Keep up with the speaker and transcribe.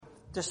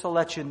just to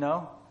let you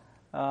know,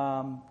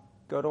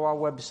 go to our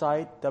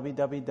website,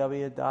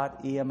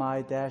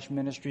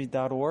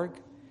 www.emi-ministries.org,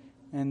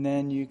 and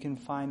then you can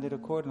find it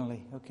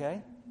accordingly,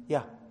 okay?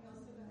 Yeah.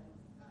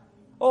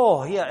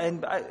 Oh, yeah,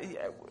 and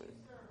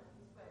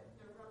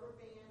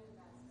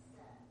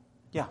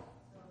yeah.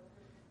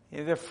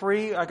 They're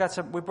free.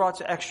 We brought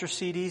some extra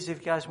CDs. If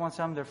you guys want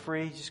some, they're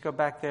free. Just go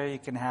back there. You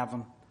can have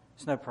them.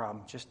 It's no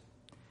problem. Just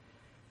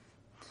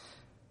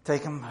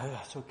take them.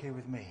 It's okay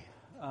with me.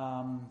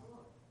 And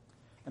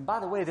by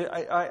the way,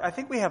 I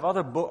think we have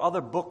other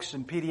books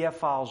and PDF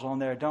files on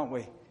there, don't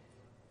we?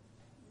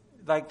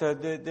 Like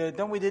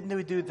didn't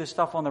we do the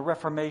stuff on the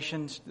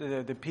Reformation,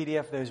 the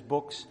PDF, those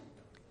books?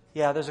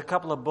 Yeah, there's a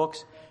couple of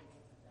books.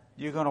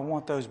 You're going to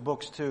want those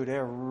books too.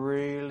 They're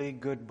really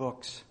good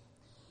books.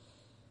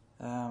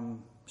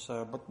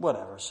 But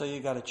whatever. So you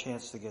got a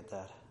chance to get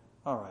that.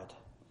 All right.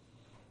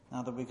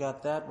 Now that we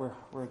got that,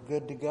 we're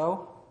good to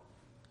go.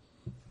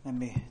 Let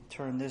me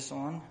turn this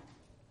on.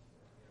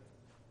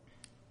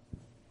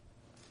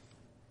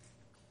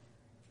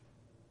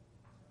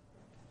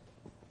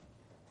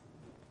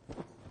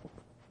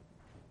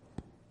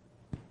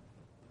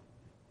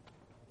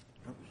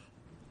 Oops.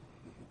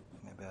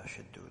 Maybe I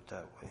should do it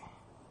that way.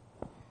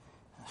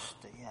 I'll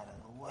stay out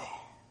of the way.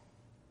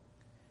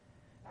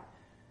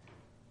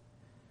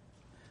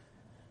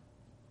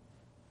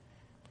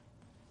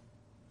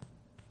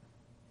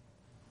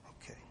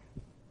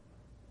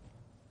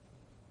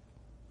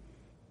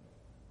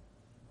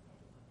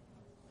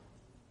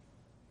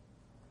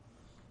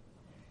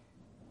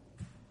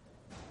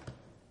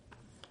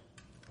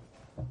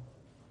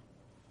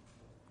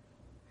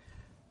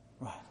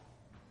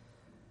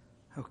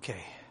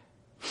 Okay,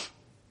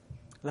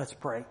 let's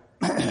pray.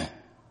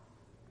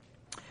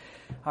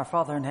 Our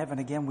Father in heaven,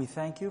 again, we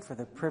thank you for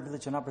the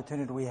privilege and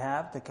opportunity we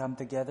have to come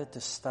together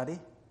to study.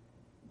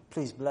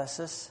 Please bless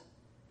us.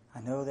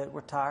 I know that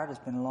we're tired. It's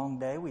been a long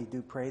day. We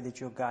do pray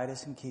that you'll guide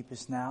us and keep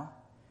us now.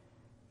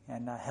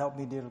 And help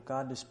me, dear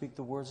God, to speak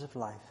the words of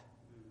life.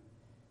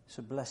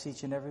 So bless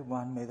each and every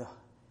one. May the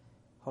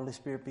Holy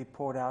Spirit be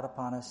poured out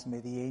upon us. May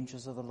the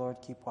angels of the Lord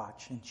keep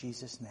watch. In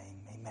Jesus' name,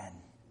 amen.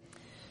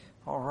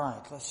 All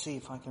right, let's see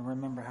if I can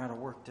remember how to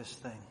work this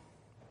thing.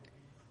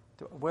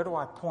 Where do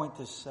I point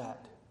this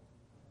at?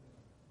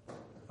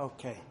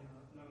 Okay.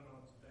 No,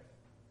 it's back.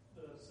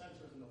 The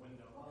sensor's in the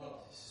window.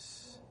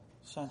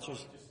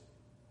 Sensors.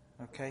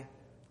 Okay.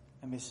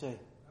 Let me see.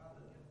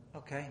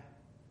 Okay.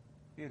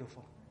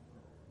 Beautiful.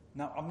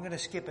 Now, I'm going to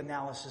skip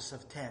analysis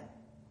of 10.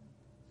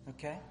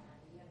 Okay?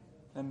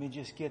 Let me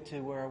just get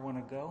to where I want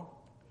to go.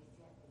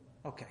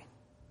 Okay.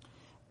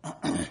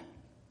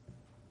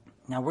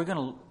 Now, we're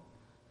going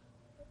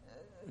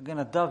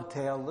to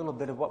dovetail a little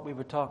bit of what we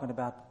were talking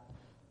about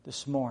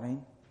this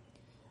morning.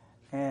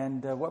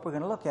 And what we're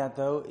going to look at,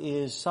 though,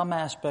 is some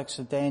aspects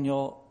of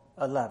Daniel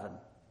 11.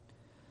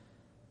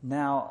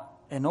 Now,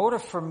 in order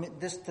for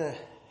this to,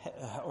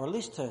 or at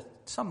least to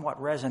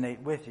somewhat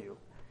resonate with you,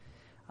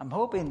 I'm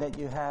hoping that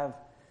you have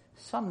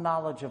some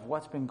knowledge of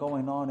what's been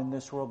going on in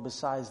this world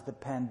besides the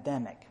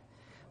pandemic.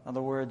 In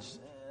other words,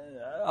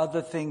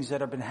 other things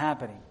that have been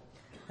happening.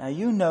 Now,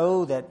 you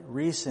know that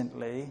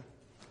recently,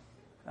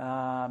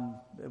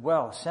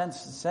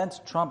 since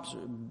Trump's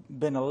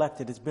been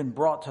elected, it's been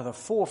brought to the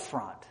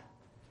forefront.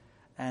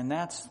 And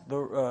that's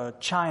the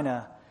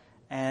China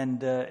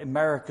and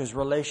America's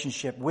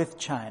relationship with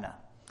China.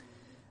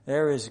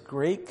 There is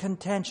great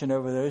contention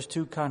over those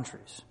two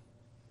countries.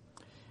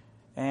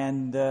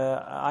 And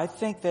I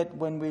think that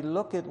when we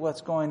look at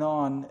what's going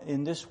on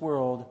in this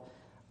world,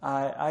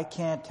 I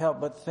can't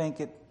help but think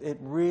it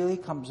really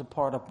comes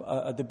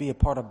to be a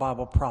part of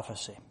Bible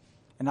prophecy.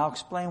 And I'll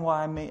explain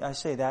why I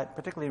say that,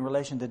 particularly in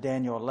relation to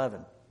Daniel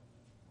 11.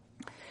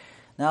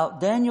 Now,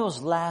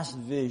 Daniel's last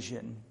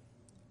vision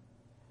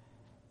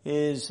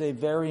is a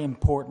very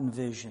important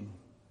vision.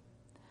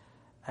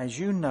 As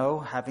you know,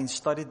 having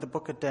studied the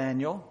book of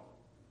Daniel,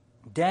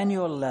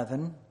 Daniel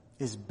 11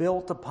 is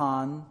built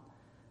upon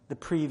the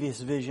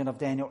previous vision of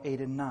Daniel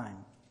 8 and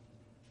 9.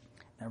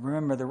 Now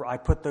remember, I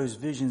put those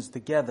visions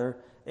together,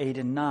 8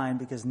 and 9,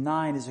 because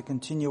 9 is a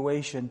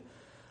continuation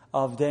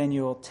of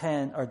Daniel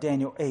 10 or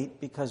Daniel 8,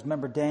 because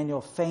remember,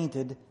 Daniel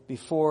fainted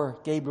before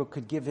Gabriel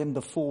could give him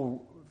the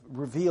full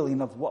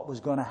revealing of what was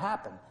going to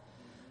happen.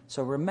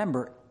 So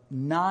remember,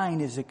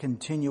 9 is a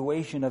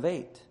continuation of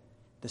 8.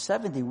 The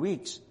 70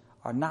 weeks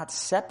are not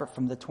separate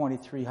from the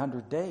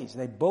 2300 days.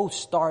 They both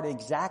start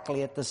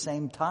exactly at the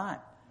same time.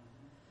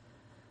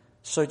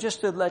 So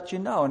just to let you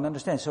know and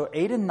understand, so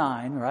 8 and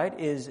 9, right,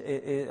 is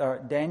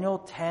Daniel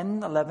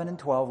 10, 11, and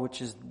 12,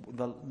 which is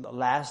the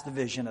last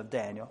vision of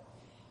Daniel,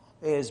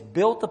 is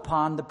built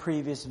upon the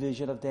previous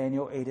vision of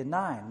Daniel 8 and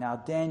 9. Now,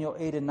 Daniel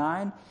 8 and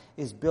 9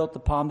 is built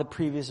upon the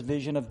previous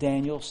vision of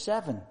Daniel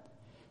 7.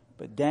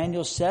 But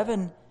Daniel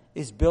 7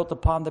 is built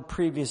upon the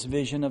previous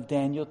vision of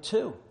Daniel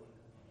 2.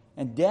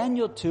 And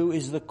Daniel 2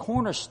 is the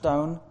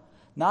cornerstone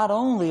not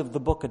only of the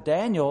book of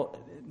Daniel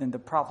and the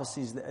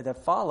prophecies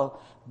that follow,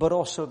 but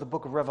also the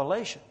book of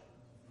Revelation.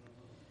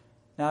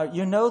 Now,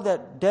 you know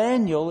that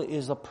Daniel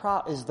is the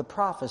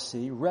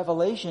prophecy.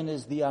 Revelation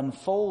is the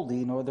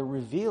unfolding or the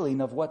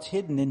revealing of what's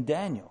hidden in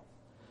Daniel.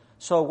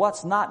 So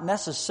what's not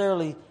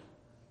necessarily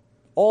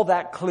all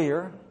that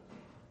clear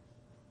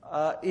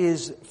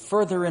is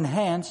further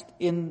enhanced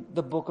in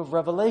the book of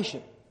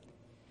Revelation.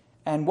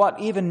 And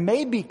what even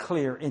may be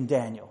clear in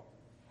Daniel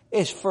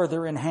is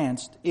further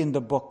enhanced in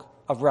the book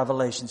of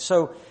Revelation.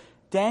 So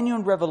Daniel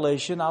and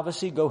Revelation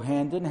obviously go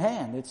hand in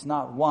hand. It's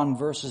not one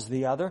versus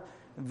the other.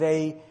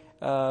 They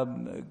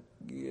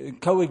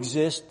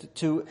coexist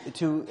to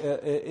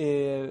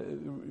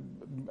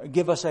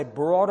give us a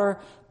broader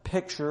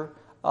picture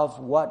of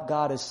what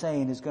God is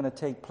saying is going to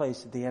take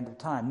place at the end of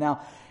time.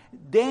 Now,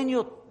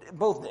 Daniel,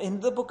 both in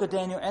the book of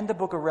Daniel and the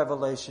book of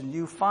Revelation,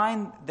 you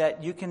find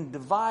that you can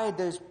divide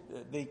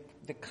the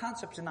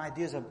concepts and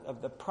ideas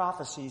of the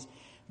prophecies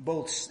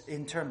both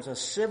in terms of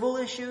civil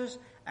issues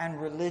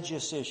and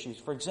religious issues.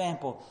 For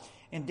example,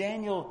 in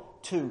Daniel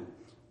 2,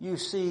 you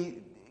see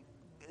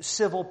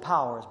civil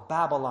powers,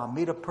 Babylon,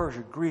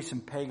 Medo-Persia, Greece,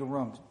 and pagan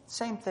Rome.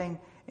 Same thing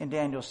in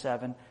Daniel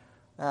 7.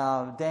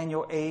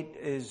 Daniel 8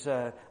 is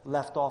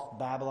left off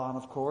Babylon,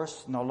 of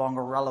course, no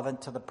longer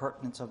relevant to the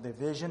pertinence of the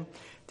vision.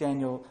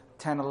 Daniel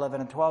 10, 11,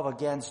 and 12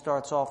 again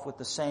starts off with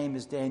the same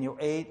as Daniel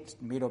 8,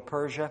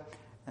 Medo-Persia,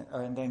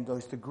 and then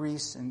goes to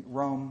Greece and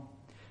Rome,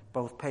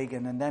 both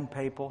pagan and then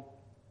papal.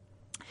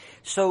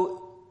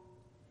 So,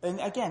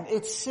 and again,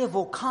 it's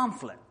civil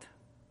conflict.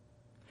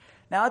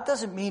 Now, it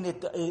doesn't mean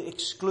it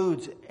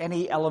excludes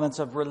any elements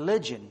of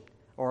religion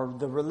or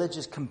the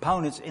religious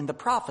components in the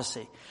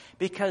prophecy,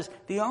 because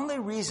the only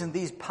reason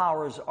these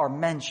powers are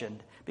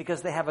mentioned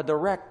because they have a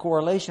direct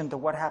correlation to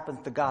what happens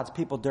to God's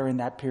people during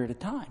that period of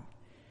time.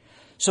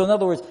 So in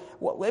other words,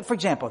 for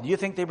example, do you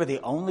think they were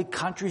the only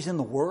countries in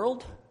the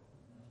world?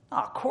 No,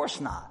 of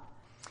course not.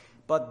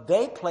 But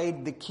they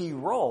played the key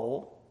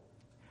role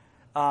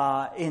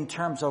in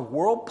terms of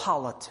world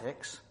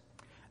politics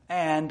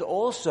and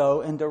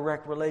also in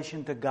direct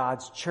relation to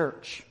God's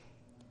church.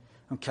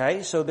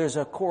 Okay, so there's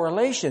a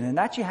correlation, and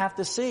that you have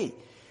to see.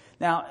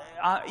 Now,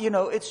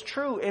 it's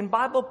true, in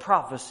Bible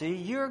prophecy,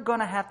 you're going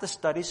to have to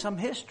study some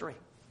history.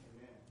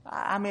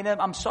 I mean,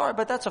 I'm sorry,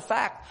 but that's a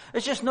fact.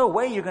 There's just no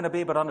way you're going to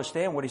be able to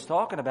understand what he's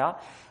talking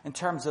about in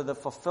terms of the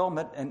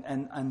fulfillment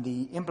and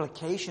the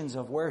implications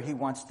of where he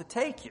wants to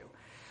take you.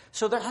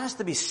 So there has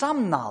to be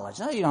some knowledge.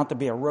 Now, you don't have to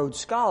be a Rhodes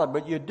Scholar,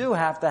 but you do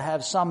have to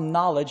have some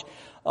knowledge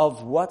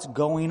of what's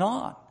going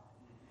on.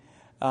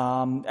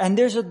 And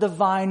there's a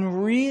divine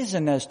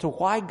reason as to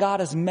why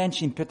God is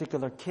mentioning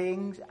particular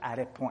kings at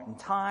a point in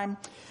time,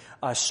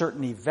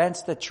 certain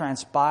events that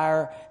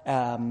transpire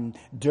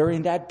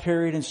during that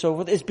period and so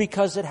forth. Is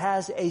because it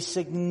has a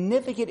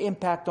significant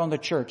impact on the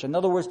church. In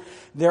other words,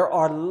 there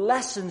are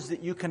lessons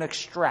that you can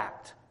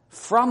extract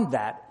from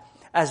that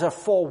as a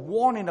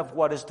forewarning of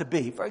what is to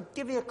be. I'll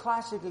give you a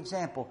classic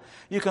example.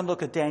 You can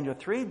look at Daniel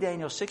 3,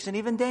 Daniel 6, and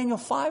even Daniel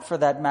 5 for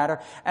that matter,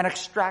 and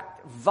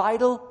extract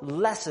vital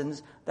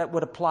lessons that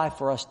would apply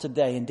for us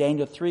today. In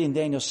Daniel 3 and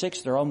Daniel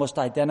 6, they're almost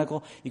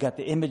identical. You got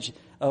the image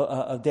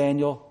of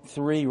Daniel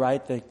 3,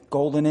 right? The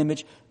golden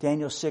image.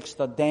 Daniel 6,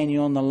 the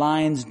Daniel in the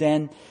lion's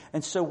den.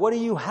 And so what do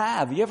you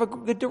have? You have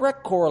a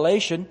direct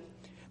correlation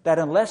that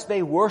unless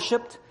they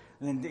worshipped,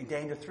 and then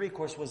Daniel 3, of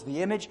course, was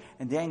the image,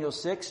 and Daniel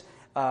 6,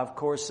 of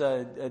course,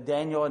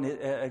 Daniel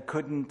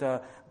couldn't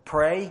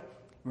pray.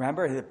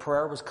 Remember, the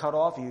prayer was cut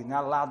off. He was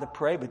not allowed to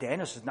pray. But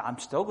Daniel says, no, I'm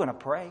still going to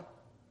pray.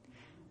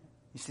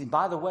 You see,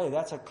 by the way,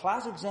 that's a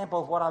classic example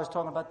of what I was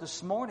talking about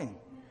this morning.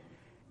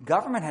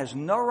 Government has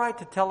no right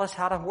to tell us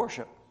how to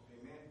worship.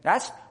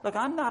 Look,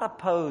 I'm not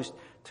opposed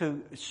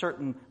to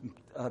certain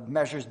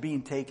measures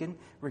being taken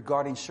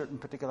regarding certain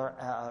particular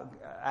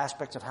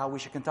aspects of how we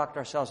should conduct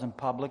ourselves in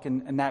public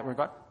in that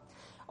regard.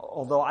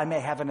 Although I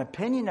may have an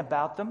opinion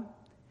about them.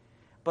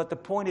 But the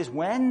point is,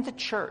 when the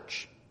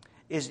church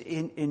is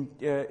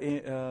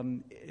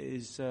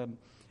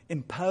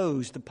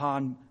imposed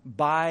upon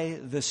by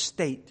the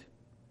state,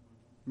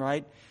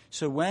 right?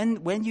 So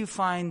when you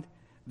find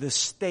the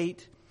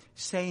state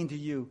saying to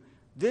you,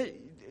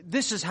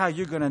 this is how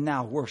you're going to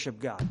now worship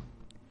God,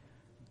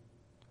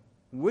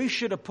 we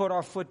should have put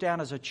our foot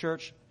down as a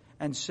church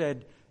and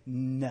said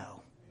no.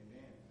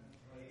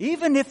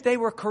 Even if they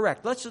were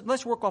correct,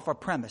 let's work off a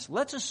premise.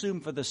 Let's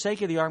assume for the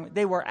sake of the argument,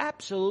 they were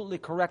absolutely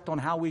correct on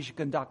how we should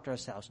conduct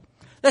ourselves.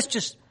 Let's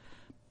just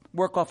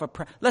work off a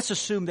premise. Let's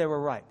assume they were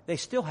right. They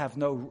still have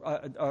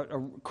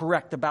no,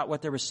 correct about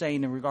what they were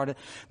saying in regard to,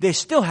 they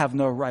still have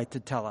no right to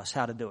tell us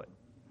how to do it.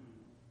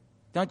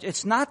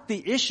 It's not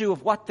the issue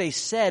of what they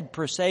said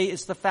per se,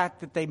 it's the fact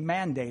that they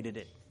mandated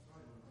it.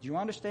 Do you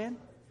understand?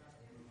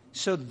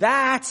 So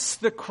that's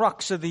the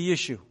crux of the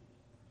issue.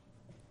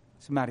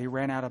 What's the matter? He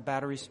ran out of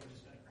batteries?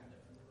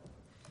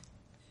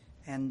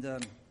 And there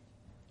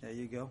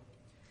you go.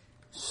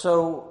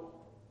 So,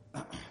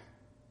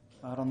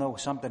 I don't know,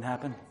 something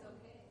happened.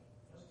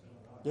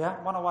 Yeah,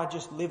 why don't I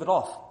just leave it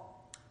off?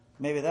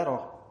 Maybe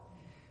that'll...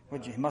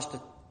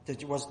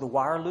 was the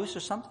wire loose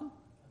or something?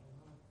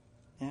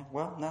 Yeah,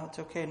 well, no, it's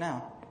okay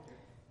now.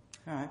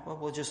 All right, well,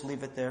 we'll just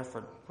leave it there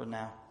for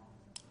now.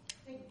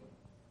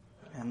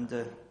 And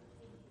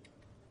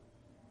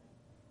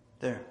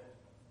there.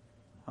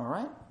 All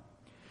right?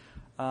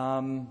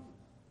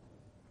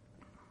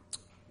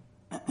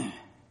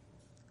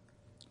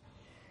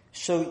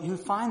 So you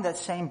find that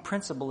same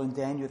principle in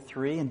Daniel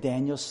 3 and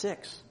Daniel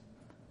 6.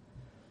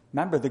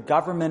 Remember, the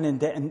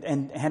government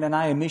and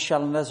Hananiah,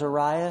 Mishael, and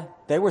Azariah,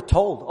 they were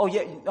told,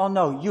 oh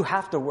no, you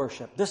have to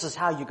worship. This is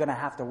how you're going to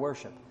have to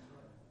worship.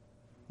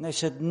 And they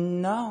said,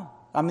 no.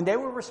 I mean, they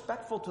were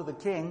respectful to the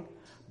king,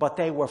 but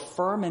they were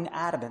firm and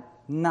adamant.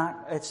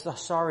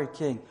 Sorry,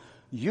 king.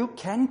 You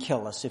can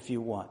kill us if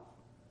you want,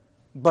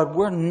 but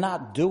we're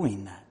not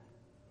doing that.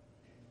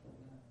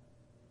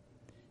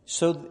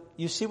 So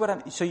you see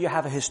so you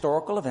have a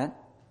historical event,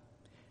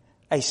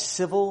 a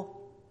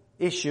civil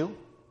issue,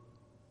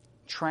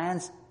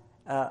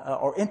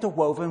 or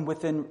interwoven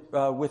with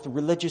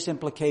religious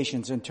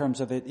implications in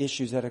terms of the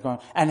issues that are going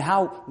on, and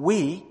how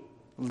we,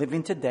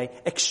 living today,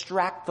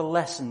 extract the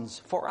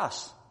lessons for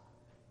us.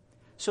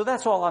 So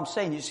that's all I'm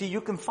saying. You see, you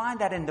can find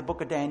that in the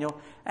book of Daniel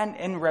and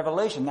in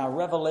Revelation. Now,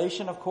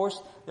 Revelation, of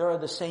course, there are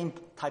the same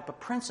type of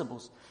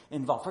principles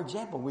involved. For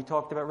example, we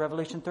talked about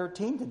Revelation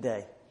 13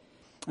 today.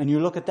 And you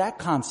look at that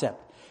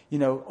concept. You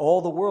know,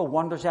 all the world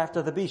wanders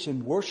after the beast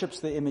and worships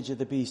the image of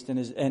the beast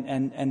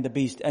and the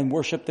beast and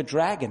worship the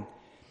dragon.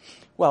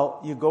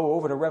 Well, you go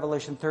over to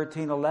Revelation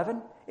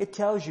 13:11. It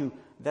tells you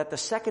that the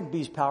second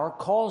beast power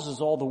causes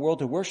all the world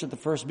to worship the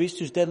first beast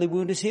whose deadly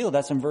wound is healed.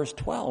 That's in verse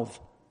 12.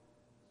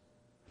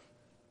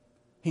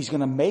 He's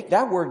going to make,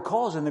 that word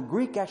cause in the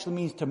Greek actually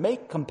means to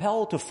make,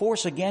 compel, to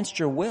force against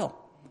your will.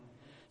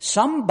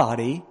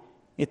 Somebody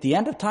at the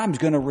end of time is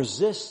going to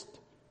resist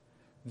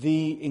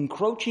the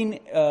encroaching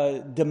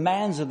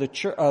demands of the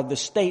church, of the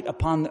state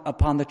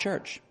upon the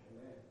church.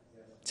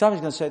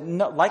 Somebody's going to say,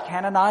 no, like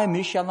Hananiah,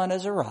 Mishael, and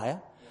Azariah,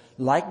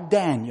 like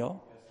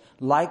Daniel,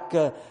 like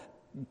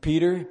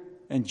Peter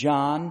and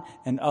John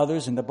and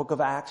others in the book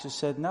of Acts who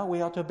said, no,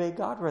 we ought to obey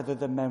God rather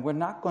than men. We're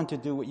not going to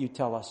do what you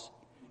tell us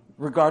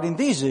regarding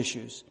these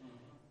issues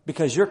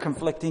because you're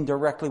conflicting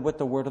directly with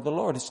the word of the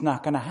Lord. It's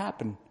not going to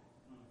happen.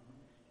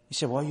 He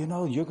said, well, you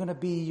know, you're going to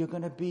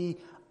be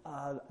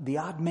the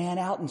odd man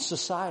out in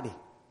society.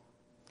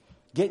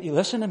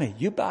 Listen to me.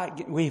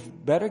 We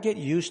better get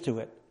used to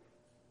it.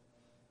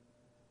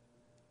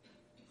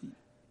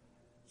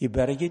 You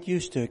better get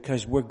used to it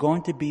because we're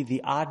going to be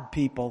the odd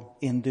people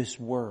in this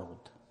world.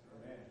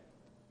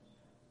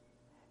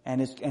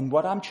 And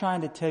what I'm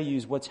trying to tell you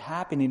is what's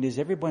happening is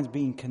everyone's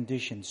being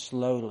conditioned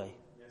slowly.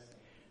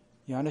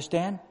 You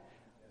understand?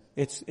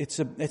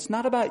 It's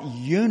not about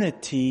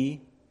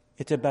unity.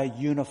 It's about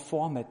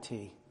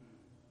uniformity.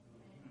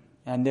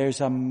 And there's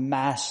a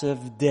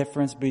massive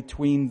difference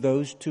between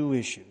those two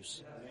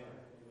issues.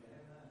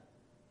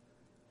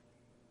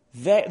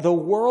 The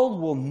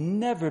world will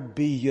never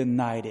be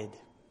united.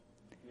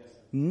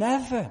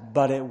 Never,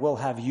 but it will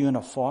have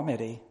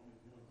uniformity.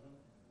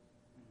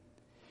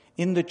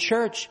 In the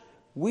church,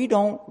 we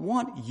don't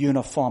want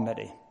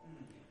uniformity,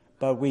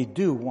 but we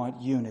do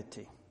want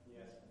unity.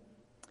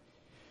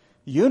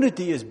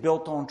 Unity is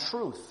built on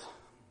truth.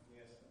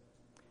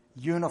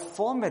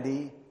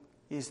 Uniformity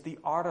is the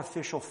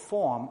artificial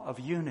form of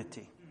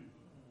unity.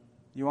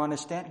 You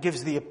understand? It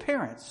gives the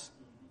appearance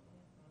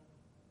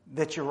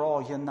that you're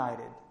all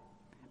united,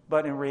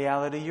 but in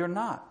reality you're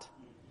not.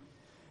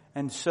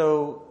 And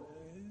so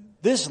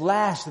this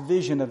last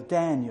vision of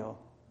Daniel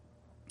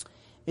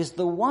is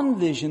the one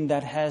vision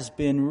that has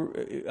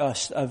been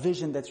a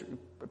vision that's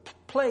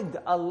plagued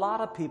a lot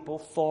of people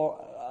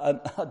for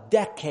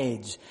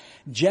decades,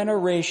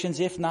 generations,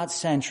 if not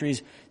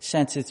centuries,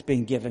 since it's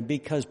been given.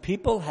 Because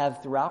people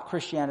have, throughout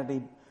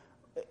Christianity,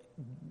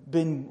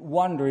 been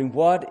wondering,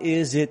 what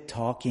is it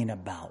talking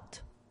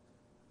about?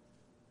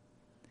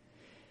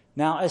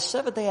 Now, as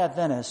Seventh-day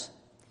Adventists,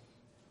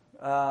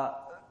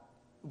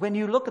 when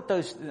you look at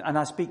those, and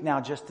I speak now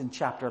just in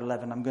chapter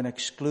 11, I'm going to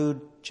exclude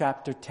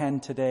chapter 10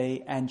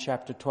 today and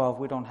chapter 12.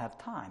 We don't have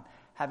time.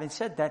 Having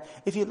said that,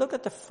 if you look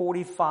at the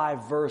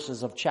 45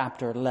 verses of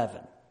chapter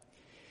 11,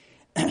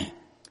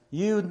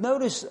 you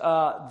notice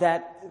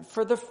that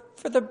for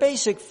the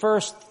basic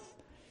first,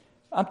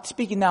 I'm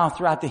speaking now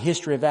throughout the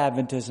history of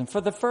Adventism,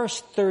 for the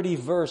first 30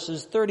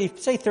 verses,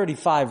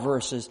 35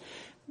 verses,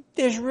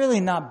 there's really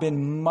not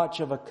been much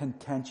of a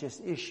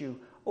contentious issue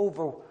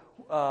over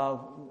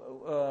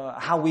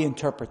how we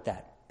interpret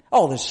that.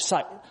 Oh, there's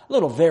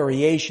little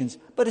variations,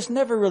 but it's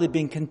never really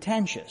been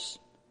contentious.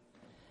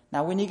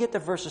 Now, when you get to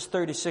verses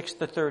 36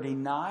 to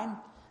 39,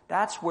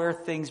 that's where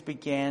things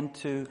began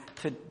to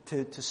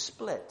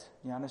split.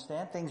 You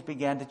understand? Things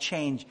began to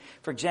change.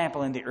 For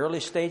example, in the early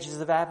stages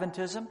of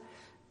Adventism,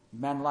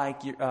 men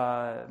like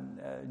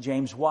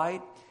James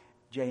White,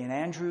 J.N.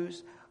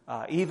 Andrews,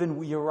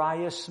 even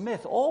Uriah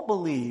Smith, all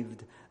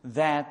believed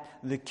that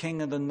the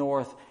king of the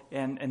north,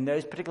 and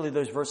those, particularly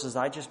those verses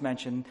I just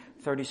mentioned,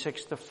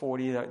 36 to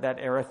 40, that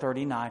era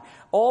 39,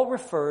 all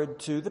referred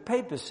to the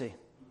papacy.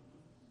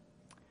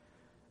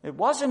 It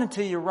wasn't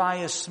until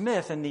Uriah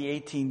Smith in the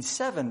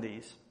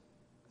 1870s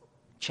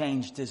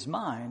changed his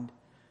mind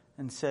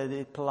and said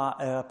it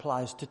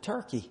applies to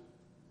Turkey.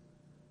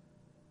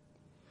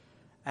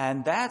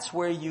 And that's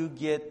where you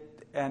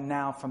get, and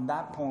now from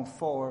that point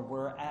forward,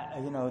 where,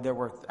 there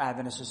were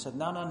Adventists who said,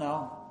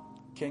 no,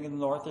 King of the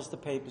North is the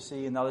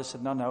papacy, and others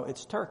said, no,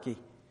 it's Turkey.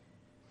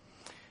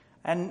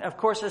 And of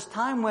course, as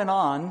time went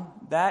on,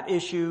 that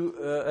issue,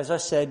 as I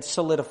said,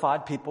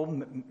 solidified.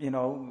 People,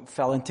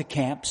 fell into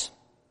camps,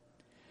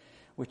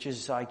 which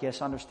is, I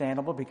guess,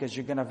 understandable, because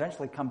you're going to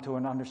eventually come to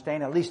an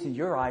understanding, at least in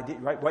your idea,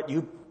 right? What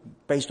you,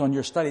 based on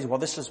your studies,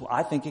 well,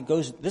 I think it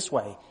goes this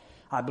way.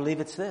 I believe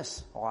it's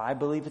this, or I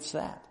believe it's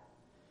that.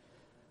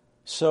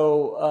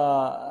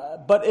 So,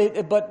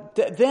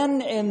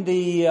 then in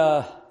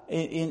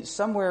the,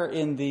 somewhere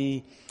in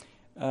the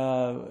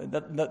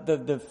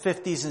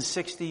 50s and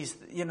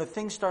 60s,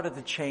 things started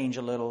to change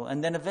a little.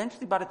 And then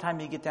eventually, by the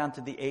time you get down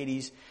to the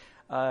 80s,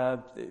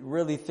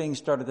 really things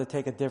started to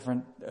take a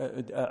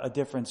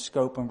different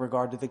scope in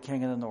regard to the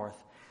King of the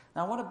North.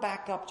 Now I want to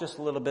back up just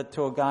a little bit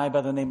to a guy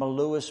by the name of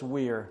Lewis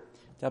Weir,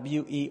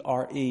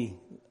 W-E-R-E,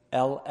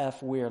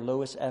 L.F. Weir,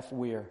 Lewis F.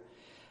 Weir.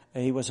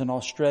 He was an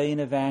Australian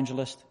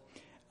evangelist,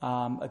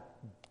 a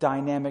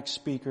dynamic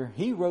speaker.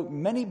 He wrote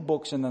many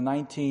books in the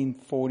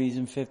 1940s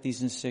and 50s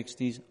and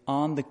 60s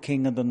on the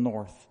King of the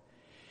North.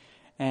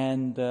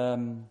 And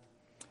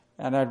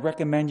I'd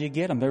recommend you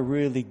get them. They're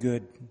really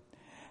good.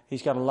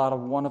 He's got a lot of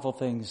wonderful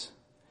things.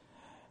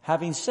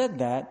 Having said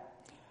that,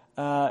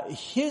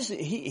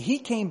 he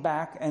came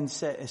back and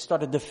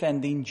started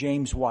defending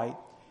James White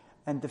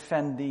and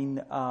defending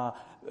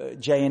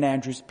J. N.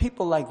 Andrews,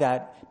 people like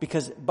that,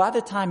 because by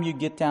the time you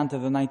get down to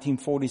the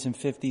 1940s and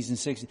 50s and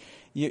 60s,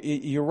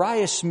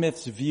 Uriah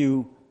Smith's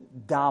view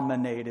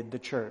dominated the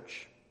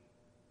church.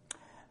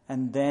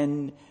 And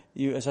then,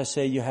 as I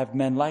say, you have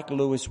men like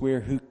Lewis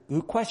Weir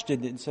who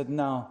questioned it and said,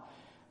 no,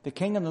 the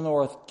King of the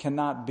North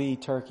cannot be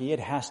Turkey. It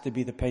has to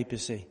be the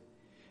papacy.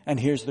 And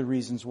here's the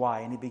reasons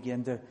why. And he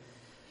began to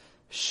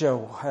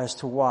show as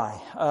to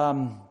why.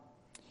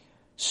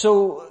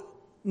 So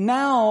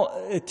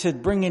now, to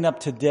bringing up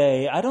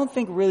today, I don't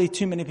think really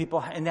too many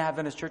people in the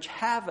Adventist church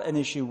have an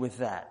issue with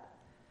that.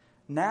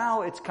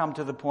 Now it's come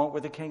to the point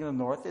where the King of the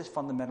North is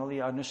fundamentally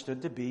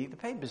understood to be the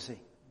papacy.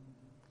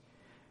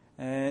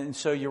 And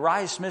so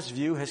Uriah Smith's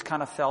view has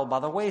kind of fell by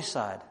the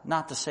wayside.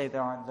 Not to say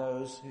there aren't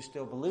those who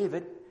still believe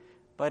it,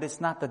 but it's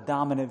not the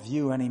dominant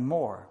view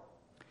anymore.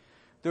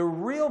 The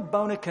real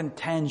bone of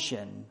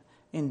contention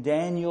in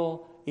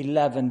Daniel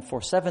 11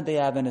 for Seventh-day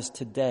Adventists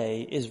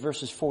today is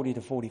verses 40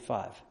 to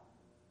 45.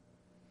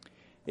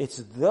 It's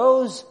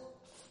those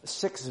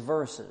 6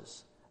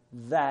 verses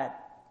that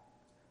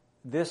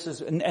this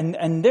is,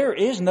 and there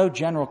is no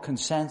general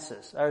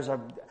consensus. There's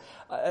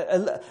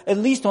at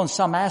least on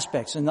some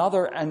aspects. In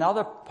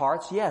other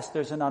parts, yes,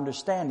 there's an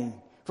understanding.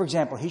 For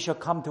example, he shall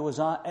come to his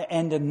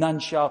end and none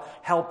shall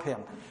help him.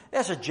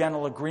 There's a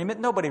general agreement.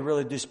 Nobody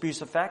really disputes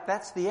the fact.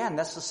 That's the end.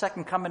 That's the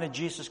second coming of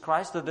Jesus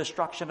Christ, the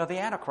destruction of the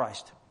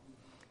Antichrist.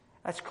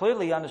 That's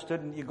clearly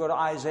understood. You go to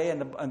Isaiah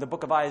and the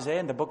book of Isaiah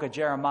and the book of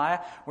Jeremiah,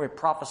 where it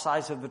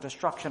prophesies of the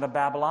destruction of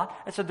Babylon.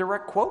 It's a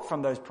direct quote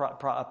from those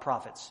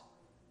prophets.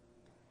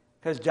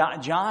 Because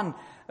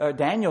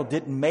Daniel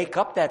didn't make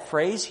up that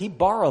phrase. He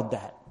borrowed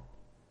that.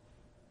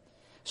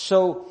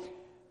 So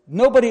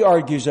nobody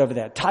argues over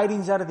that.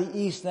 Tidings out of the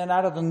east and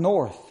out of the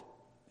north.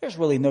 There's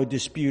really no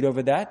dispute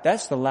over that.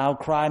 That's the loud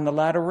cry in the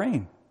latter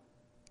rain.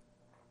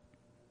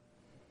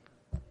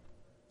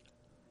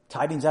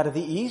 Tidings out of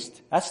the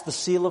east, that's the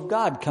seal of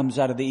God comes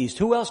out of the east.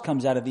 Who else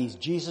comes out of the east?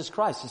 Jesus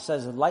Christ. It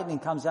says the lightning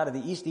comes out of the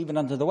east, even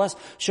unto the west.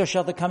 So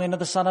shall the coming of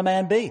the Son of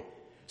Man be.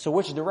 So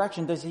which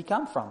direction does he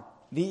come from?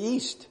 The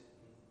east.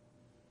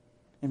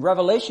 In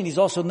Revelation, he's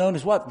also known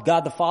as what?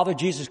 God the Father,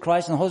 Jesus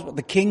Christ, and the Holy Spirit,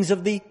 the kings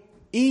of the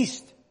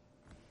east.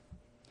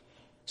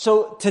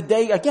 So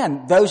today,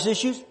 again, those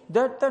issues,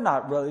 they're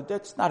not really,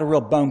 that's not a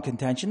real bone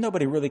contention.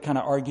 Nobody really kind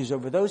of argues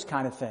over those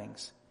kind of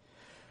things.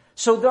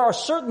 So there are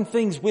certain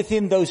things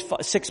within those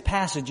 6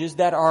 passages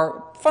that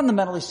are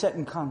fundamentally set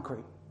in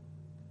concrete.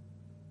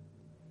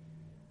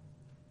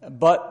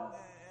 But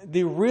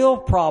the real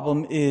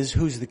problem is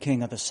who's the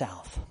king of the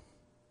south.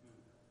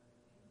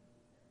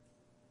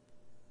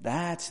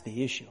 That's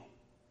the issue.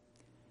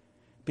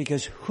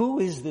 Because who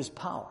is this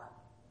power?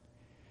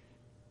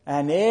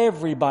 And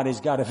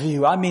everybody's got a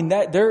view. I mean,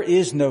 there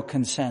is no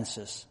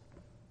consensus.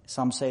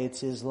 Some say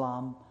it's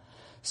Islam.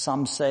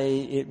 Some say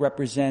it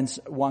represents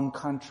one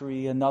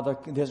country, another,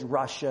 there's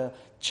Russia,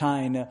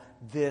 China,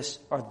 this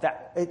or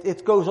that.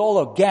 It goes all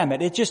a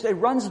gamut. It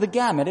runs the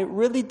gamut. It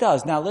really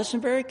does. Now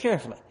listen very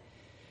carefully.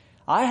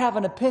 I have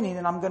an opinion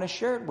and I'm going to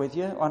share it with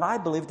you, and I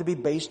believe to be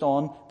based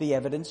on the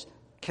evidence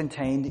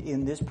contained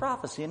in this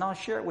prophecy, and I'll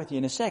share it with you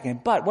in a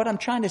second. But what I'm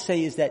trying to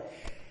say is that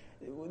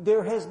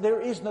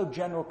there is no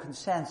general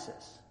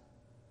consensus.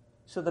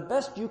 So the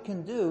best you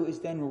can do is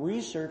then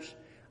research,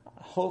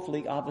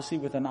 hopefully, obviously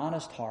with an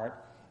honest heart,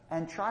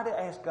 and try to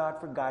ask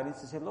God for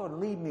guidance and say, Lord,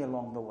 lead me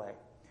along the way.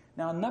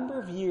 Now, a number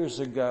of years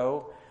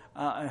ago,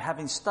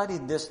 having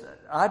studied this,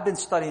 I've been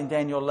studying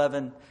Daniel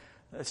 11,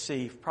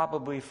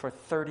 probably for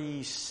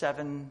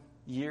 37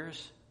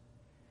 years.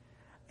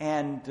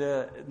 And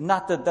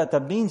not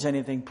that means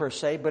anything per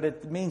se, but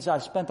it means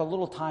I've spent a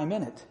little time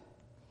in it.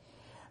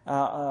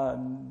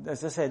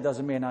 As I say, it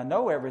doesn't mean I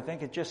know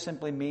everything. It just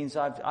simply means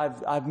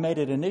I've made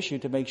it an issue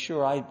to make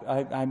sure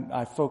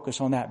I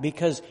focus on that.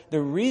 Because the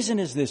reason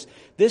is this.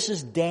 This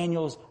is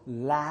Daniel's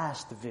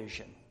last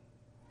vision.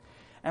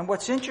 And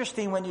what's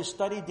interesting when you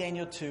study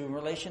Daniel 2 in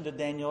relation to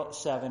Daniel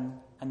 7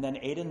 and then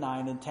 8 and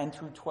 9 and 10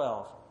 through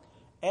 12,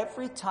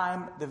 every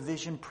time the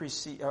vision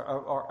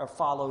or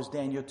follows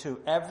Daniel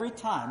 2, every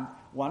time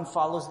one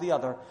follows the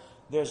other,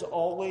 there's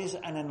always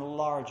an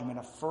enlargement,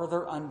 a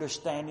further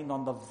understanding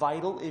on the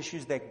vital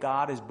issues that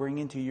God is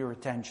bringing to your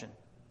attention.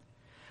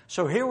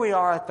 So here we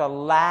are at the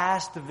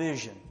last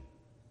vision.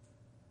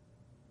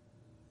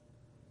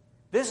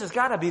 This has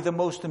got to be the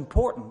most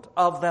important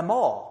of them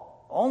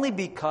all, only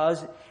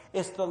because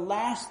it's the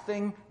last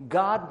thing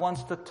God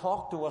wants to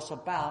talk to us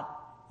about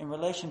in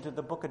relation to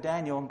the book of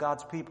Daniel and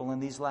God's people in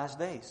these last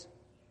days.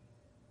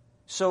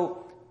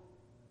 So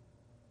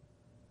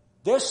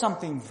there's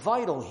something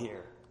vital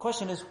here. The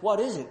question is, what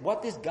is it?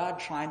 What is God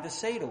trying to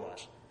say to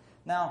us?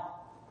 Now,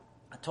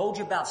 I told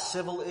you about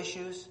civil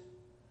issues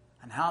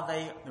and how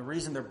the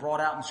reason they're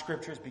brought out in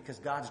Scripture is because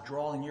God's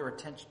drawing your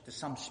attention to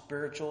some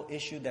spiritual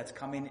issue that's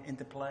coming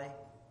into play.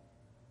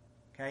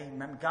 Okay?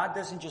 Remember, God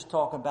doesn't just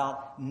talk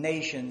about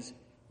nations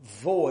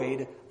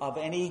void of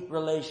any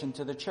relation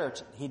to the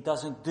church. He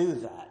doesn't do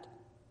that.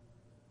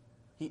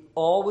 He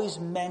always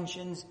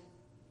mentions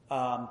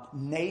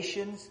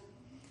nations,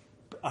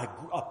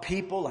 a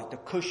people like the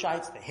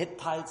Cushites, the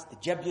Hittites, the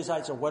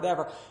Jebusites, or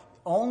whatever,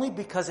 only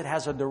because it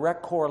has a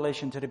direct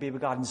correlation to the people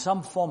of God in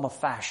some form of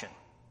fashion.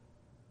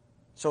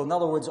 So in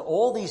other words,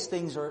 all these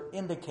things are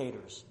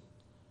indicators,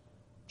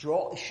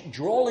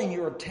 drawing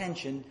your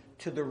attention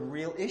to the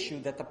real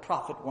issue that the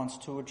prophet wants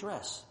to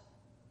address.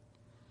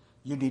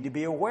 You need to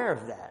be aware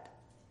of that.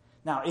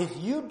 Now, if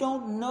you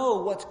don't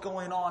know what's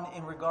going on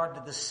in regard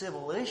to the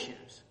civil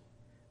issues,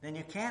 then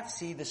you can't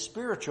see the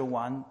spiritual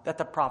one that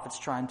the prophet's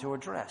trying to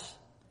address.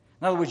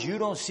 In other words, you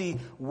don't see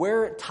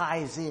where it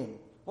ties in.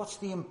 What's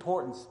the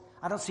importance?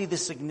 I don't see the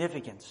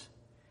significance.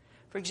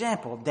 For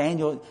example,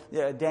 Daniel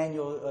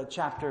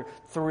chapter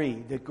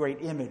 3, the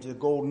great image, the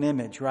golden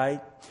image,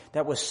 right,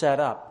 that was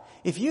set up.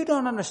 If you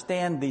don't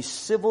understand the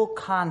civil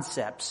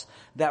concepts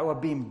that were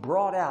being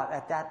brought out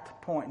at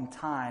that point in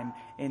time,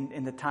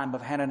 in the time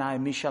of Hananiah,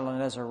 Mishael,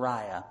 and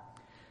Azariah,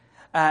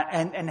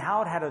 and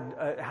how it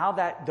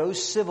had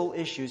those civil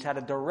issues had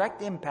a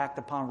direct impact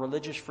upon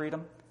religious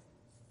freedom,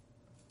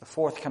 the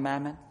fourth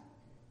commandment,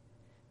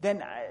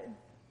 then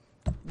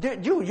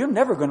you're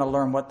never going to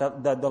learn what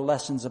the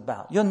lesson's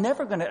about. You're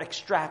never going to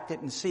extract it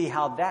and see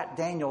how that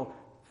Daniel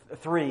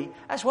 3,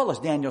 as well as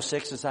Daniel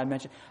 6, as I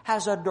mentioned,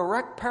 has a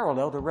direct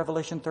parallel to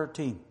Revelation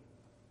 13.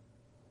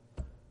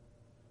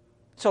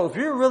 So if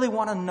you really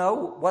want to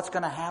know what's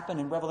going to happen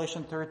in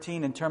Revelation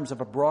 13 in terms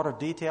of a broader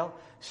detail,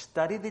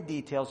 study the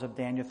details of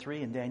Daniel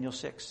 3 and Daniel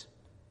 6.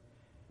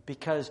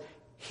 Because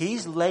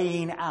he's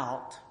laying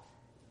out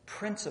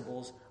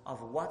principles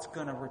of what's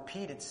going to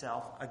repeat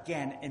itself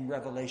again in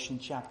Revelation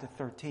chapter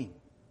 13.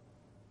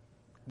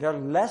 There are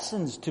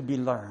lessons to be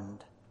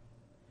learned,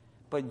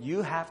 but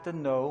you have to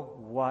know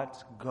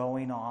what's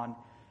going on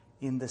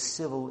in the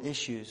civil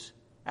issues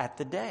at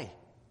the day.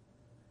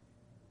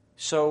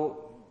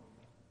 So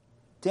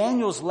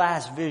Daniel's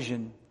last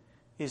vision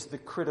is the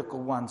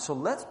critical one. So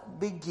let's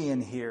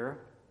begin here,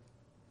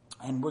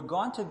 and we're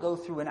going to go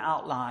through an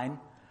outline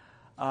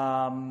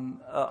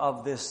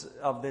of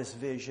this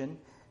vision,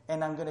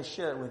 and I'm going to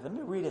share it with you. Let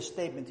me read a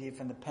statement to you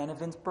from the Pen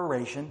of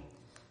Inspiration.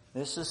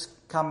 This is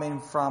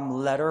coming from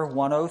Letter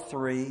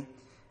 103,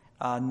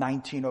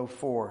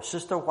 1904.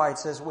 Sister White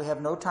says, "We have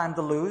no time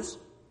to lose.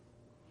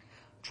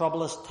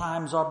 Troublous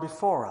times are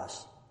before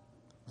us.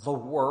 The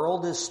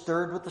world is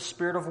stirred with the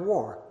spirit of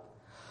war.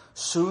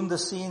 Soon the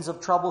scenes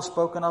of trouble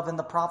spoken of in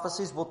the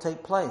prophecies will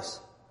take place.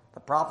 The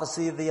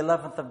prophecy of the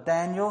 11th of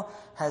Daniel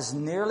has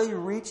nearly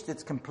reached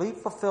its complete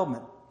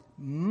fulfillment.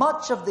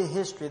 Much of the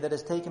history that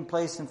has taken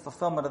place in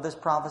fulfillment of this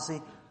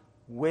prophecy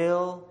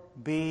will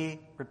be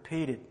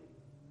repeated."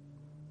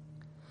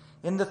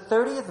 In the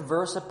 30th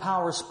verse, a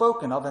power is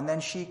spoken of, and then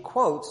she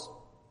quotes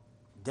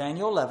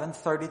Daniel 11,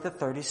 30 to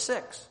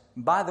 36.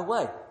 By the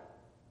way,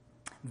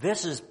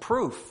 this is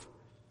proof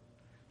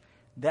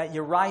that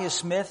Uriah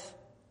Smith,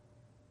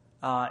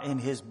 in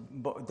his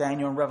book,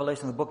 Daniel and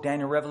Revelation, the book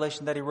Daniel and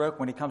Revelation that he wrote,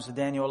 when he comes to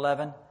Daniel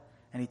 11,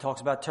 and he talks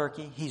about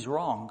Turkey, he's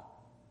wrong.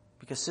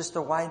 Because Sister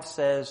White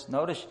says,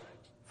 notice,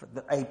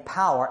 a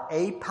power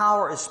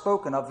is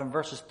spoken of in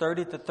verses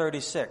 30 to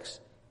 36.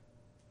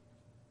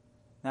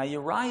 Now,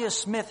 Uriah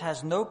Smith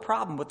has no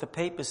problem with the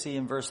papacy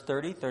in verse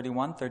 30,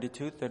 31,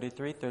 32,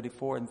 33,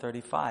 34, and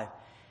 35.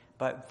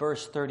 But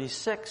verse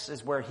 36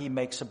 is where he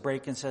makes a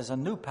break and says a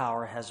new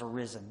power has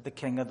arisen, the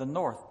king of the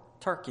north,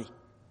 Turkey.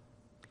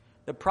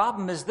 The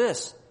problem is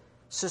this.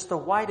 Sister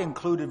White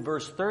included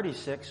verse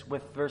 36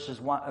 with verses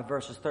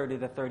 30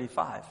 to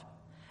 35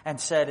 and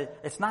said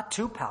it's not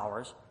two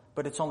powers,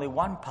 but it's only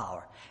one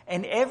power.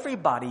 And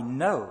everybody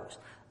knows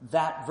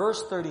that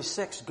verse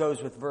 36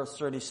 goes with verse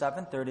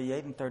 37,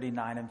 38, and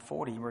 39, and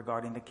 40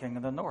 regarding the king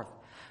of the north.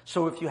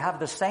 So if you have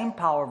the same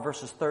power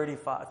verses 30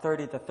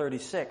 to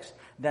 36,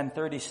 then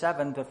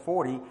 37 to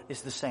 40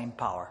 is the same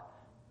power.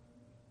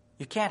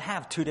 You can't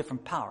have two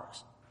different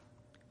powers.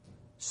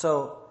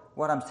 So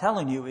what I'm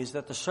telling you is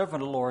that the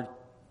servant of the Lord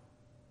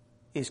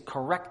is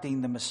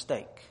correcting the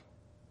mistake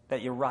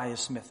that Uriah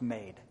Smith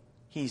made.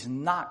 He's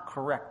not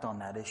correct on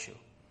that issue.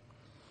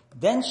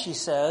 Then she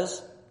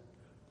says,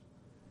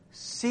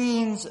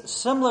 scenes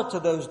similar to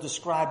those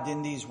described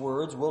in these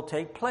words will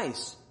take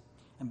place.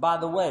 And by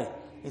the way,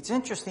 it's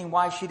interesting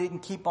why she didn't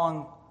keep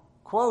on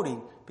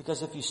quoting,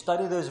 because if you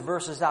study those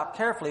verses out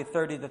carefully,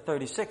 30 to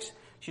 36,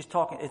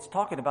 it's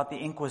talking about the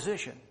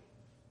Inquisition.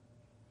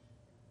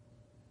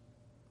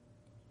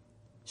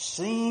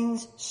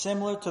 Scenes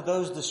similar to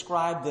those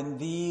described in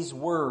these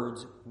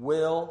words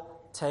will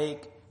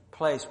take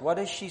place. What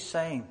is she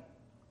saying?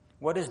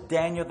 What is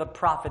Daniel the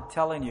prophet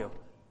telling you?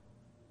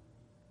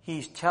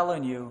 He's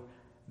telling you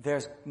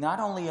there's not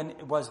only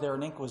was there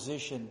an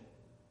Inquisition,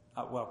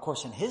 well, of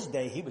course, in his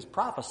day, he was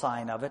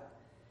prophesying of it,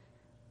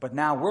 but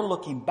now we're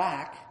looking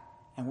back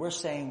and we're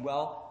saying,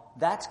 well,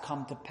 that's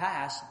come to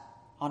pass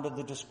under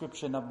the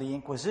description of the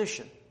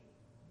Inquisition.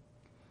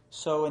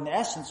 So in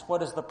essence,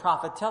 what is the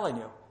prophet telling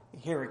you?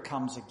 Here it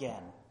comes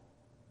again.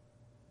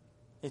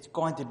 It's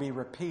going to be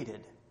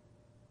repeated.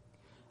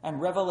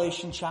 And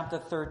Revelation chapter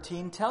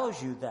 13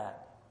 tells you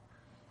that.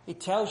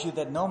 It tells you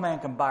that no man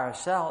can buy or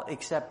sell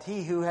except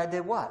he who had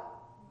the what?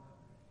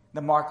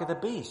 The mark of the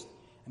beast.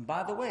 And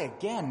by the way,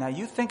 again, now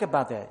you think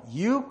about that.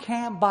 You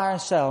can't buy or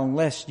sell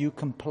unless you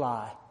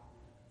comply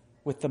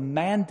with the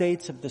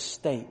mandates of the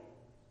state.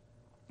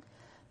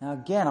 Now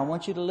again, I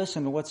want you to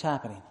listen to what's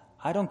happening.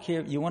 I don't care.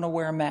 You want to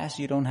wear a mask,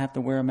 you don't have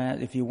to wear a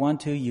mask. If you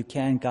want to, you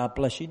can. God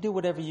bless you. Do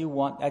whatever you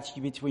want. That's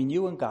between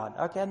you and God.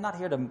 Okay, I'm not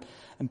here to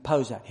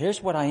impose that.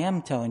 Here's what I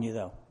am telling you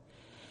though.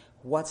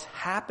 What's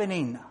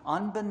happening,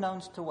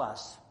 unbeknownst to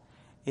us,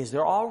 is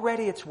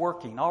it's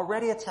working.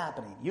 Already it's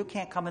happening. You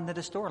can't come into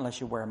the store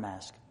unless you wear a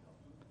mask.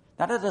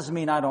 Now that doesn't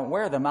mean I don't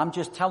wear them. I'm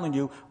just telling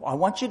you, I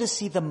want you to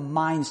see the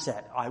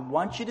mindset. I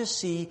want you to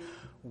see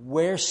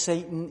where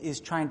Satan is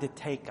trying to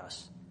take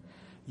us.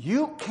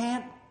 You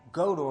can't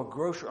go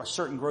to a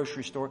certain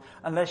grocery store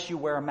unless you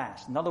wear a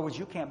mask. In other words,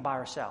 you can't buy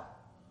or sell.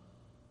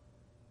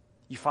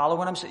 You follow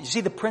what I'm saying? You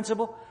see the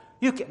principle?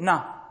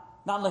 Not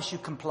unless you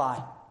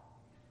comply.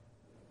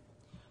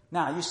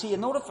 Now, you see,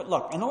 in order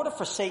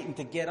for Satan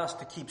to get us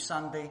to keep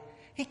Sunday,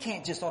 he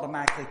can't just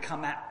automatically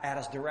come at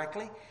us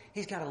directly.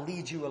 He's got to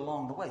lead you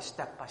along the way,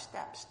 step by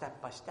step,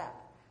 step by step.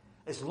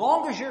 As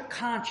long as you're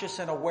conscious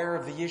and aware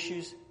of the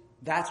issues,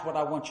 that's what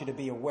I want you to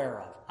be aware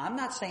of. I'm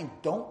not saying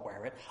don't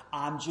wear it.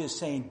 I'm just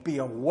saying be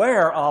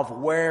aware of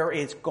where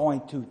it's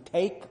going to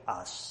take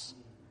us.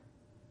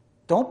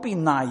 Don't be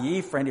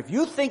naive, friend. If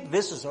you think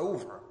this is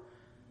over,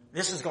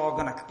 this is all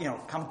going to,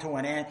 come to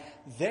an end.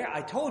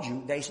 I told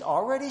you, they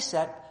already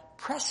set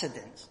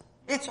precedents.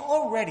 It's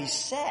already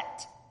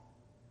set.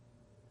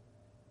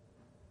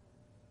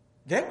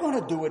 They're going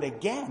to do it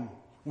again.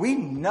 We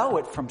know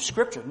it from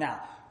Scripture. Now,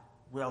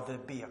 will there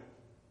be a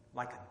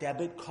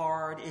debit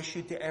card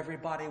issued to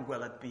everybody?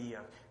 Will it be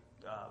a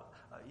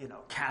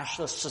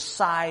cashless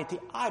society?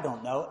 I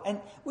don't know.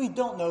 And we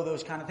don't know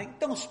those kind of things.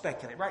 Don't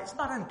speculate, right? It's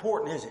not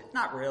important, is it?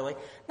 Not really.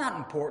 Not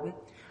important.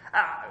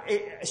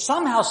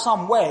 Somehow,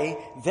 some way,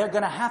 they're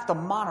going to have to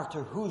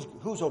monitor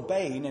who's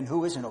obeying and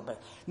who isn't obeying.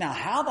 Now,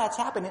 how that's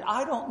happening,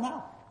 I don't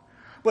know.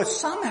 But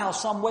somehow,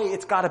 some way,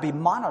 it's got to be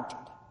monitored.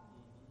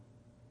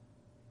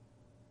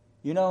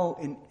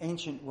 In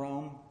ancient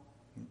Rome,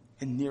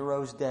 in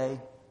Nero's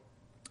day,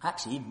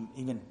 actually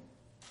even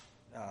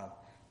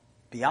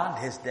beyond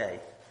his day,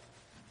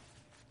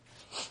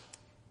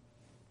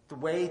 the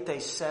way they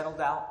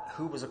settled out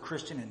who was a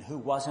Christian and who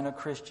wasn't a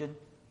Christian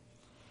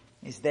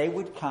is they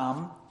would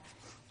come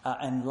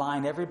and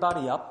line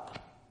everybody up,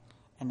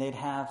 and they'd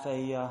have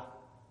a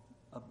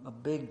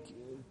big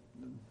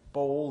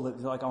bowl that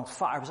was like on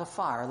fire. It was a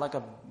fire, like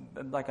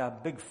a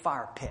big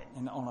fire pit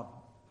on a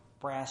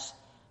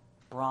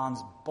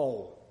bronze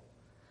bowl.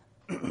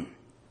 And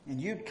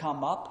you'd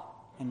come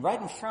up, and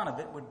right in front of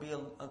it would be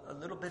a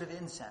little bit of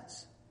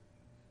incense.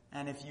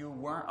 And if you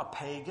weren't a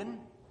pagan,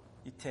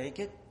 you take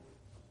it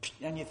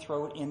and you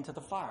throw it into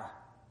the fire.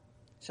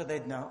 So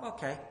they'd know,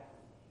 okay,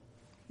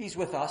 he's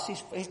with us,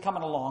 he's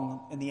coming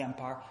along in the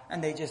empire,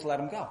 and they just let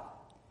him go.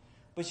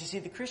 But you see,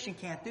 the Christian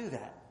can't do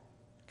that,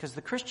 because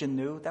the Christian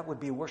knew that would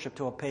be worship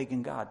to a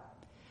pagan god.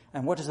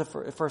 And what is the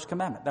first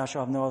commandment? Thou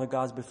shalt have no other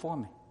gods before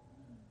me.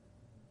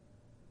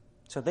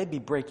 So they'd be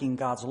breaking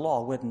God's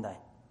law, wouldn't they?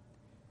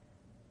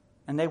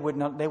 And they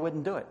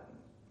wouldn't do it.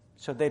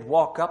 So they'd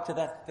walk up to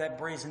that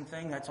brazen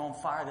thing that's on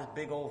fire, this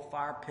big old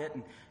fire pit,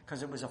 and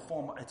because it's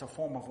a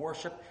form of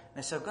worship. And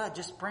they said, God,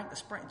 just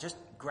just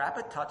grab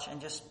a touch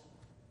and just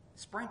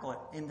sprinkle it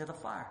into the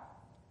fire.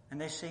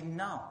 And they say,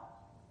 no.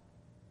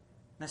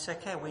 And they say,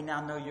 okay, we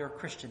now know you're a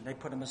Christian. They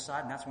put him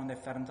aside, and that's when they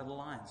fed him to the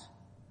lions.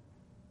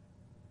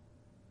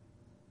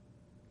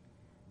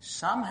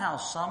 Somehow,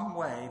 some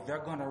way, they're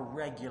going to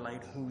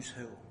regulate who's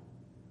who.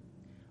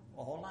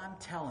 All I'm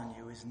telling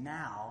you is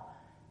now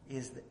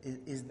is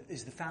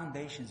the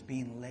foundations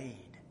being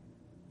laid.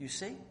 You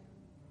see?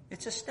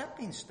 It's a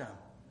stepping stone.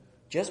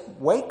 Just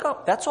wake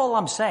up. That's all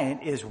I'm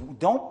saying is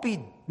don't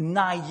be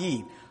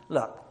naive.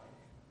 Look,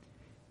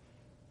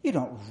 you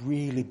don't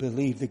really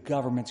believe the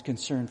government's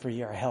concerned for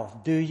your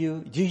health, do you?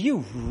 Do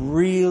you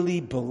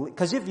really believe?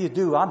 Because if you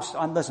do,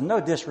 I'm listen,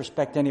 no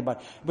disrespect to anybody,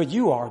 but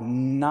you are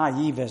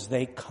naive as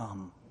they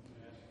come.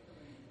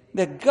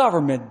 The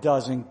government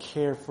doesn't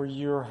care for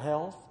your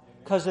health,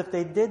 because if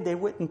they did, they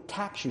wouldn't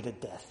tax you to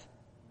death.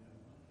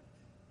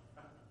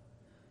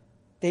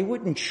 They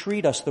wouldn't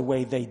treat us the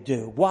way they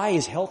do. Why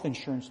is health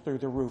insurance through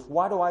the roof?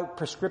 Why do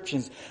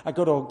prescriptions, I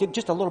go to get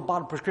just a little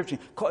bottle prescription.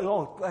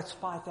 Oh, that's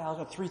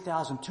 $5,000,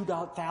 $3,000,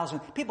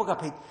 $2,000. People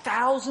got paid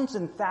thousands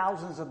and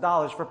thousands of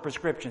dollars for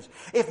prescriptions.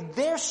 If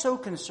they're so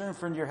concerned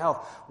for your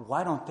health,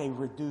 why don't they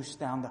reduce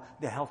down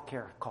the health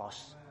care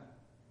costs?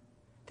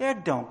 They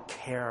don't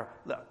care.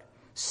 Look,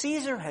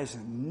 Caesar has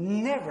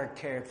never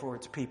cared for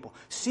its people.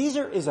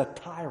 Caesar is a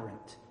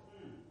tyrant.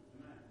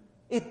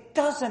 It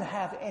doesn't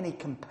have any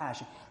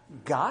compassion.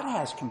 God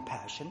has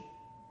compassion.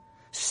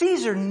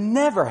 Caesar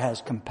never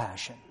has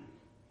compassion.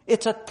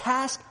 It's a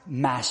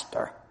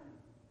taskmaster.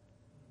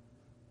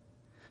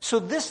 So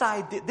this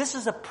idea, this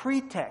is a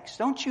pretext.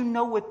 Don't you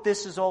know what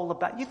this is all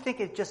about? You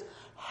think it just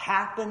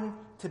happened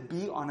to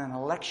be on an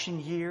election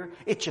year?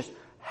 It just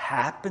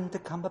happened to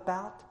come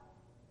about?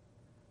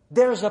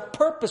 There's a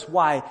purpose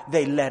why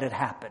they let it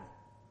happen.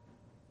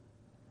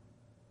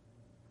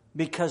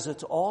 Because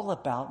it's all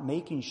about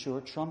making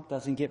sure Trump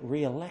doesn't get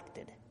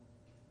reelected.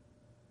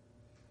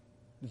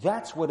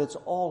 That's what it's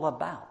all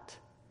about.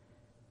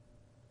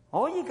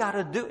 All you got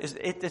to do is,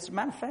 as a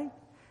matter of fact,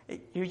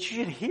 you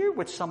should hear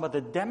what some of the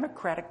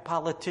Democratic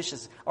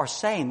politicians are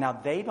saying. Now,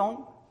 they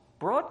don't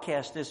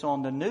broadcast this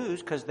on the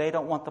news because they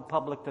don't want the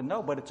public to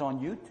know, but it's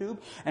on YouTube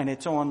and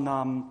it's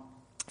on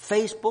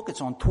Facebook, it's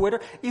on Twitter.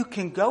 You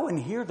can go and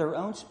hear their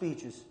own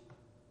speeches.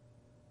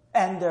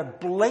 And they're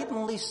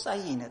blatantly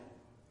saying it.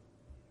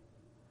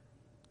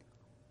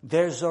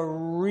 There's a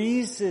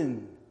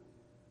reason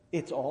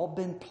it's all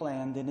been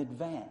planned in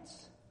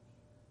advance.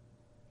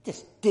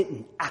 This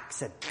didn't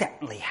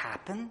accidentally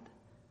happen.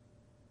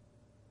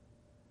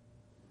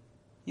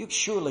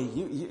 If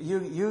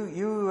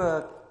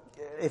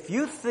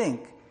you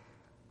think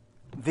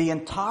the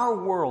entire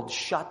world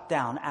shut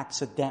down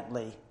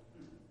accidentally,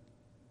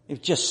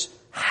 it just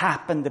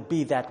happened to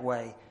be that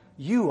way,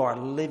 you are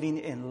living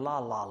in la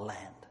la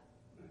land.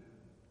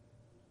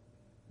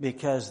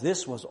 Because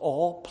this was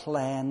all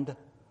planned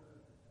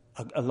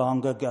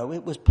long ago.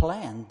 It was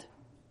planned.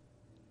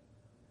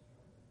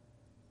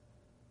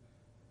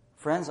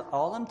 Friends,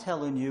 all I'm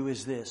telling you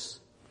is this.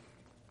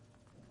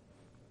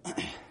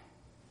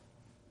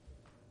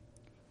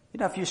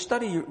 If you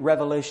study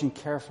Revelation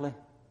carefully,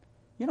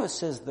 it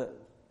says that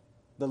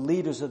the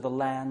leaders of the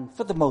land,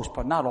 for the most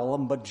part, not all of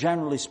them, but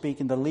generally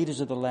speaking, the leaders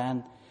of the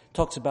land,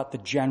 talks about the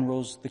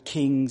generals, the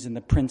kings, and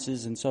the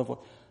princes, and so forth.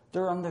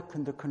 They're under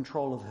the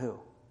control of who?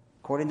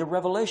 According to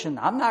Revelation,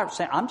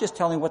 I'm just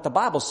telling you what the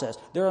Bible says.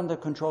 They're under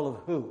control of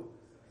who?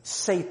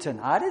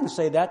 Satan. I didn't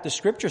say that. The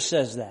Scripture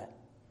says that.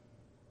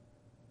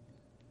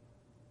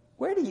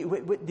 Where do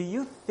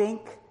you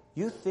think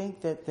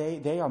that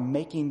they are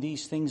making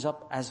these things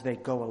up as they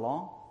go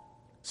along?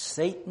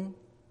 Satan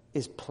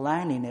is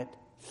planning it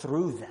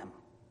through them.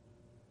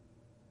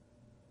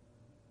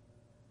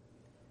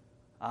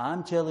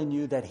 I'm telling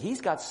you that he's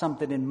got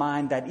something in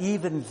mind that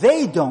even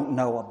they don't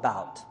know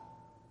about.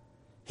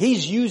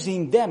 He's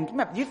using them.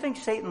 Remember, you think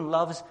Satan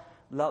loves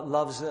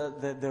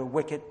the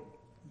wicked?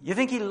 You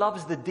think he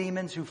loves the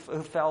demons who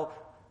fell?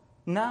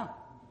 No.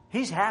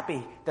 He's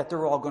happy that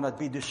they're all going to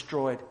be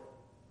destroyed.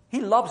 He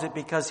loves it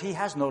because he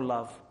has no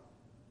love.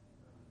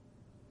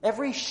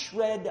 Every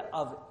shred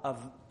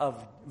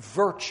of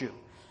virtue,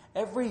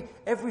 every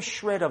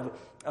shred of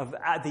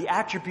the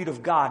attribute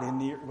of God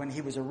when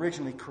he was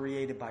originally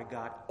created by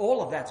God,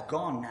 all of that's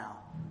gone now.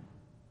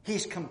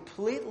 He's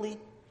completely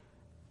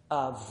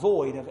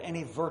void of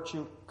any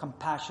virtue,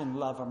 compassion,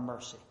 love, or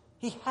mercy.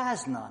 He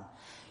has none.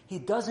 He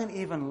doesn't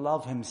even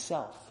love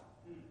himself.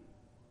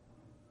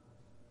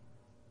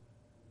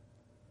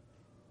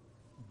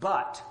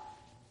 But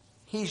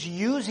he's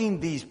using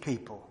these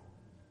people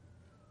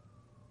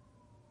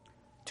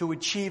to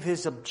achieve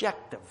his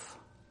objective.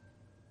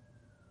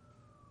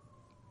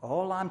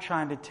 All I'm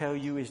trying to tell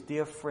you is,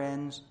 dear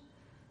friends,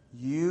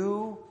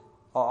 we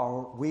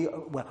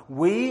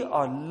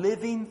are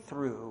living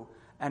through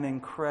an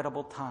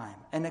incredible time.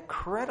 An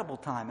incredible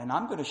time. And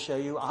I'm going to show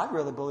you, I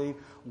really believe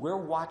we're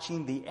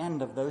watching the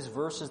end of those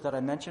verses that I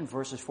mentioned,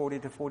 verses 40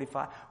 to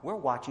 45. We're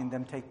watching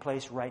them take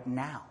place right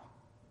now.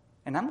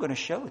 And I'm going to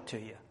show it to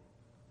you.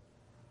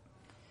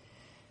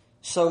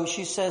 So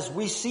she says,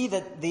 we see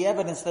that the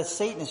evidence that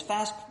Satan is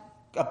fast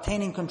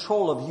obtaining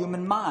control of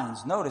human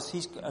minds. Notice,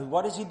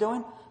 what is he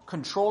doing?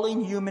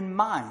 Controlling human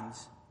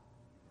minds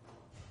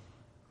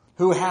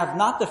who have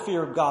not the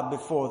fear of God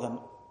before them.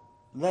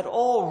 Let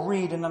all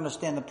read and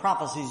understand the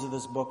prophecies of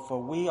this book,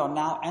 for we are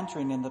now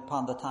entering in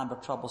upon the time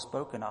of trouble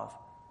spoken of.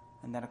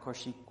 And then, of course,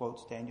 she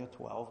quotes Daniel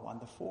 12,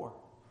 1-4.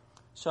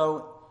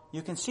 So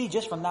you can see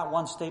just from that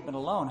one statement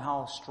alone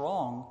how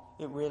strong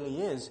it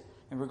really is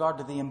in regard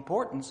to the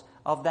importance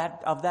of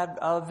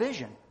that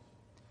vision.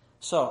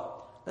 So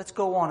let's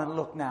go on and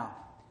look now.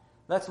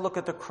 Let's look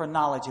at the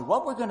chronology.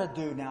 What we're going to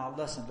do now,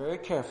 listen very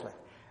carefully.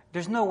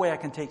 There's no way I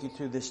can take you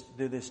through this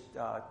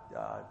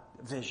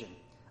vision.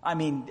 I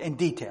mean, in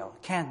detail.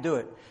 Can't do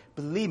it.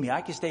 Believe me,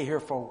 I could stay here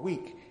for a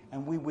week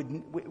and we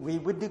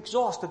would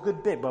exhaust a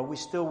good bit, but we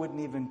still wouldn't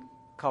even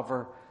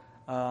cover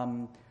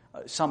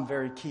some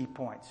very key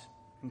points.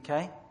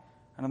 Okay?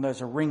 I don't know,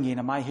 there's a ringing.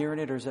 Am I hearing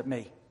it or is it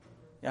me?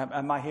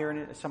 Am I hearing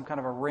it? Some kind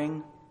of a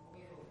ring?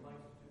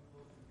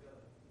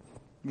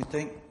 You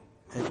think?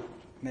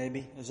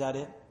 Maybe. Is that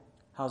it?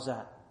 How's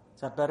that?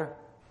 Is that better?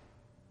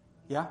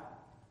 Yeah?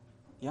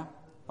 Yeah?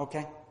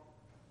 Okay.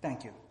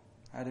 Thank you.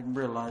 I didn't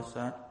realize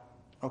that.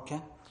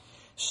 Okay.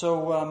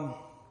 So, I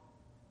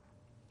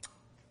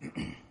was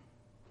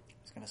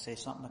going to say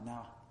something, but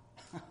now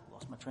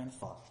lost my train of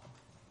thought.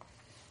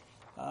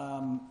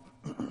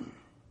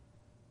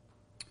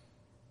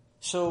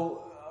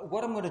 So,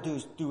 what I'm going to do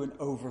is do an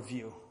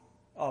overview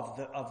of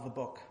the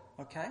book,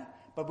 okay?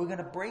 But we're going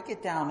to break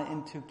it down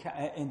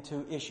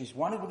into issues.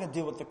 One is we're going to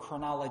deal with the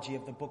chronology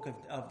of the book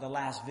of the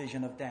last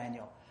vision of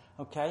Daniel,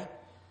 okay?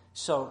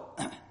 So,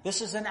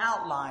 this is an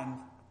outline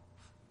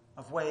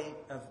of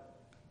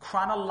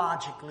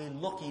chronologically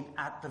looking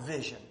at the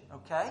vision,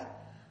 okay?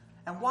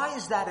 And why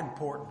is that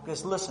important?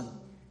 Because listen,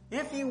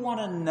 if you want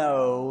to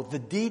know the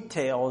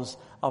details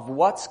of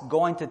what's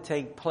going to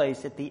take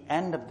place at the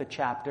end of the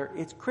chapter,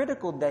 it's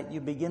critical that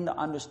you begin to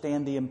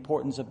understand the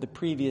importance of the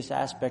previous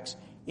aspects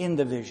in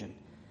the vision.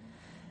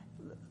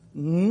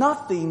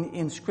 Nothing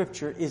in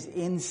Scripture is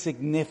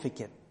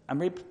insignificant.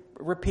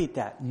 Repeat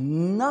that.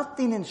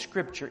 Nothing in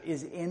Scripture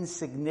is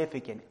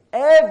insignificant.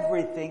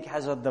 Everything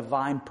has a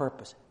divine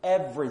purpose.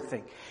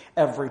 Everything.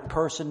 Every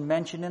person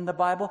mentioned in the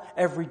Bible,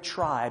 every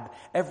tribe,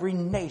 every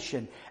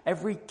nation,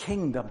 every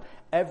kingdom,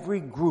 every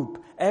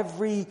group,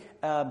 every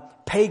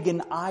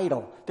pagan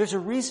idol. There's a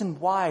reason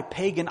why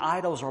pagan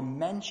idols are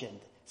mentioned.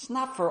 It's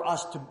not for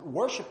us to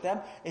worship them.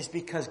 It's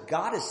because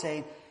God is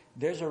saying,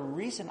 there's a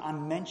reason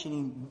I'm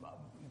mentioning,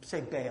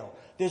 say Baal.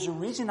 There's a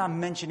reason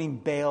I'm mentioning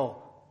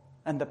Baal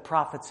and the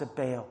prophets of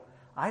Baal.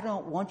 I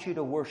don't want you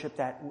to worship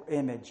that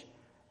image.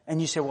 And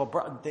you say, well,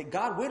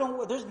 God,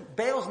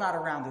 Baal's not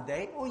around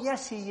today. Oh,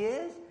 yes, he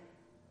is.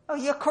 Oh,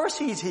 yeah, of course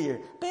he's here.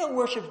 Baal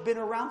worship's been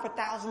around for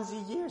thousands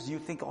of years. You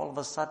think all of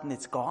a sudden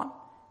it's gone?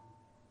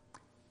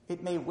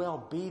 It may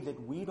well be that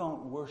we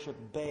don't worship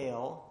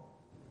Baal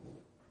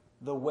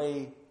the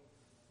way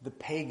the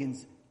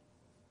pagans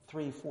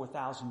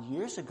 3,000-4,000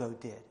 years ago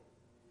did.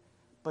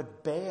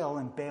 But Baal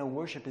and Baal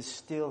worship is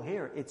still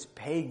here. It's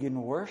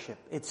pagan worship.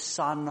 It's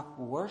sun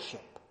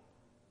worship.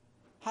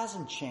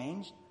 Hasn't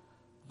changed.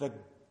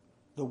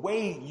 The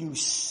way you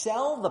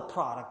sell the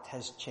product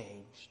has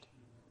changed.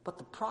 But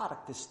the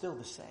product is still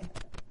the same.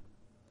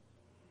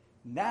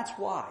 And that's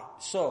why.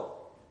 So,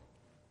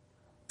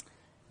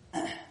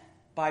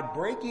 by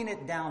breaking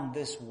it down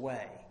this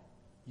way,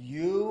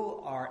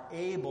 you are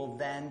able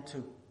then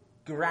to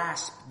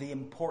grasp the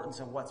importance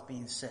of what's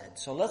being said.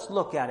 So let's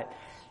look at it.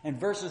 In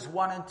verses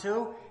 1 and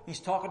 2, he's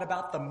talking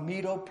about the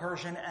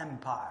Medo-Persian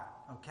Empire.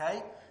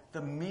 Okay?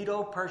 The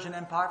Medo-Persian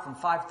Empire from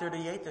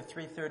 538 to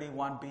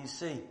 331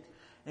 BC.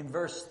 In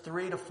verse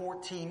 3 to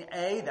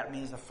 14a, that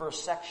means the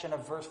first section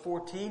of verse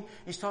 14,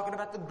 he's talking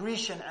about the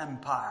Grecian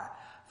Empire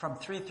from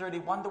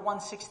 331 to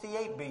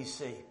 168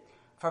 BC.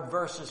 From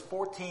verses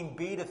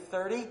 14b to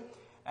 30,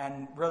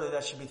 and really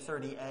that should be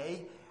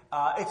 30a,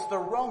 it's the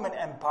Roman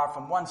Empire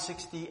from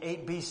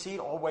 168 BC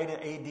all the way to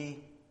AD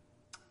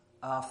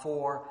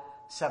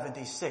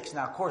 476.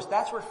 Now, of course,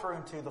 that's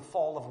referring to the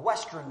fall of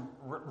Western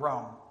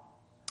Rome.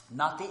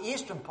 Not the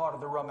eastern part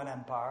of the Roman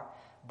Empire,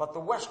 but the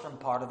western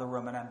part of the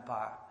Roman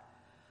Empire.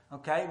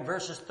 Okay,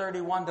 verses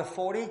 31 to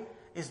 40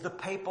 is the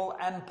Papal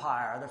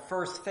Empire, the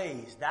first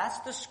phase.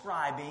 That's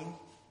describing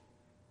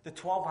the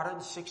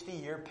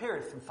 1260-year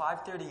period from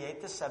 538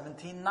 to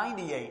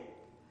 1798.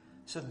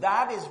 So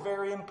that is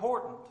very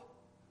important.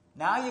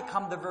 Now you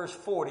come to verse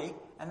 40,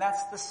 and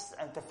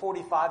to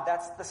 45,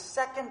 that's the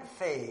second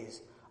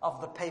phase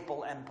of the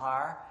Papal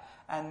Empire,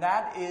 and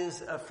that is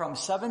from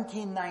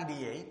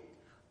 1798,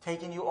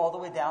 taking you all the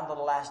way down to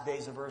the last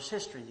days of Earth's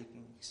history. You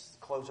can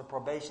close of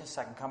probation,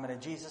 second coming of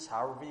Jesus,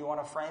 however you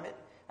want to frame it,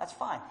 that's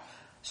fine.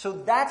 So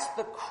that's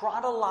the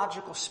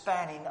chronological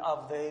spanning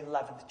of the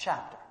 11th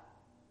chapter.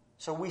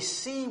 So we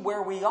see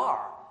where we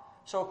are.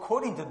 So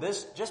according to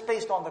this, just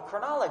based on the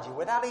chronology,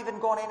 without even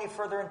going any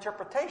further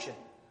interpretation,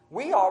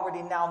 we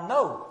already now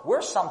know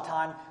we're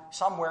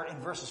somewhere in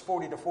verses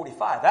 40 to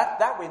 45.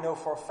 That we know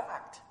for a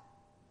fact.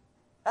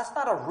 That's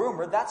not a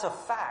rumor, that's a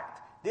fact.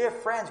 Dear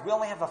friends, we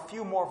only have a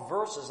few more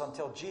verses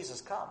until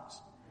Jesus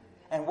comes.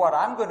 And what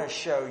I'm going to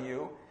show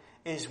you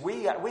is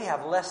we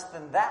have less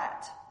than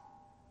that.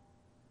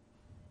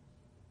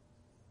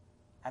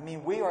 I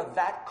mean, we are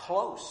that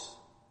close.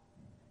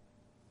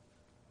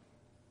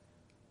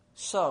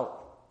 So,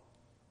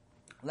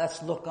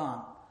 let's look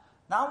on.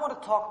 Now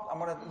I'm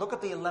going to look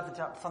at the 11th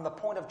chapter from the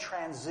point of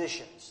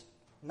transitions.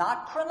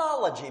 Not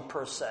chronology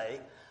per se,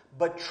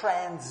 but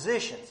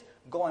transitions.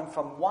 Going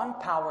from one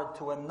power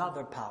to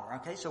another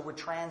power. Okay, so we're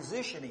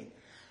transitioning.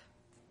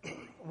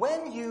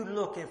 When you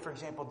look at, for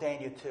example,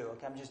 Daniel 2,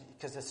 okay,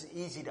 because it's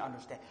easy to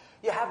understand.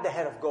 You have the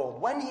head of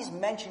gold. When he's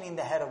mentioning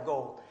the head of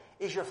gold,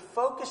 is your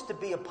focus to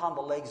be upon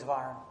the legs of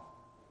iron?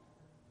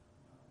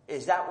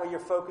 Is that where your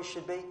focus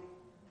should be?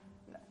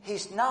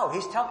 He's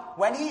telling,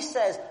 when he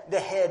says the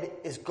head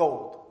is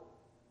gold,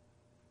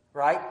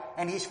 right?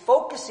 And he's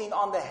focusing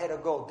on the head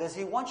of gold. Does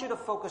he want you to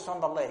focus on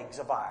the legs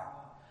of iron?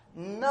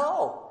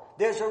 No.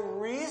 There's a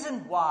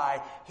reason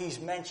why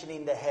he's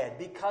mentioning the head,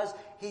 because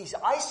he's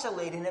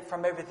isolating it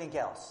from everything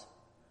else.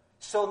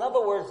 So in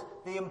other words,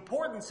 the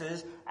importance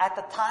is, at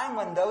the time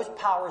when those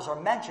powers are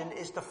mentioned,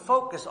 is to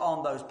focus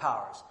on those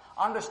powers.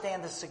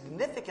 Understand the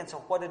significance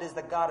of what it is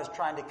that God is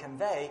trying to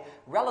convey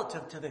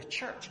relative to the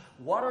church.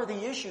 What are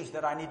the issues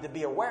that I need to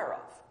be aware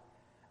of?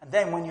 And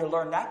then when you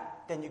learn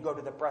that, then you go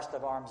to the breast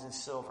of arms in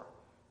silver.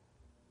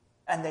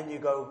 And then you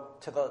go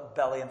to the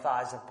belly and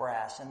thighs of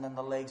brass, and then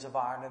the legs of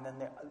iron, and then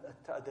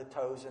the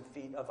toes and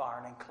feet of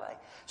iron and clay.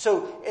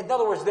 So, in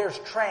other words, there's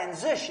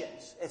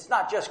transitions. It's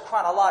not just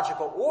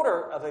chronological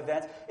order of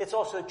events. It's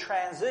also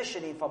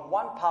transitioning from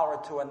one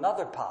power to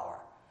another power.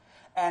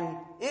 And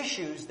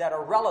issues that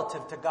are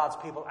relative to God's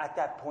people at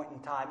that point in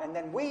time. And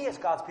then we, as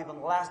God's people in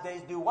the last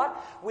days, do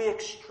what? We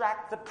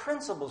extract the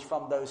principles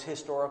from those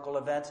historical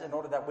events in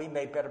order that we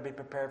may better be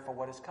prepared for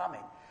what is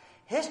coming.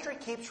 History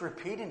keeps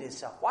repeating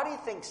itself. Why do you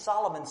think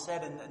Solomon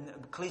said in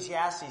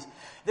Ecclesiastes,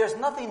 there's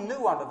nothing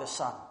new under the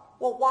sun?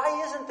 Well,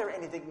 why isn't there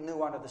anything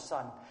new under the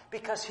sun?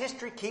 Because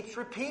history keeps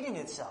repeating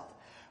itself.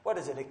 What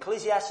is it?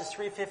 Ecclesiastes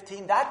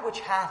 3:15, that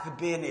which hath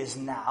been is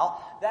now,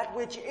 that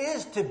which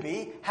is to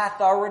be hath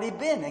already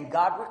been, and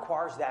God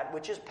requires that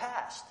which is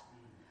past.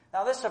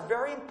 Now, this is a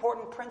very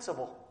important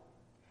principle.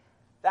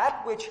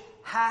 That which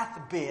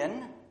hath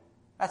been,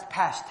 that's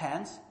past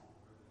tense,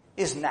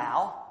 is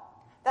now.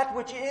 That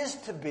which is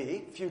to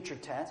be, future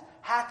tense,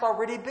 hath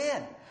already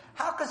been.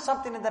 How can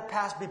something in the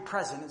past be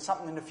present and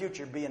something in the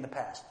future be in the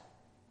past?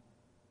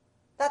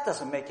 That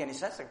doesn't make any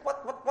sense. Like,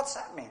 what's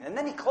that mean? And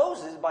then he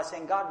closes by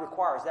saying God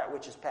requires that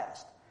which is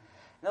past.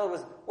 In other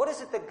words, what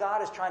is it that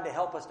God is trying to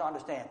help us to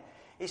understand?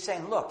 He's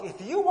saying, look, if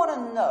you want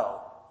to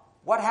know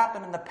what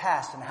happened in the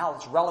past and how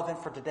it's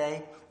relevant for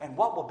today and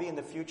what will be in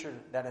the future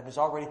that has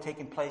already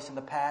taken place in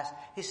the past,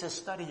 he says,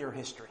 study your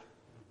history.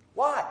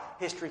 Why?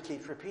 History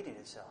keeps repeating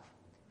itself.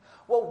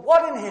 Well,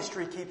 what in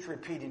history keeps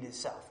repeating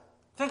itself?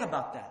 Think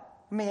about that.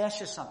 Let me ask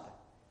you something.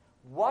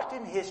 What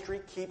in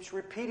history keeps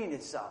repeating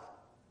itself?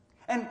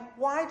 And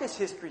why does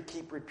history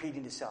keep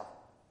repeating itself?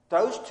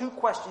 Those two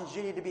questions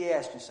you need to be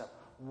asking yourself.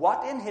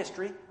 What in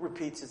history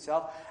repeats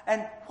itself?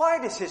 And why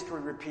does history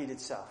repeat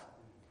itself?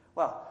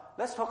 Well,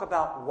 let's talk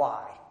about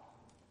why.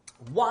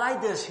 Why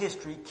does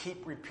history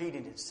keep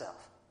repeating itself?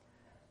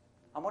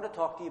 I want to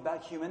talk to you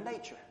about human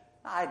nature.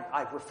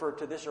 I've referred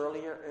to this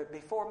earlier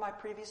before my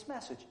previous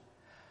message.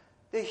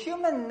 The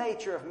human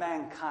nature of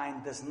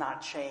mankind does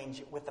not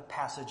change with the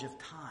passage of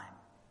time.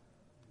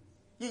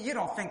 You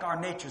don't think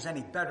our nature is any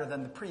better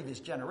than the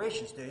previous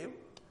generations, do you?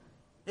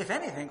 If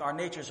anything, our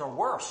natures are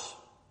worse.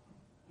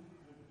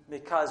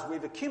 Because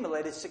we've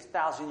accumulated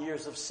 6,000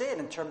 years of sin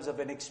in terms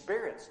of an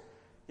experience.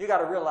 You got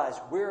to realize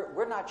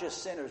we're not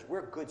just sinners,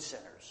 we're good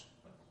sinners.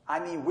 I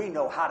mean, we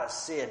know how to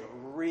sin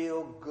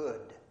real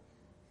good.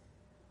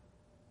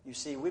 You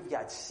see, we've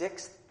got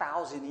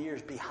 6,000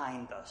 years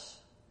behind us.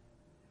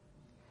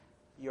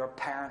 Your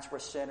parents were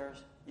sinners.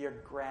 Your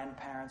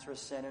grandparents were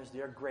sinners.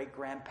 Your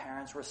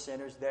great-grandparents were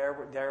sinners.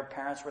 Their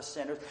parents were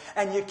sinners.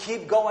 And you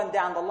keep going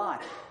down the line.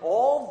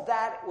 All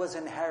that was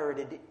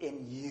inherited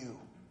in you.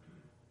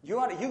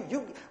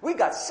 We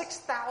got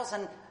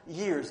 6,000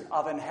 years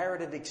of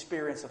inherited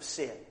experience of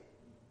sin.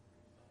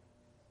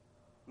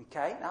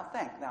 Okay? Now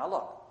think. Now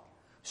look.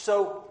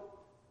 So,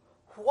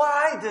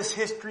 why does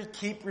history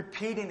keep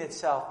repeating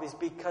itself? Is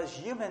because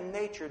human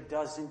nature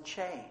doesn't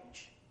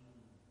change.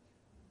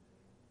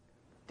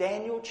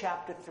 Daniel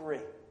chapter 3.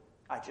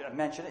 I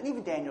mentioned it. And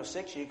even Daniel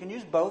 6. You can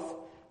use both.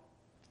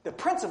 The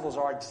principles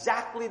are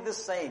exactly the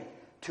same.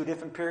 2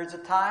 different periods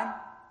of time.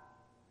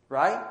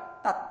 Right?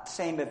 Not the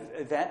same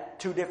event.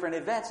 2 different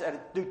events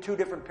at 2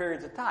 different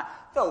periods of time.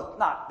 Though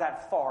not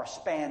that far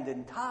spanned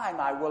in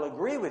time, I will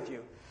agree with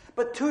you.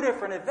 But 2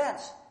 different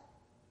events.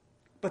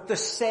 But the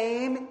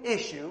same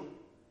issue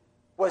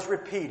was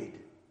repeated.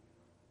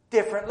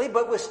 Differently,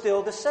 but was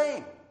still the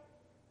same.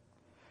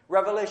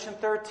 Revelation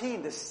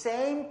 13, the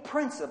same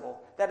principle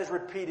that is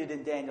repeated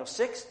in Daniel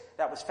 6,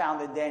 that was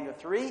found in Daniel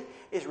 3,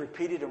 is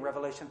repeated in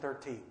Revelation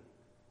 13.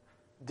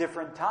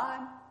 Different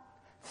time,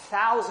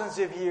 thousands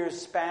of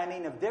years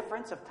spanning of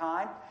difference of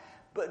time,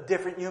 but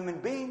different human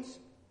beings.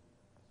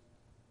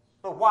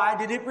 But why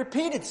did it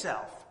repeat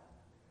itself?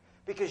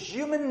 Because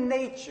human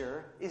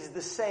nature is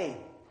the same.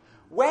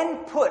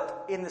 When put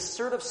in the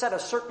sort of set of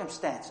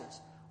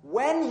circumstances,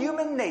 when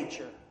human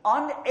nature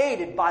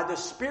unaided by the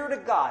Spirit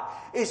of God,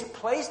 is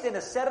placed in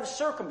a set of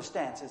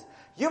circumstances,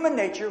 human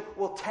nature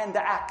will tend to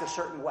act a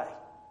certain way.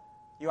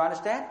 You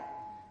understand?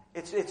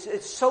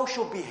 It's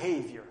social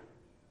behavior.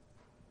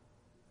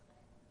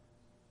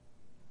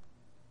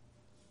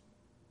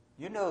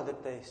 You know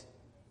that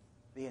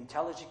the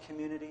intelligent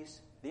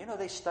communities, you know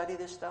they study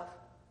this stuff?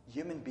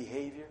 Human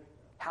behavior,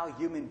 how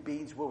human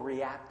beings will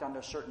react under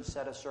a certain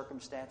set of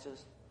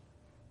circumstances.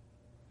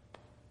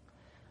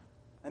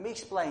 Let me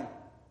explain.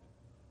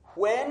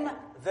 When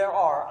there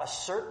are a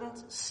certain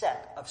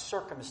set of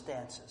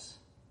circumstances,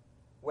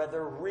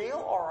 whether real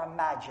or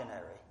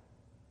imaginary,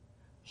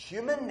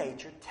 human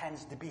nature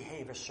tends to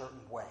behave a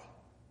certain way.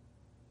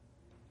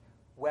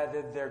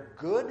 Whether they're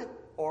good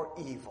or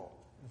evil,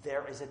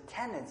 there is a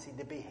tendency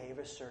to behave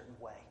a certain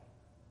way.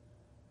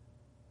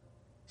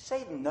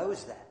 Satan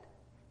knows that.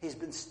 He's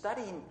been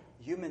studying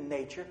human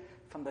nature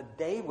from the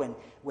day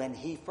when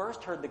he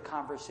first heard the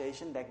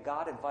conversation that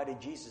God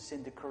invited Jesus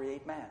in to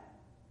create man.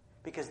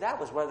 Because that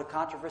was where the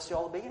controversy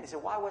all began. He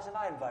said, why wasn't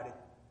I invited?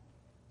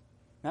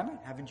 Remember?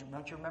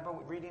 Don't you remember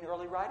reading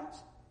early writings?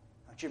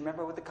 Don't you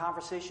remember what the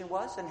conversation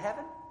was in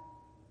heaven?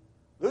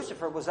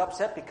 Lucifer was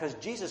upset because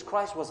Jesus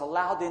Christ was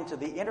allowed into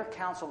the inner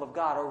council of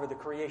God over the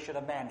creation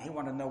of man. He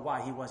wanted to know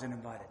why he wasn't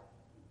invited.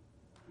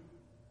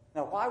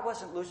 Now, why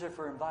wasn't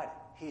Lucifer invited?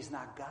 He's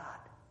not God.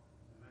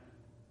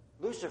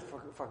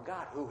 Lucifer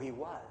forgot who he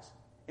was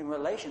in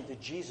relation to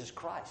Jesus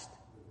Christ.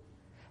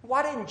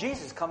 Why didn't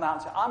Jesus come out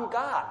and say, I'm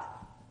God?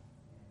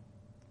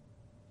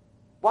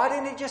 Why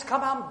didn't he just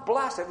come out and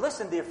blast it?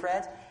 Listen, dear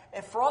friends,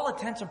 and for all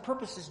intents and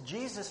purposes,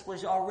 Jesus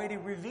was already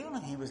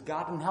revealing he was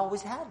God and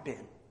always had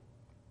been.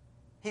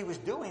 He was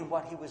doing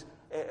what he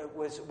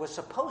was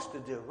supposed to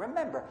do.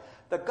 Remember,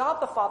 the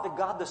God the Father,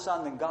 God the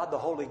Son, and God the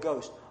Holy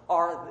Ghost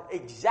are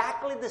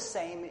exactly the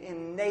same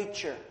in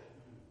nature.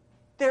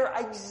 They're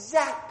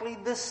exactly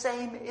the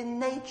same in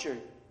nature.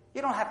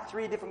 You don't have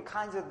three different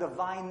kinds of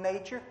divine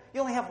nature.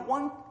 You only have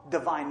one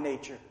divine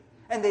nature.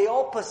 And they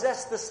all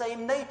possess the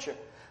same nature.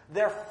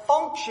 Their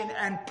function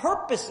and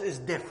purpose is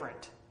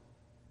different.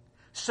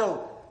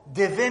 So,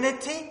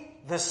 divinity,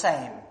 the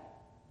same.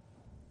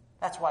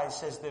 That's why it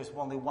says there's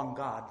only one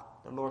God,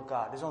 the Lord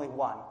God. There's only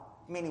one.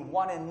 Meaning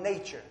one in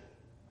nature.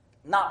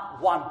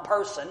 Not one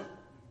person,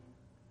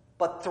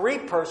 but three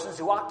persons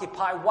who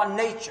occupy one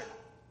nature.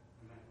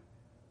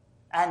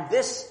 And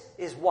this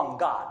is one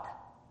God.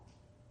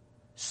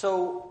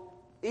 So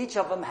each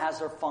of them has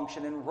their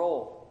function and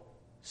role.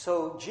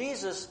 So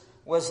Jesus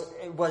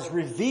was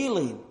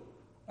revealing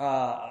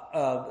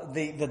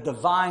the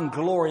divine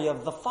glory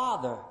of the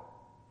Father.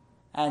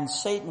 And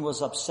Satan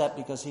was upset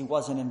because he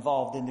wasn't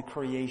involved in the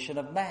creation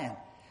of man.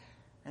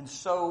 And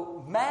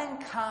so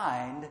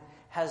mankind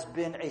has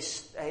been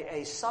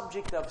a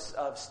subject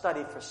of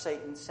study for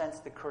Satan since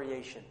the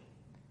creation.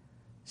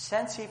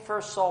 Since he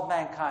first saw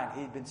mankind,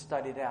 he'd been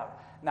studied out.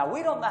 Now,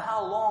 we don't know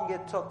how long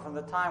it took from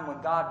the time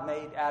when God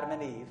made Adam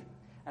and Eve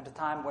and the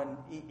time when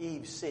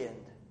Eve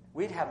sinned.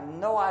 We'd have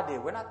no idea.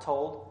 We're not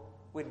told.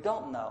 We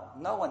don't know.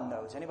 No one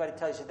knows. Anybody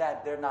tells you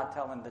that, they're not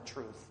telling the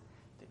truth.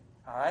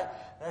 All right?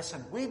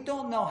 Listen, we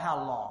don't know how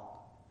long.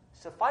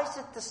 Suffice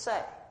it to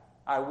say,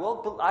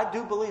 I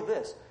do believe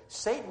this.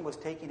 Satan was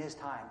taking his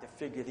time to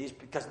figure these,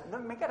 because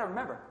you got to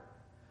remember,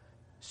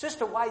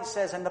 Sister White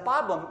says, and the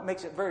Bible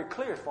makes it very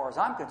clear as far as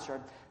I'm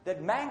concerned,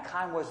 that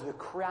mankind was the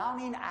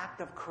crowning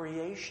act of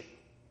creation.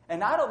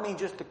 And I don't mean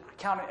just the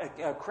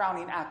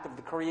crowning act of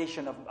the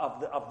creation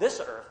of this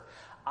earth.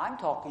 I'm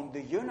talking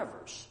the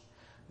universe.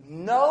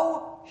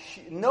 No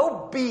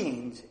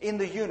beings in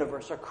the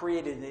universe are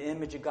created in the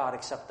image of God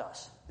except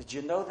us. Did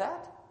you know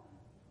that?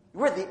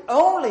 We're the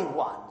only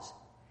ones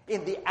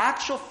in the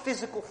actual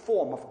physical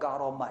form of God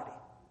Almighty.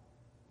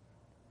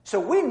 So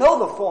we know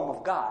the form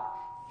of God.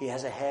 He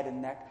has a head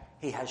and neck.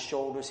 He has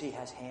shoulders. He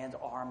has hands,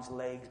 arms,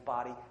 legs,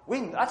 body.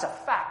 That's a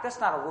fact. That's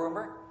not a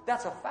rumor.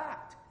 That's a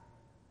fact.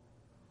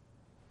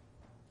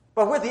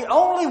 But we're the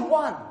only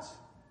ones.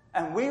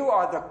 And we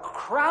are the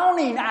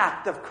crowning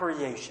act of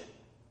creation.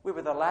 We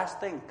were the last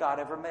thing God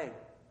ever made.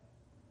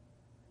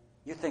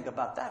 You think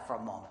about that for a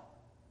moment.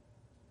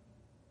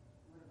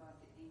 What about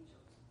the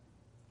angels?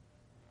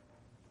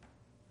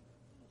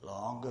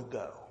 Long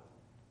ago.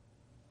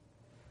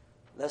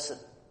 Listen.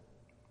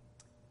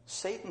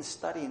 Satan's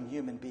studying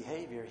human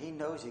behavior. He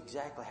knows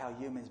exactly how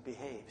humans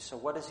behave. So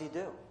what does he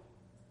do?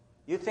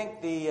 You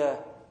think the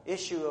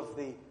issue of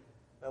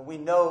we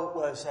know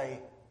was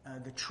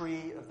the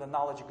tree of the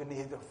knowledge of good and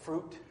evil, the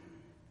fruit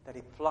that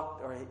he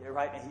plucked, and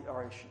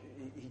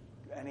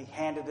he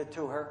handed it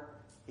to her.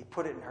 He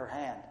put it in her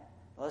hand.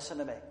 Listen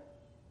to me.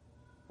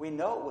 We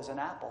know it was an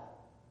apple,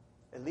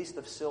 at least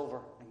of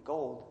silver and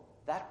gold.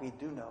 That we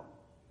do know.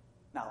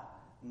 Now,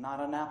 not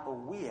an apple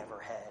we ever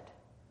had.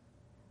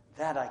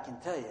 That I can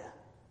tell you.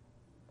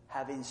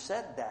 Having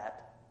said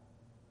that,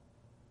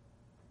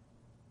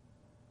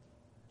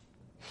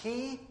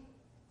 he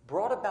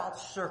brought about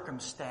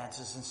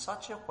circumstances in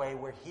such a way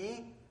where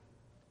he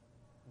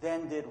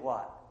then did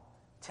what?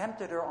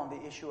 Tempted her on the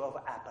issue of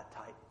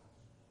appetite.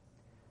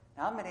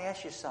 Now I'm going to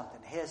ask you something.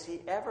 Has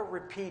he ever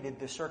repeated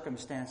the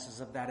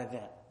circumstances of that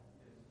event?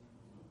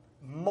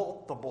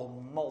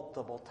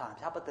 Multiple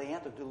times. How about the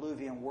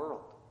antediluvian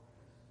world?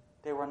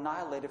 They were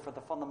annihilated for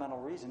the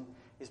fundamental reason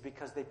is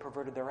because they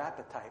perverted their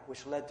appetite,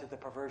 which led to the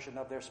perversion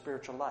of their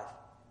spiritual life.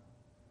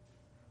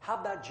 How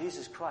about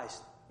Jesus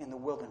Christ in the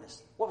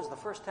wilderness? What was the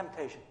first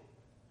temptation?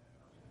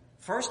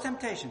 First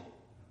temptation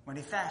when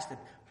he fasted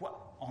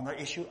on the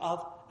issue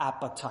of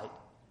appetite.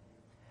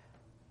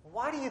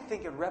 Why do you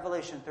think in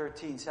Revelation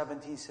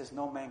 13:17 says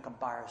no man can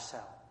buy or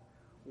sell?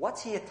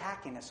 What's he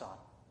attacking us on?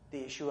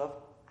 The issue of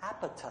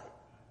appetite.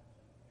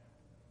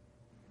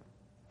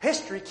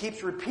 History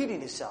keeps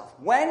repeating itself.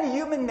 When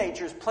human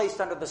nature is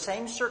placed under the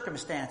same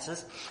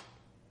circumstances,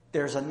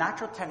 there's a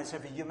natural tendency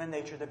of human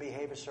nature to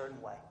behave a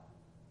certain way.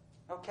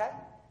 Okay?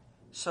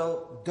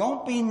 So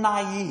don't be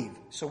naive.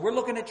 So we're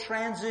looking at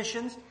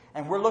transitions,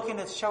 and we're looking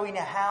at showing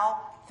you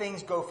how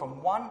things go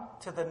from one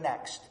to the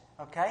next.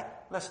 Okay?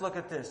 Let's look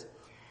at this.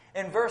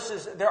 In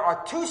verses, there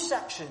are two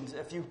sections.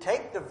 If you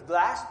take the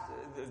last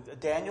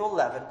Daniel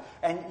 11,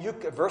 and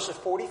verses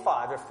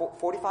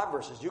 45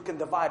 verses, you can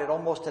divide it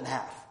almost in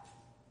half.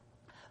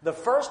 The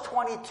first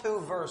 22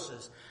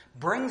 verses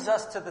brings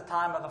us to the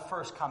time of the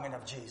first coming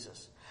of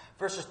Jesus.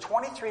 Verses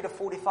 23 to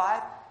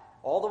 45,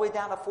 all the way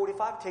down to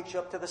 45, takes you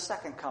up to the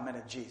second coming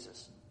of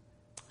Jesus.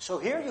 So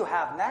here you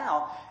have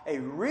now a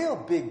real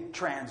big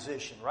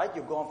transition, right?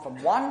 You're going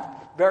from one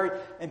very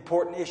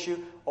important issue,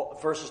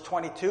 verses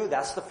 22,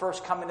 that's the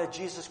first coming of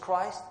Jesus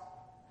Christ.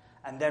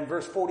 And then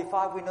verse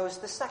 45, we know is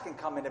the second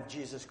coming of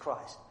Jesus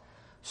Christ.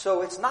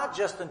 So it's not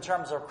just in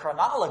terms of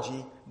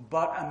chronology,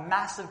 but a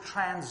massive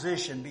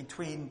transition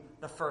between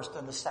the first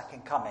and the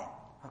second coming.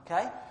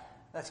 Okay?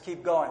 Let's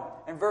keep going.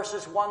 In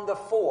verses 1 to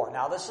 4.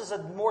 Now this is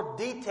a more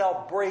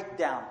detailed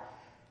breakdown.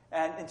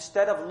 And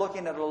instead of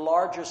looking at a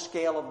larger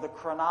scale of the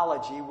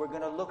chronology, we're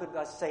going to look at,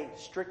 let's say,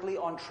 strictly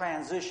on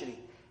transitioning.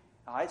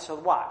 Alright, so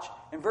watch.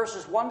 In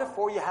verses 1 to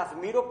 4, you have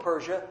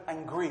Medo-Persia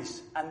and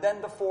Greece. And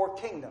then the four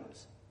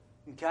kingdoms.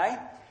 Okay?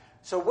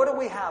 So what do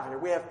we have here?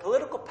 We have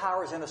political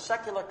powers in a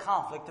secular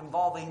conflict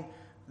involving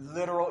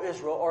literal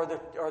Israel or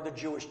the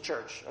Jewish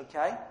church.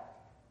 Okay?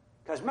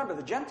 Because remember,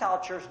 the Gentile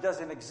church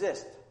doesn't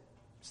exist.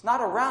 It's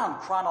not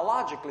around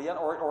chronologically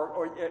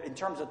or in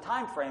terms of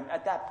time frame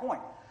at that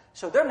point.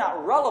 So they're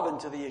not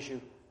relevant to the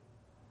issue.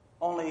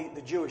 Only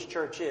the Jewish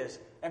church is.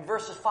 In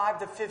verses 5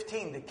 to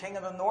 15, the king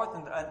of the north,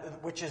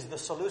 which is the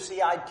Seleucid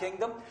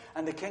kingdom,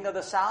 and the king of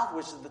the south,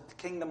 which is the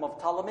kingdom of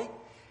Ptolemy.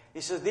 He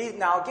says,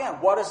 now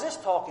again, what is this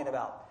talking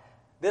about?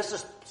 This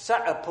is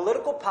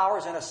political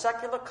powers in a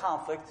secular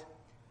conflict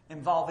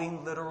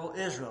involving literal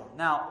Israel.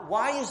 Now,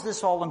 why is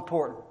this all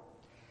important?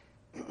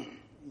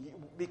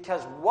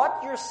 Because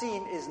what you're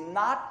seeing is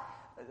not...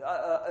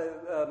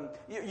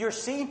 you're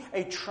seeing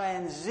a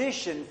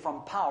transition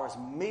from powers.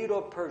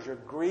 Medo-Persia,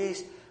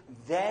 Greece,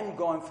 then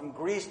going from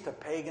Greece to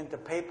pagan to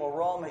papal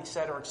Rome,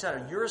 etc.,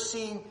 etc. You're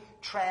seeing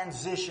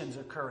transitions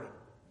occurring.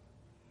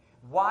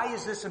 Why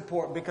is this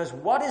important? Because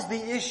what is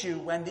the issue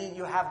when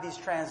you have these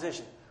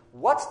transitions?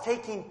 What's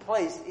taking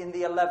place in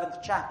the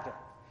 11th chapter?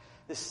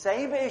 The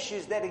same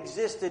issues that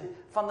existed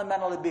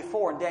fundamentally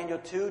before in Daniel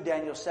 2,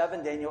 Daniel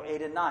 7, Daniel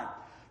 8, and 9.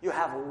 You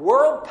have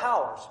world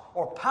powers,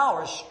 or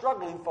powers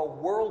struggling for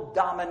world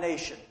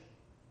domination.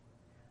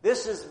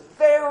 This is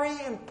very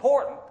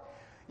important.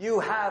 You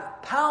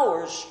have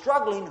powers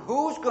struggling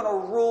who's going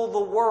to rule the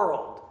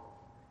world.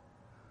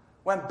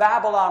 When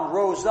Babylon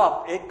rose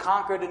up, it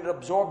conquered and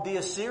absorbed the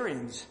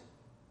Assyrians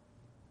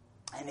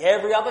and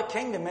every other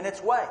kingdom in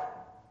its way.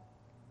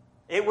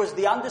 It was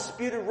the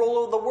undisputed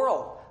ruler of the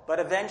world. But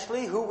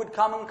eventually, who would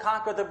come and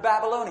conquer the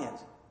Babylonians?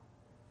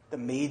 The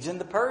Medes and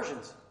the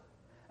Persians.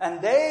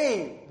 And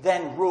they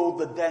then ruled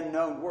the then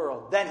known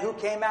world. Then who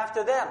came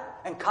after them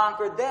and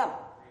conquered them?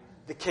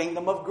 The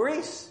kingdom of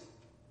Greece.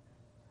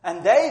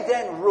 And they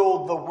then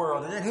ruled the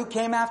world. And then who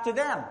came after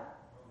them?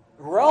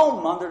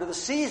 Rome under the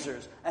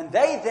Caesars. And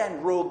they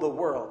then ruled the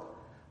world.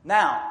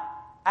 Now,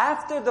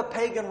 after the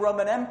pagan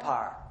Roman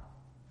Empire,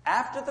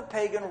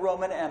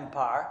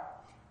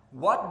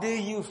 what do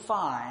you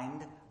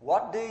find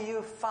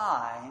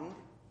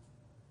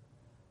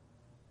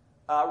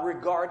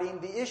regarding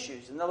the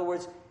issues? In other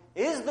words,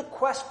 is the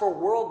quest for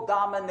world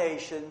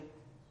domination,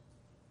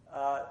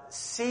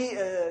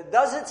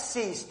 does it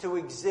cease to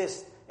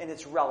exist in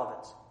its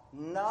relevance?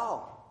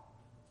 No.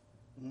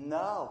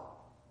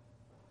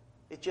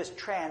 It just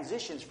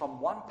transitions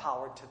from one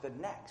power to the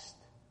next.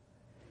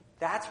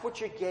 That's what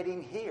you're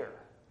getting here.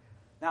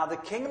 Now, the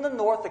king of the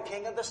north, the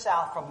king of the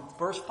south, from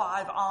verse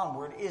 5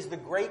 onward, is the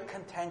great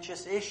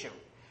contentious issue.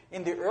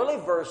 In the early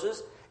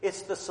verses,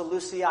 it's the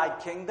Seleucid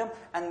kingdom,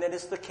 and then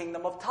it's the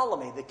kingdom of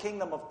Ptolemy. The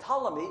kingdom of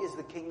Ptolemy is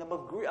the kingdom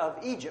of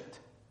Egypt.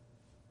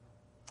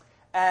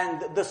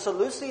 And the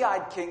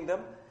Seleucid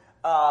kingdom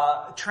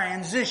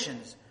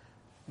transitions.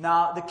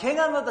 Now, the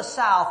kingdom of the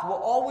south will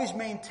always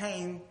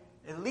maintain,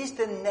 at least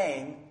in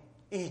name,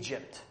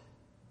 Egypt.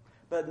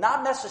 But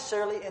not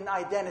necessarily in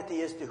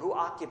identity as to who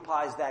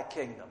occupies that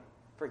kingdom.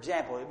 For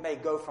example, it may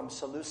go from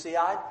Seleucid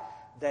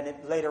Then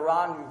later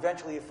on,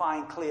 eventually you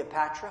find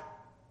Cleopatra.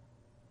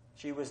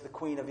 She was the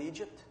queen of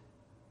Egypt.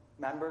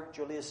 Remember?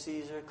 Julius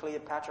Caesar,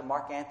 Cleopatra,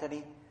 Mark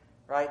Antony,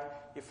 right?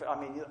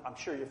 I'm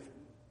sure you're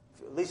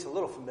at least a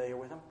little familiar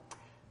with them.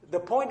 The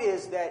point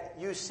is that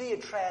you see a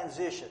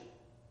transition.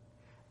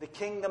 The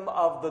kingdom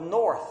of the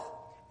north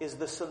is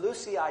the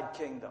Seleucid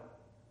kingdom.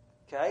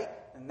 Okay?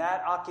 And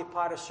that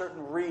occupied a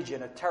certain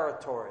region, a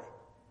territory.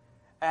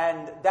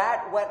 And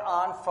that went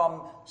on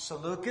from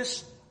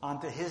Seleucus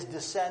onto his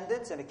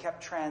descendants, and it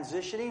kept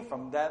transitioning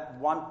from that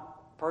one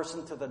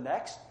person to the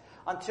next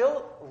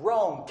until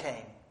Rome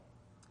came.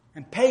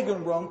 And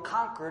pagan Rome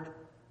conquered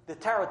the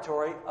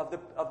territory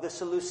of the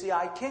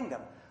Seleucid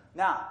kingdom.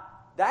 Now,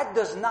 that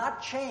does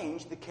not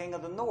change the king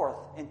of the north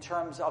in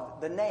terms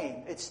of the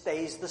name. It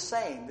stays the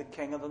same, the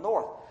king of the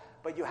north.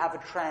 But you have a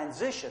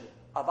transition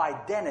of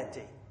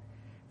identity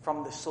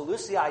from the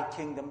Seleucid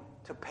kingdom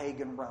to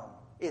pagan Rome.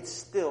 It's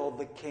still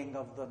the king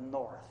of the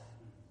north.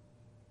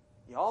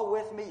 You all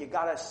with me? You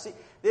got to see.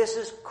 This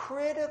is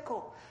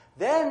critical.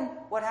 Then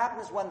what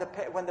happens when the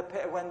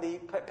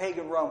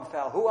pagan Rome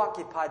fell? Who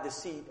occupied the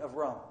seat of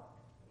Rome?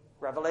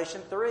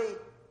 Revelation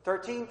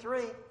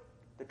 13:3.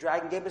 The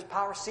dragon gave his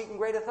power, seat, and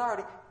great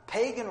authority.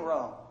 Pagan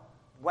Rome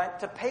went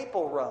to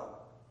papal Rome.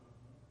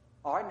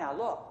 All right, now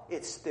look.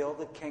 It's still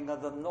the king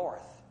of the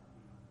north.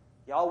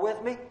 Y'all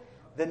with me?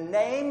 The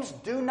names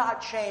do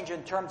not change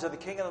in terms of the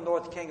king of the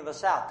north, the king of the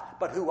south.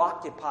 But who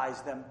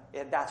occupies them,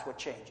 that's what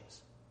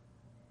changes.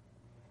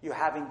 You're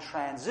having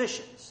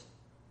transitions.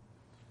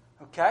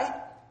 Okay?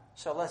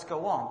 So let's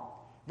go on.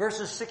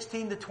 Verses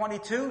 16 to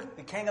 22,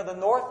 the king of the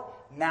north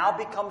now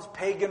becomes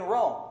pagan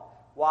Rome.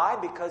 Why?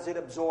 Because it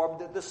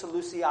absorbed the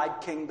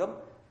Seleucid kingdom,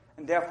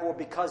 and therefore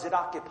because it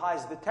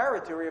occupies the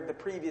territory of the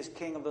previous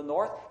king of the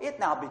north, it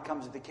now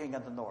becomes the king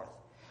of the north.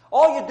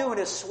 All you're doing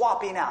is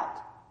swapping out.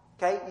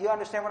 Okay? You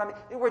understand what I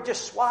mean? We're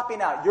just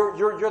swapping out.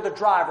 You're the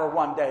driver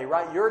one day,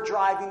 right? You're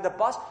driving the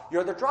bus.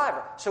 You're the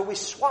driver. So we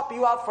swap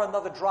you out for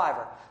another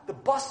driver. The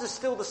bus is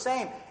still the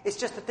same. It's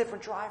just a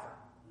different driver.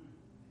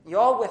 You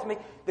all with me?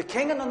 The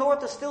king of the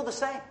north is still the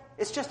same.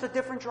 It's just a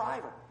different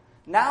driver.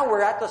 Now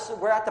we're at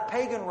the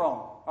pagan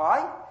Rome. All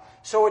right?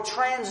 So a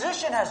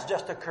transition has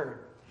just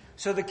occurred.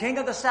 So the king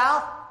of the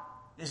south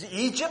is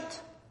Egypt.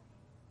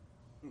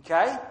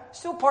 Okay?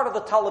 Still part of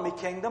the Ptolemy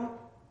kingdom,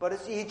 but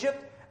it's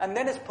Egypt. And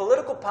then it's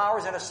political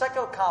powers in a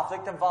secular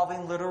conflict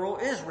involving literal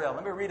Israel.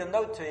 Let me read a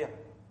note to you.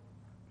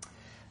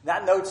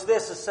 That notes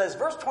this. It says,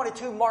 verse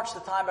 22 marks the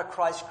time of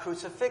Christ's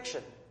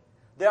crucifixion.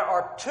 There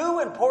are two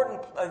important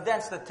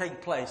events that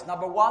take place.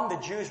 Number one, the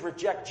Jews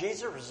reject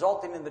Jesus,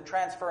 resulting in the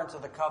transference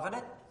of the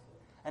covenant.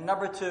 And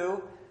number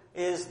two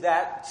is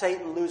that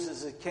Satan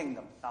loses his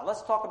kingdom. Now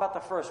let's talk about the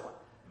first one.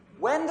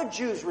 When the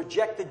Jews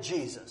rejected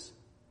Jesus.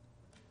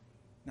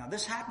 Now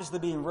this happens to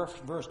be in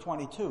verse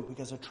 22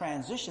 because a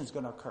transition is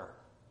going to occur.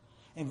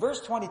 In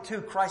verse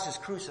 22, Christ is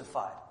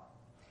crucified.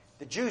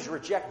 The Jews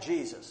reject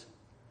Jesus.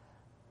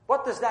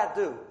 What does that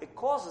do? It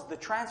causes the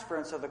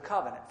transference of the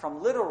covenant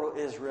from literal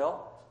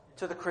Israel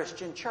to the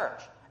Christian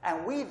church.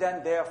 And we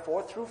then,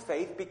 therefore, through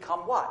faith,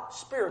 become what?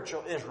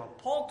 Spiritual Israel.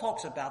 Paul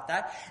talks about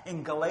that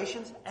in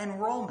Galatians and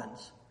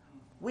Romans.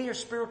 We are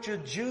spiritual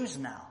Jews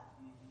now.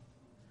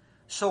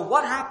 So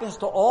what happens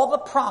to all the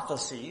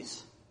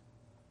prophecies?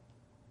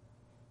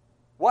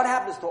 What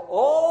happens to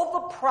all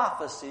the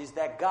prophecies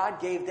that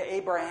God gave to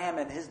Abraham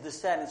and his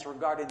descendants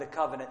regarding the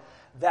covenant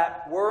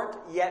that weren't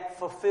yet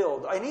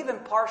fulfilled? And even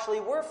partially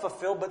were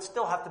fulfilled, but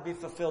still have to be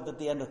fulfilled at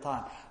the end of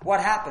time.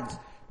 What happens?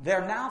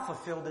 They're now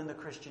fulfilled in the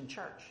Christian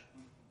church.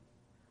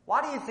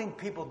 Why do you think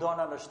people don't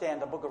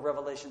understand the book of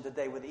Revelation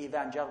today with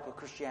evangelical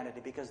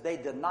Christianity? Because they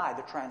deny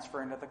the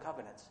transferring of the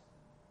covenants.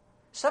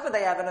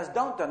 Seventh-day Adventists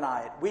don't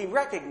deny it. We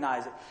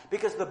recognize it.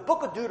 Because the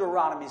book of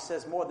Deuteronomy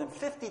says more than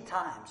 50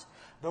 times,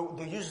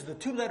 they use the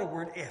two-letter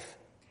word if.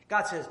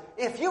 God says,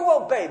 if you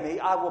obey me,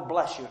 I will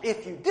bless you.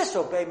 If you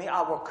disobey me,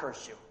 I will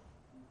curse you.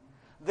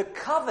 The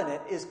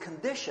covenant is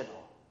conditional.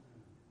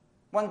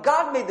 When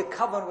God made the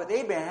covenant with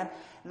Abraham,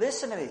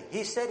 listen to me.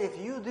 He said, if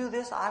you do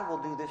this, I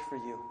will do this for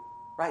you.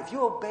 Right? If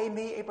you obey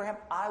me, Abraham,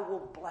 I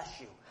will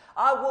bless you.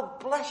 I will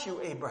bless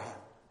you, Abraham.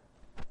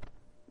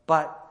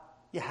 But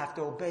you have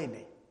to obey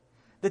me.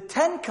 The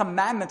 10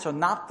 Commandments are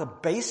not the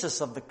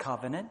basis of the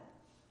covenant.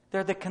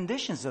 They're the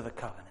conditions of the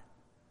covenant.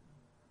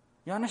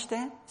 You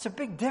understand? It's a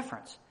big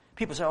difference.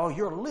 People say, oh,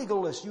 you're a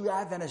legalist, you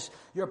Adventists,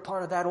 you're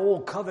part of that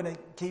old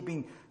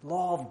covenant-keeping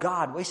law of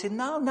God. We say,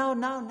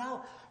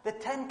 no. The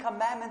 10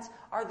 Commandments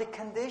are the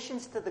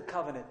conditions to the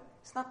covenant.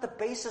 It's not the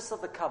basis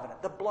of the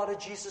covenant. The blood of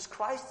Jesus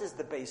Christ is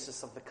the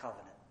basis of the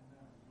covenant.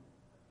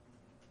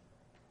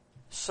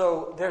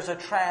 So there's a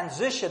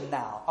transition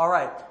now. All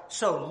right.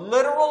 So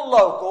literal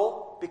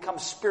local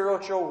becomes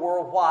spiritual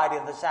worldwide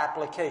in this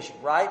application,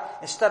 right?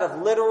 Instead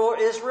of literal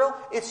Israel,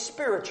 it's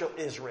spiritual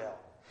Israel.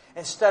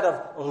 Instead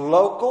of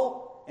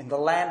local in the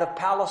land of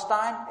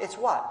Palestine, it's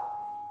what?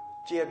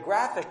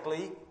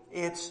 Geographically,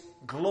 it's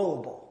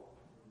global.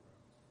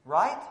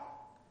 Right?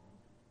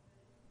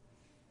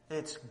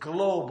 It's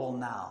global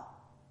now.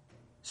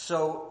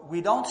 So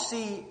we don't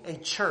see a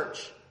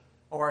church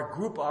or a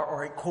group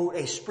or a quote,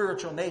 a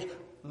spiritual nation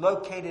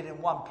located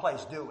in one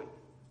place, do we?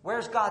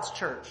 Where's God's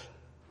church?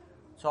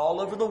 It's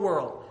all over the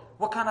world.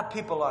 What kind of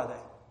people are they?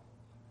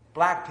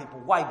 Black people,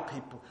 white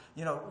people,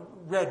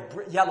 red,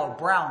 yellow,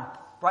 brown,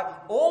 right?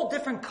 All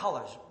different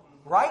colors,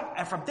 right?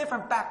 And from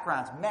different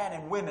backgrounds, men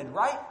and women,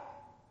 right?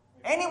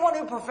 Anyone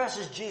who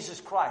professes Jesus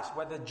Christ,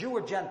 whether Jew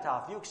or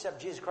Gentile, if you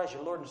accept Jesus Christ,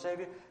 your Lord and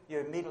Savior, you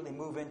immediately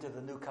move into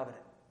the new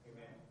covenant.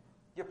 Amen.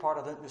 You're part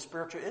of the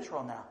spiritual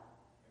Israel now.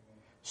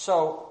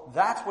 So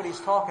that's what he's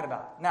talking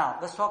about. Now,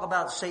 let's talk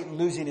about Satan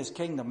losing his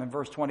kingdom in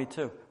verse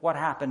 22. What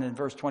happened in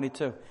verse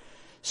 22?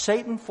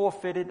 Satan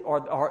forfeited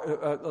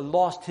or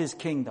lost his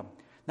kingdom.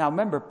 Now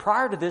remember,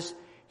 prior to this,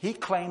 he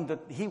claimed that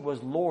he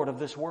was Lord of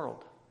this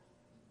world.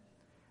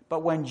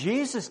 But when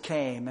Jesus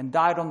came and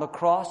died on the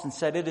cross and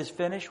said, "It is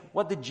finished,"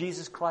 what did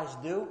Jesus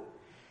Christ do?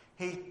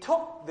 He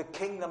took the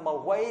kingdom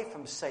away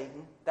from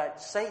Satan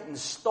that Satan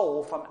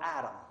stole from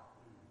Adam.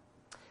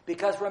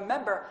 Because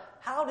remember,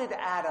 how did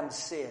Adam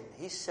sin?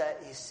 He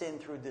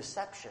sinned through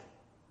deception.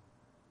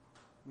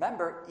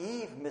 Remember,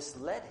 Eve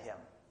misled him.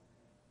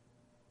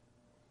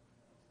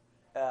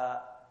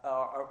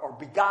 Or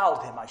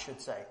beguiled him, I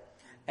should say.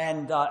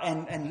 And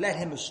led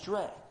him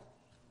astray.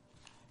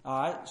 All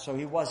right, so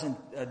he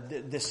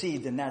wasn't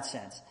deceived in that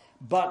sense.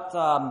 But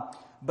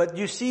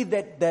you see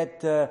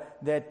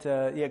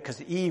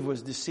because Eve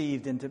was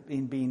deceived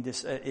in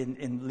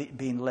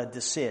being led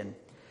to sin.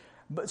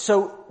 But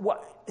so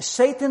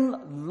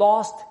Satan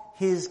lost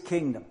his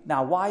kingdom.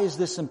 Now, why is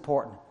this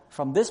important?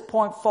 From this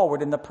point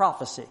forward in the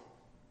prophecy,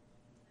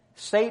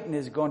 Satan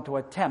is going to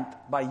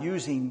attempt by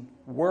using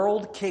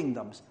world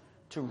kingdoms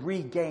to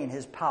regain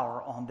his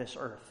power on this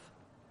earth.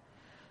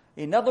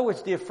 In other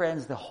words, dear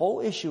friends, the whole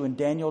issue in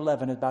Daniel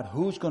 11 is about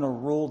who's going to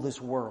rule this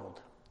world.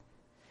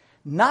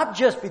 Not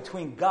just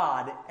between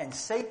God and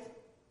Satan,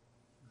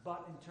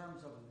 but in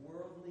terms of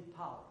worldly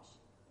powers.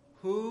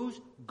 Who's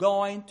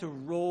going to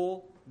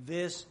rule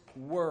this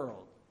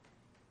world?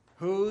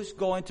 Who's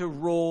going to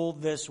rule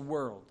this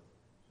world?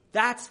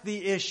 That's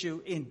the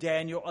issue in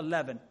Daniel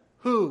 11.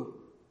 Who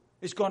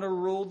is going to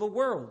rule the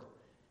world?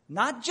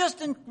 Not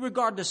just in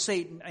regard to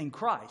Satan and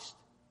Christ,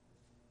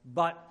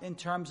 but in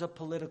terms of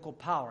political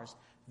powers.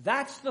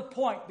 That's the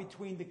point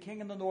between the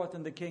king of the north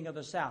and the king of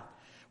the south.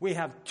 We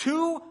have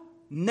two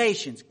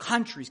nations,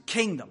 countries,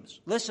 kingdoms.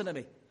 Listen to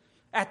me.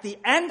 At the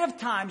end of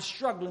time,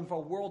 struggling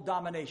for world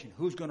domination.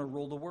 Who's going to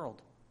rule the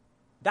world?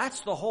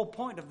 That's the whole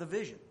point of the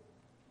vision.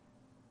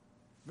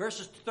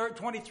 Verses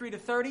 23 to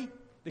 30,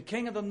 the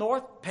king of the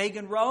north,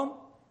 pagan Rome,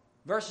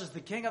 versus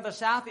the king of the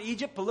south,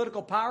 Egypt,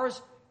 political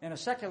powers in a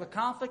secular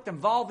conflict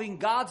involving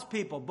God's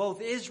people,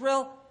 both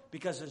Israel,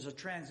 because there's a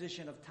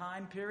transition of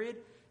time period.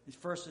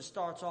 First it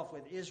starts off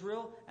with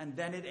Israel, and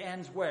then it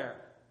ends where?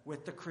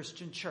 With the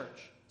Christian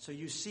church. So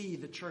you see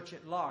the church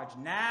at large.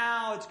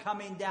 Now it's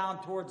coming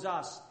down towards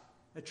us.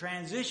 The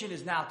transition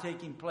is now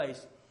taking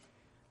place.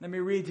 Let me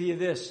read to you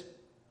this.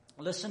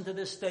 Listen to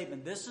this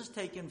statement. This is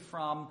taken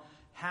from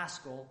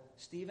Haskell,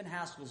 Stephen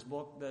Haskell's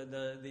book,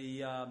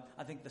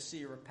 I think the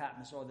Seer of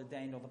Patmos or the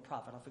Daniel the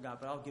Prophet. I forgot,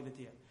 but I'll give it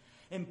to you.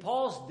 In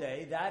Paul's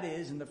day, that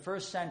is, in the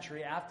first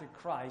century after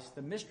Christ,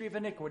 the mystery of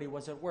iniquity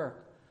was at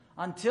work.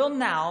 Until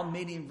now,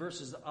 meaning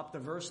verses up to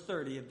verse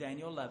 30 of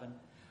Daniel 11,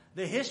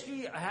 the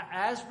history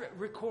as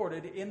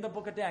recorded in the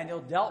book of Daniel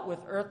dealt with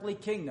earthly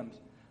kingdoms.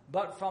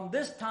 But from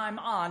this time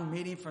on,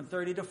 meaning from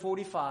 30 to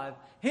 45,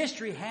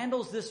 history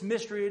handles this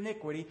mystery of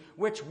iniquity,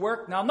 which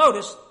worked, now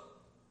notice,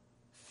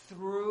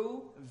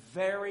 through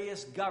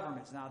various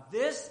governments. Now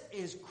this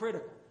is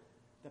critical.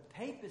 The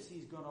papacy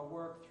is going to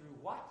work through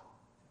what?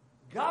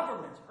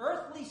 Governments,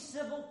 earthly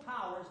civil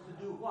powers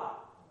to do what?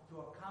 To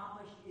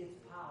accomplish its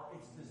power,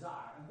 its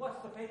desire. And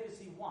what's the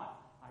papacy want?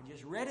 I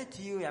just read it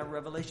to you at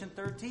Revelation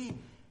 13.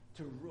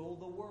 To rule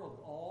the world.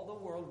 All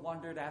the world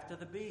wondered after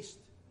the beast.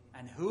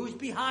 And who's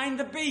behind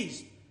the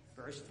beast?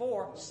 Verse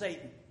 4,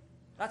 Satan.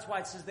 That's why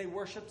it says they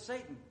worshiped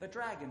Satan, the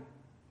dragon.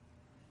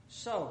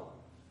 So,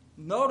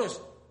 notice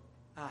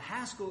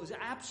Haskell is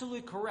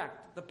absolutely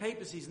correct. The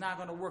papacy is now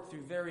going to work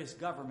through various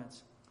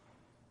governments.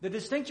 The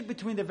distinction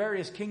between the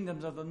various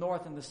kingdoms of the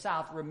north and the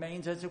south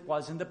remains as it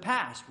was in the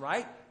past,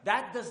 right?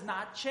 That does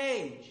not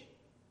change.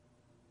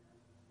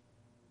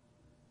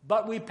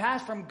 But we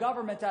pass from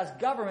governments as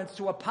governments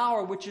to a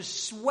power which is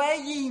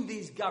swaying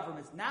these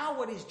governments. Now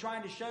what he's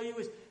trying to show you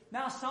is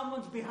now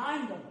someone's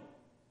behind them.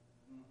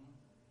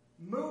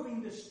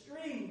 Moving the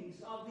strings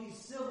of these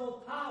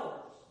civil powers.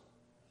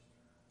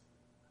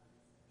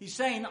 He's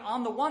saying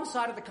on the one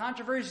side of the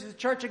controversy is the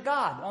church of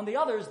God. On the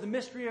other is the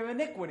mystery of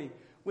iniquity,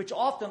 which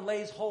often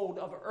lays hold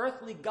of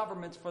earthly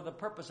governments for the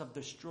purpose of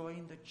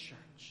destroying the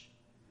church.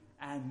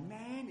 And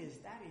man, is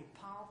that a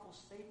powerful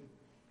statement.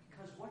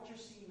 Because what you're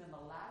seeing in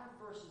the latter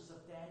verses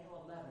of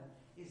Daniel 11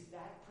 is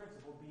that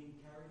principle being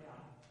carried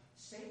out.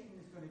 Satan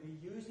is going to be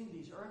using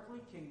these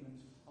earthly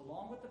kingdoms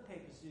along with the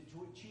papacy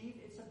to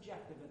achieve its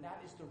objective, and that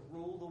is to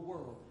rule the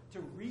world, to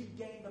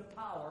regain the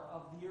power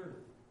of the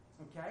earth.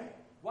 Okay?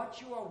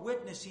 What you are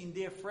witnessing,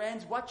 dear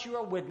friends, what you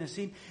are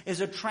witnessing is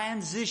a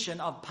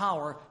transition of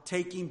power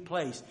taking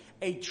place.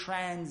 A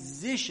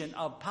transition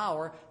of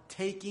power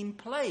taking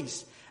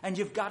place. And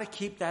you've got to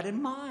keep that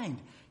in mind.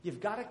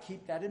 You've got to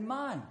keep that in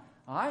mind.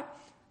 All right?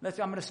 I'm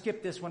going to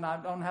skip this one. I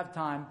don't have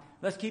time.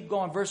 Let's keep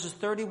going. Verses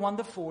 31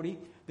 to 40.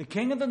 The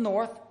king of the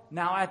north.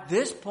 Now at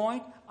this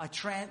point,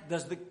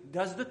 does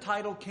the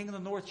title King of the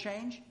North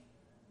change?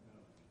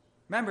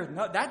 Remember,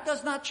 no, that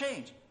does not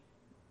change.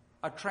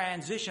 A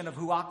transition of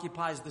who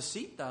occupies the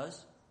seat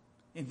does.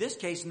 In this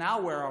case,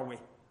 now where are we?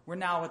 We're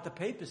now at the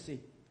papacy.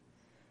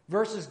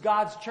 Versus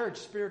God's church,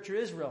 spiritual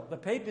Israel. The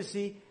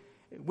papacy,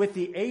 with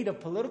the aid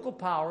of political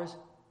powers,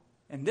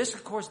 and this,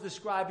 of course,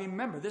 describing,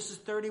 remember, this is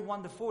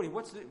 31 to 40.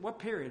 What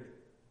period?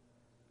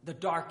 The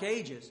Dark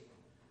Ages.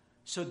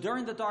 So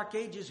during the Dark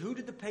Ages, who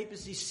did the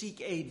papacy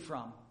seek aid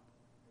from?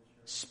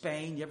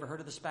 Spain. You ever heard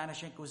of the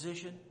Spanish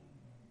Inquisition?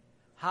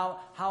 How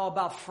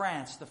about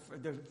France? The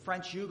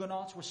French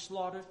Huguenots were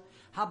slaughtered.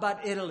 How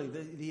about Italy?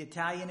 The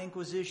Italian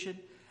Inquisition?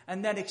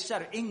 And then,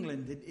 etc.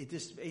 England.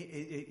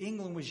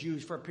 England was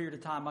used for a period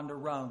of time under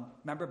Rome.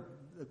 Remember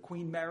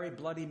Queen Mary,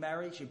 Bloody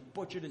Mary? She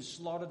butchered and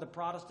slaughtered the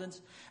Protestants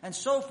and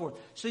so forth.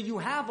 So you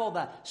have all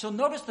that. So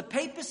notice the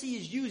papacy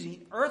is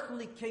using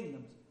earthly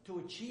kingdoms to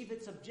achieve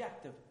its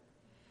objective.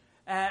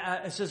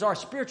 It says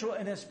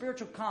in a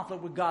spiritual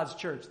conflict with God's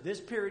church.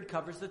 This period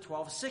covers the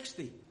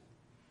 1260.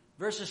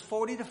 Verses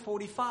 40 to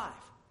 45.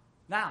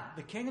 Now,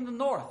 the king of the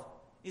north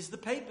is the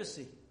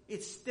papacy.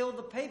 It's still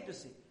the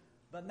papacy.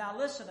 But now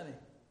listen to me.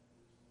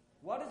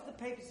 What is the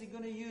papacy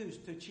going to use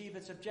to achieve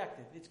its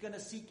objective? It's going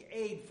to seek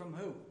aid from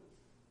who?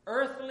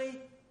 Earthly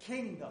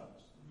kingdoms.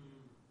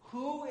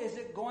 Who is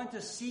it going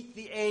to seek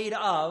the aid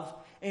of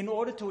in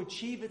order to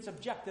achieve its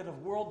objective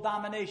of world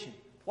domination?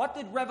 What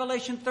did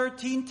Revelation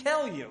 13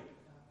 tell you?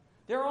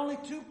 There are only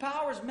two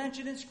powers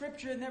mentioned in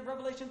Scripture in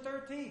Revelation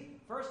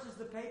 13. First is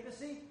the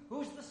papacy.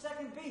 Who's the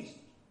second beast?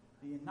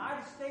 The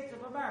United States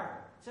of America.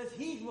 It says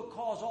he will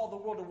cause all the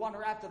world to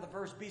wonder after the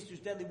first beast whose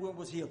deadly wound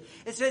was healed.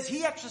 It says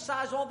he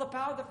exercised all the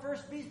power of the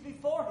first beast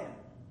before him.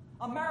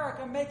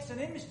 America makes an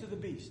image to the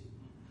beast.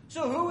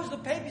 So who is the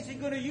papacy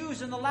going to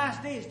use in the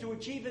last days to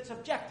achieve its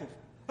objective?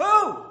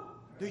 Who?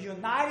 The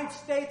United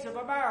States of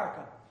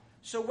America.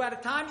 So by the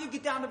time you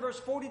get down to verse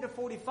 40 to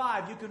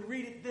 45, you can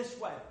read it this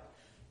way.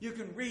 You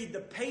can read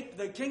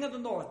the king of the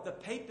north, the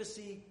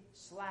papacy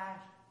 /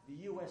 the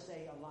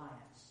USA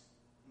alliance.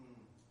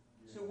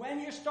 So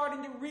when you're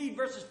starting to read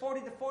verses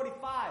 40 to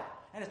 45,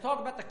 and it's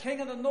talking about the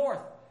king of the north,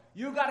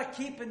 you got to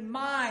keep in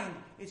mind,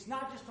 it's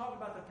not just talking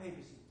about the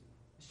papacy.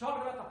 It's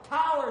talking about the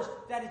powers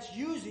that it's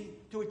using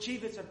to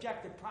achieve its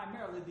objective,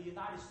 primarily the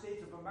United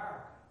States of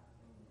America.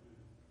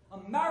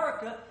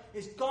 America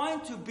is going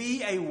to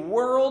be a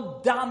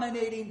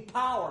world-dominating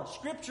power.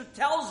 Scripture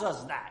tells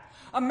us that.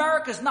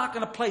 America's not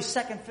going to play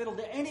second fiddle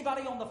to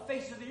anybody on the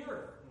face of the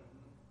earth.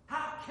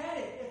 How can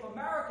it if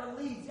America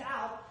leads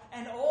out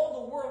and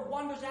all the world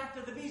wonders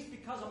after the beast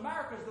because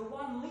America's the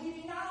one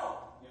leading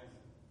out?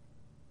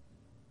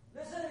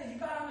 Yes. Listen, you've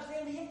got to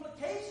understand the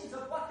implications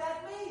of what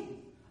that means.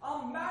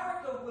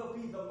 America will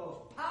be the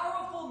most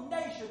powerful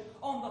nation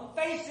on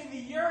the face of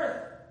the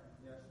earth.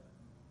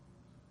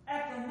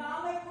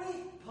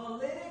 Economically,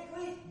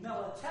 politically,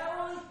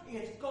 militarily,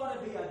 it's going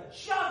to be a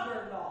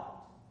juggernaut.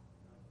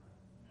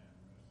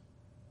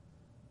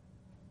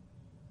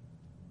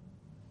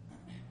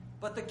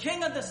 But the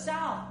king of the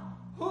south,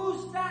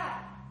 who's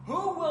that?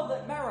 Who will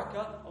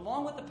America,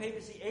 along with the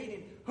papacy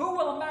aiding, who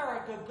will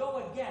America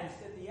go against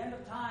at the end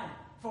of time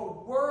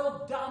for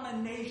world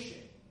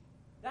domination?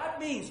 That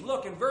means,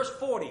 look, in verse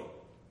 40,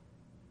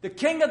 the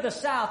king of the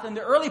south, in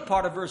the early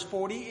part of verse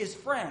 40, is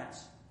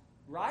France,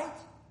 right?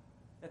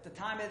 At the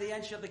time of the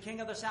end, shall the king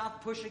of the south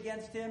push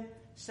against him?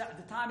 At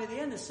the time of the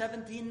end is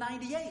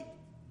 1798.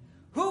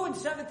 Who in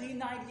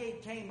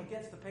 1798 came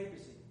against the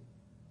papacy?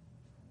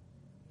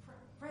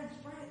 France,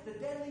 the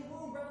deadly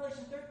wound.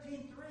 Revelation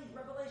 13:3,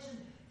 Revelation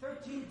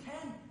 13:10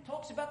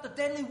 talks about the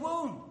deadly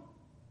wound.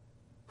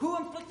 Who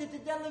inflicted the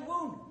deadly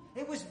wound?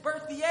 It was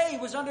Berthier.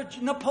 It was under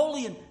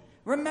Napoleon.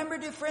 Remember,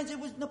 dear friends, it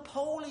was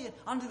Napoleon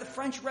under the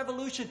French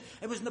Revolution.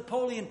 It was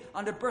Napoleon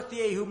under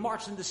Berthier who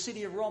marched in the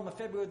city of Rome on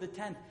February the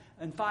 10th.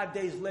 And 5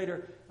 days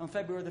later, on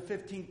February the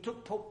 15th,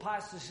 took Pope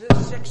Pius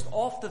VI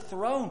off the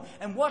throne.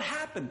 And what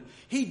happened?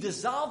 He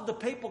dissolved the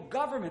papal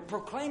government,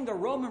 proclaimed a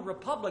Roman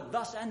republic,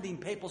 thus ending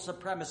papal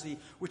supremacy,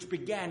 which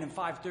began in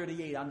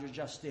 538 under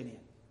Justinian.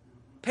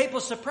 Papal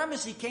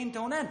supremacy came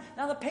to an end.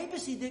 Now, the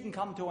papacy didn't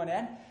come to an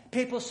end.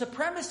 Papal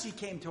supremacy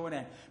came to an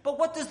end. But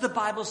what does the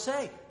Bible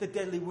say? The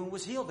deadly wound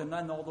was healed, and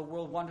then all the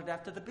world wondered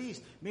after the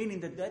beast. Meaning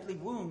the deadly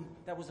wound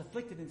that was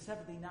afflicted in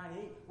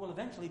 1798 will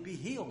eventually be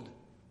healed.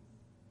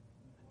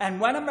 And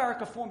when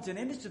America forms an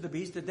image to the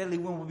beast, the deadly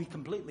wound will be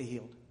completely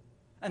healed.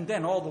 And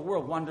then all the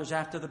world wonders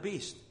after the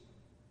beast.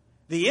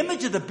 The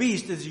image of the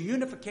beast is a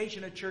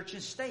unification of church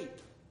and state.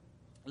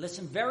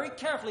 Listen very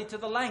carefully to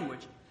the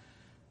language.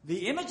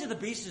 The image of the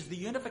beast is the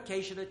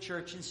unification of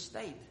church and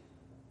state.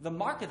 The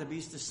mark of the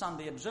beast is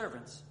Sunday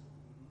observance.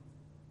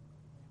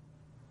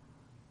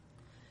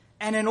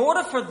 And in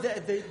order for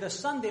the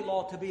Sunday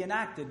law to be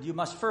enacted, you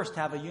must first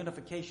have a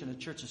unification of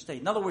church and state.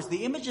 In other words,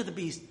 the image of the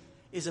beast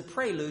is a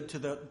prelude to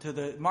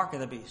the mark of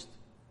the beast.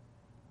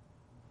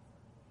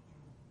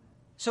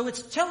 So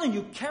it's telling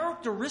you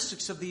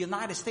characteristics of the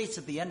United States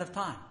at the end of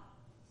time.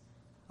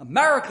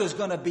 America is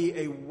going to be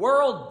a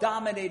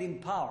world-dominating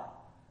power.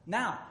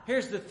 Now,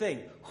 here's the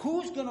thing.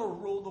 Who's going to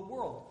rule the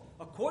world?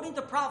 According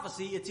to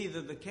prophecy, it's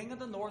either the king of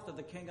the north or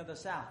the king of the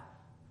south.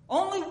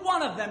 Only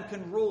one of them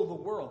can rule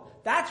the world.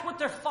 That's what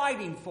they're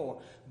fighting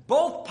for.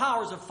 Both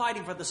powers are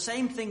fighting for the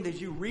same thing that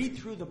you read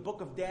through the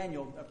book of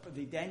Daniel,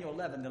 the Daniel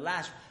 11, the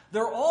last.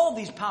 They're all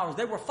these powers.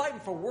 They were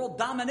fighting for world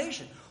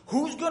domination.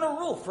 Who's going to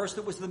rule? First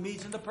it was the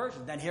Medes and the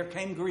Persians. Then here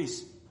came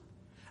Greece.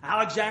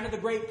 Alexander the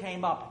Great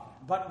came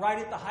up. But right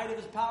at the height of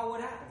his power,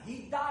 what happened?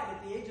 He died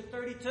at the age of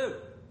 32.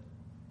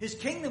 His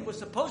kingdom was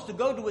supposed to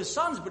go to his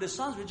sons, but his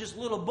sons were just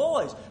little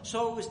boys.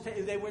 So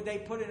they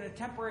put in a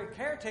temporary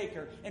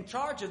caretaker in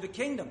charge of the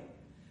kingdom.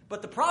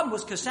 But the problem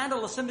was Cassander,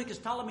 Lysimachus,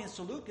 Ptolemy, and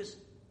Seleucus,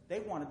 they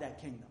wanted that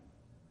kingdom.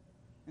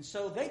 And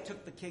so they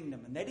took the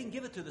kingdom, and they didn't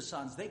give it to the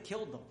sons. They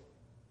killed them.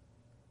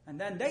 And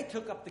then they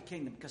took up the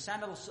kingdom.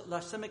 Cassander,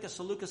 Lysimachus,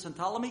 Seleucus, and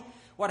Ptolemy.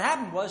 What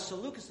happened was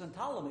Seleucus and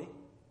Ptolemy,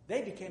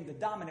 they became the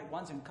dominant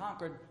ones and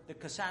conquered the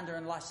Cassander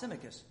and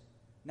Lysimachus.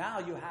 Now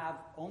you have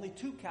only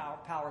two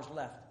powers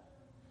left.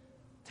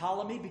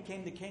 Ptolemy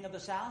became the king of the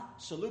south.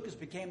 Seleucus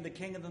became the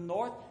king of the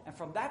north. And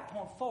from that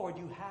point forward,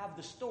 you have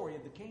the story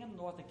of the king of the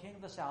north, the king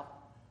of the south,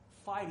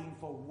 fighting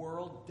for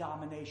world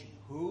domination.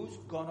 Who's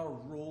going to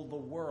rule the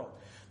world?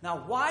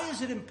 Now, why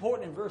is it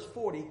important in verse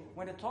 40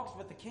 when it talks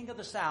about the king of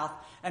the south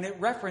and it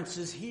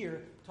references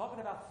here, talking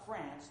about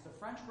France, the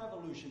French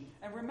Revolution?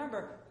 And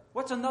remember,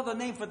 what's another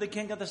name for the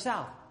king of the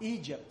south?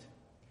 Egypt.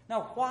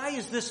 Now, why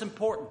is this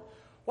important?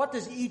 What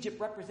does Egypt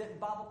represent in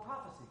Bible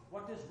prophecy?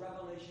 What does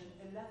Revelation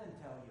 11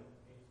 tell you?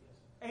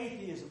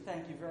 Atheism.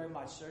 Thank you very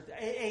much, sir.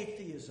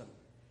 Atheism.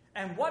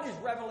 And what is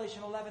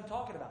Revelation 11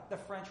 talking about? The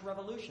French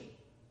Revolution.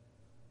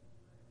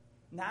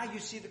 Now you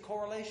see the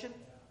correlation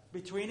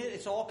between it.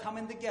 It's all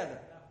coming together.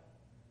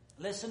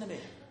 Listen to me.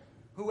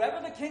 Whoever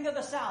the king of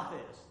the south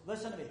is,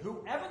 listen to me.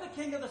 Whoever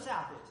the king of the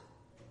south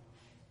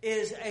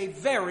is a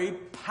very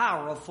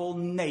powerful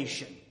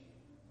nation.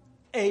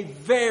 A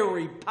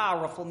very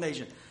powerful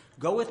nation.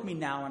 Go with me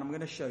now, and I'm going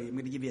to show you. I'm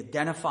going to give you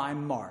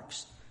identifying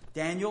marks.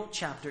 Daniel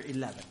chapter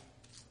 11.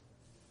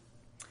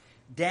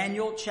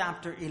 Daniel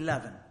chapter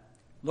 11.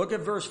 Look at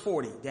verse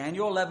 40.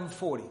 Daniel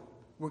 11:40.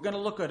 We're going to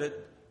look at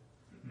it.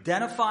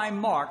 Identifying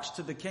marks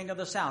to the king of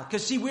the south.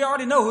 Because see, we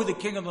already know who the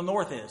king of the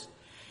north is.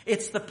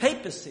 It's the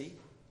papacy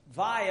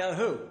via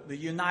who? The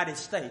United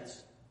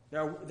States.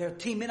 They're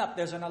teaming up.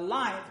 There's an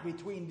alliance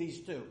between these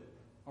two.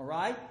 All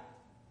right?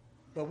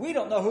 But we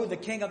don't know who the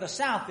king of the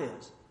south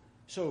is.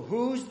 So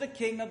who's the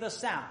king of the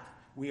south?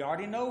 We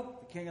already know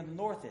the king of the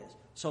north is.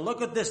 So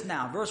look at this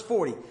now. Verse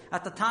 40.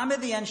 At the time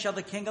of the end shall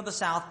the king of the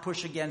south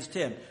push against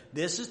him.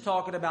 This is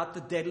talking about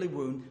the deadly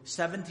wound,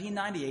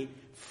 1798,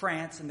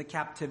 France and the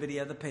captivity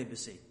of the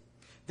papacy.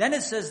 Then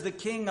it says the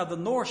king of the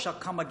north shall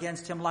come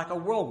against him like a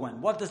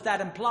whirlwind. What does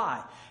that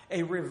imply?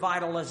 A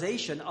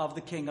revitalization of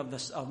the king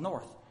of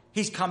north.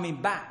 He's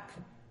coming back.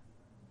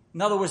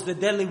 In other words, the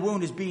deadly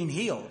wound is being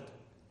healed.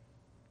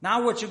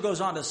 Now what it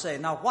goes on to say.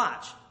 Now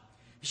watch.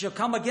 He shall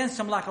come against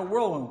him like a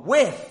whirlwind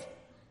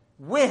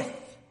with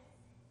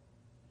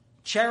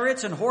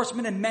chariots and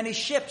horsemen and many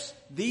ships.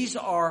 These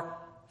are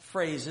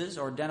phrases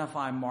or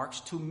identifying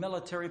marks to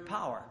military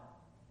power.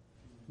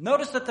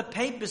 Notice that the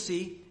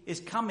papacy is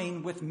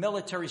coming with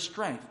military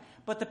strength,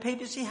 but the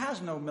papacy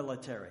has no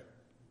military.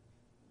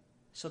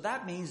 So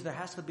that means there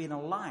has to be an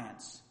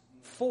alliance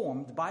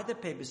formed by the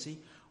papacy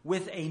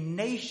with a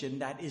nation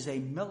that is a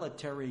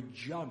military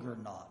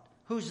juggernaut.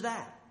 Who's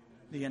that?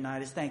 The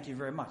United States. Thank you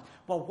very much.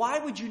 Well, why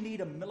would you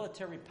need a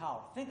military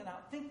power? Think.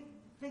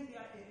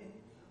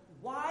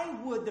 Why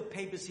would the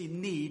papacy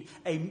need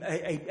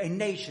a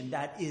nation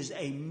that is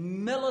a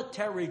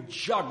military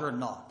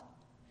juggernaut?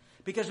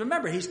 Because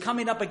remember, he's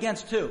coming up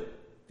against who?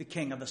 The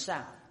king of the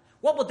south.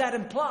 What would that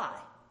imply?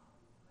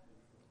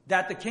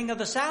 That the king of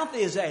the south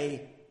is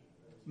a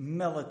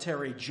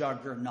military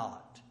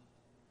juggernaut.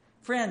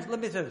 Friends, let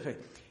me tell you,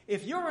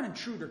 if you're an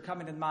intruder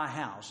coming in my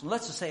house, and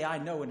let's just say I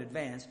know in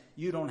advance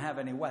you don't have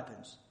any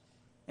weapons,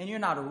 and you're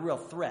not a real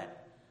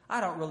threat,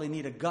 I don't really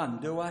need a gun,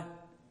 do I?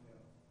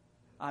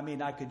 I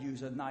mean, I could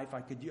use a knife,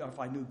 if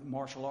I knew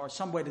martial arts,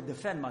 some way to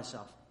defend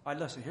myself. All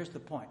right, listen, here's the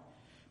point.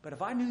 But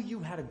if I knew you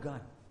had a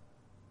gun,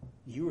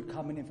 you were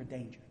coming in for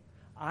danger,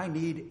 I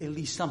need at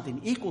least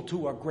something equal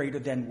to or greater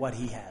than what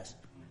he has.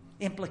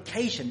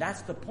 Implication,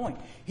 that's the point.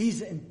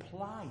 He's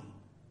implying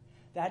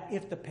that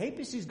if the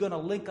papacy is going to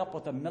link up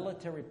with a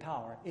military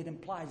power, it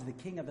implies the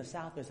king of the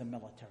south is a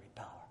military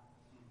power.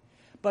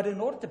 But in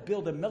order to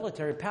build a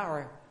military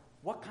power,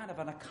 what kind of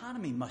an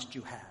economy must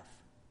you have?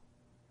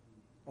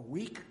 A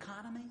weak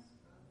economy?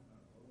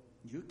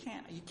 You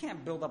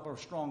can't build up a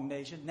strong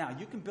nation. Now,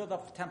 you can build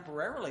up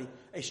temporarily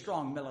a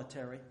strong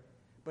military,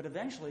 but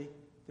eventually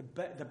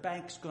the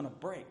bank's going to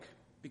break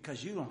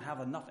because you don't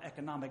have enough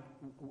economic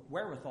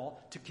wherewithal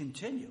to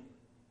continue.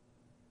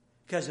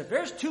 Because if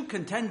there's two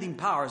contending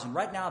powers, and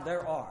right now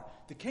there are,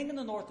 the king of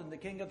the north and the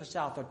king of the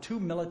south are two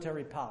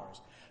military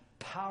powers,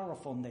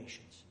 powerful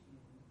nations.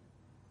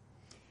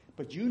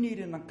 But you need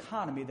an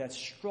economy that's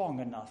strong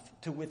enough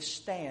to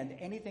withstand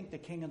anything the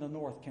king of the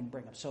north can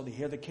bring up. So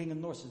here the king of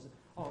the north says,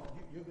 oh,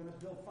 you're going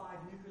to build 5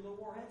 nuclear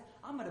warheads?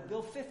 I'm going to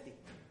build 50.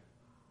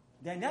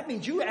 Then that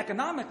means you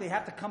economically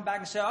have to come back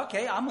and say,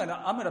 okay, I'm going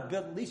to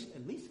build at least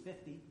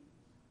 50.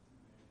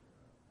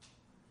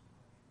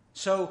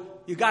 So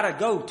you got to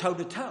go toe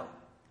to toe.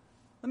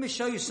 Let me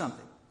show you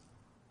something.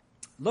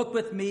 Look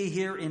with me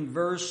here in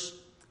verse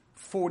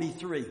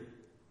 43,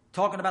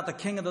 talking about the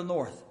king of the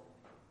north.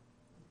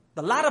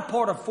 The latter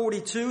part of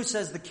 42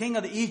 says the king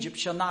of Egypt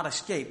shall not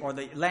escape, or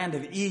the land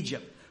of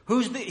Egypt.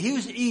 Who's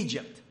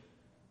Egypt?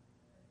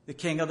 The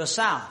king of the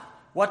south.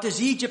 What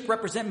does Egypt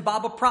represent in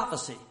Bible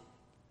prophecy?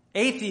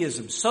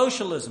 Atheism,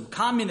 socialism,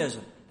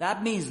 communism.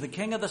 That means the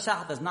king of the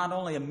south is not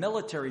only a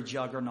military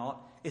juggernaut,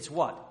 it's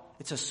what?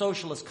 It's a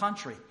socialist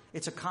country.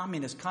 It's a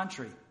communist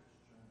country.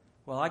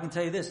 Well, I can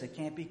tell you this, it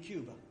can't be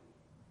Cuba.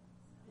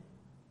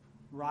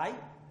 Right?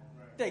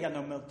 They got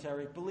no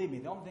military. Believe me,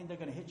 the only thing they're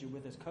going to hit you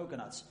with is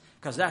coconuts.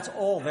 Because that's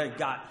all they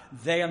got.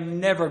 They are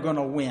never going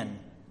to win.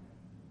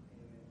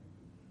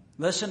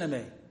 Listen to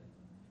me.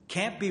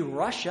 Can't be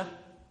Russia.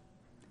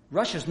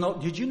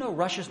 Did you know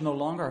Russia's no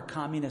longer a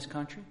communist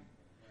country?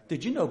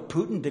 Did you know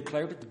Putin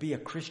declared it to be a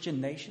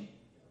Christian nation?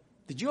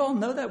 Did you all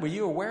know that? Were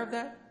you aware of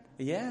that?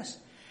 Yes.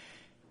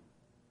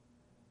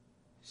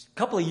 A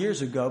couple of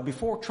years ago,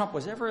 before Trump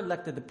was ever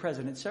elected the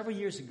president, several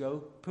years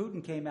ago,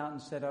 Putin came out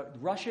and said,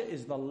 Russia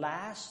is the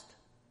last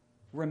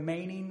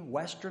remaining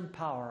Western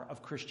power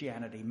of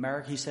Christianity.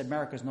 He said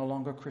America is no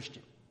longer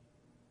Christian.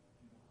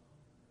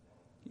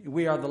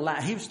 We are the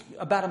last. He was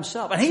about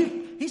himself. And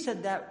he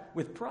said that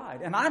with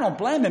pride. And I don't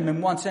blame him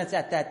in one sense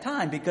at that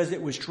time because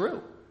it was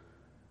true.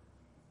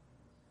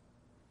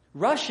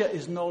 Russia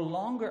is no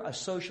longer a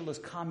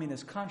socialist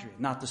communist country.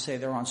 Not to say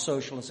there aren't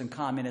socialists and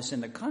communists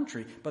in the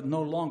country, but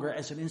no longer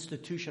as an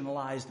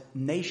institutionalized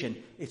nation,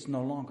 it's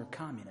no longer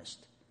communist.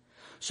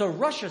 So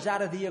Russia's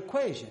out of the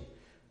equation.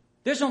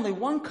 There's only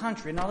one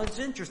country. Now it's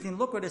interesting.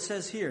 Look what it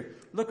says here.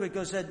 Look what it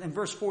goes in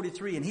verse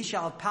 43. And he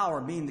shall have power,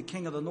 being the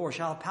king of the north,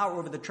 shall have power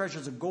over the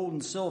treasures of gold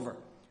and silver.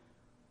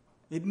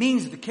 It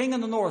means the king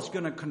of the north is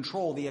going to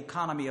control the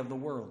economy of the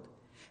world.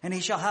 And he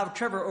shall have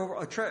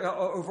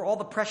over all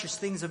the precious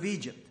things of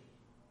Egypt.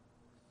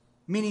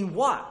 Meaning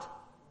what?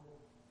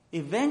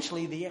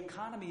 Eventually the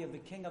economy of the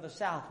king of the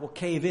south will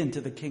cave into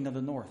the king of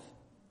the north.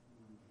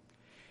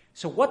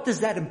 So what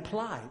does that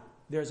imply?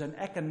 There's an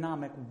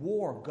economic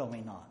war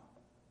going on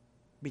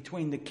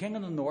between the king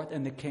of the north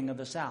and the king of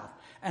the south.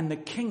 And the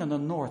king of the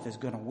north is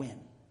going to win.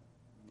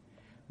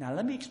 Now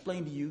let me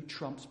explain to you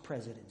Trump's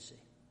presidency.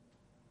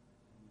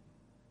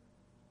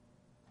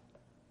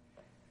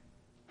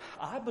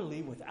 I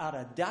believe without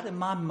a doubt in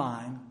my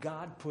mind,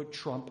 God put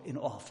Trump in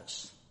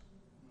office.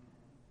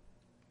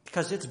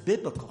 Because it's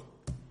biblical.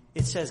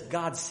 It says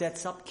God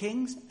sets up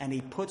kings and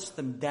he puts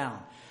them down.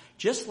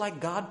 Just like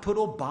God put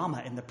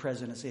Obama in the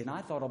presidency. And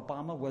I thought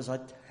Obama was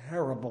a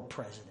terrible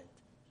president.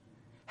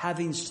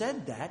 Having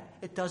said that,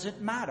 it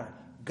doesn't matter.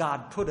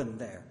 God put him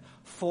there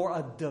for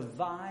a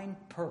divine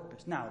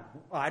purpose. Now,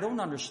 I don't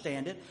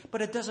understand it,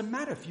 but it doesn't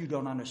matter if you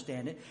don't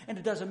understand it. And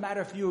it doesn't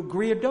matter if you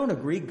agree or don't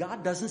agree.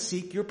 God doesn't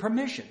seek your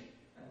permission.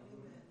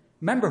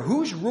 Remember,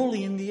 who's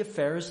ruling the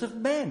affairs of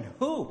men?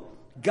 Who?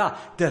 God.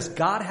 Does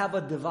God have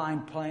a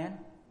divine plan?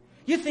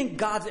 You think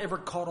God's ever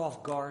caught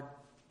off guard?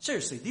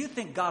 Seriously, do you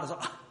think God is,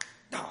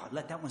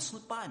 let that one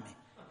slip by me?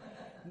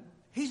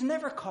 He's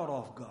never caught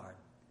off guard.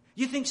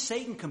 You think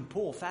Satan can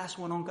pull a fast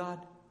one on God?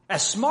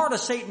 As smart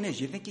as Satan is,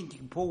 you think he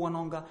can pull one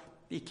on God?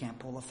 He can't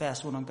pull a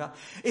fast one on God.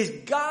 Is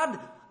God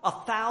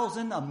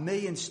 1,000,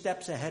 1,000,000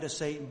 steps ahead of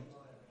Satan?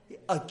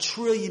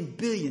 1,000,000,000,000,000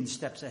 billion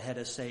steps ahead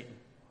of Satan.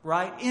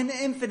 Right? An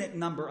infinite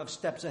number of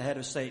steps ahead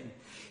of Satan.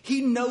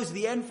 He knows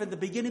the end from the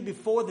beginning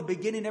before the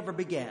beginning ever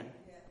began.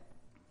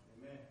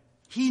 Yeah.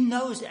 He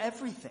knows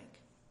everything.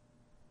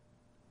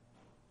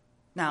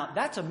 Now,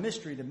 that's a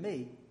mystery to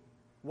me.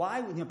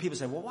 Why? People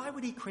say, well, why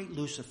would he create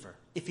Lucifer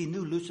if he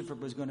knew Lucifer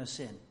was going to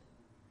sin?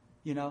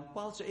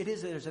 Well,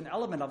 there's an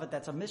element of it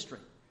that's a mystery.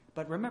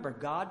 But remember,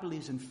 God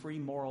believes in free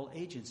moral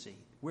agency.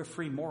 We're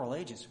free moral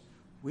agents.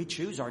 We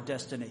choose our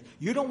destiny.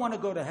 You don't want to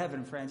go to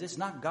heaven, friends. It's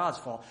not God's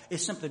fault.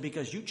 It's simply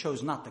because you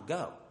chose not to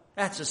go.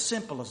 That's as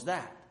simple as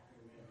that.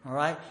 All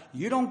right?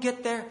 You don't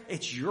get there,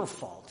 it's your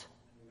fault.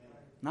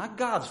 Not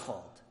God's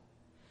fault.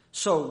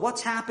 So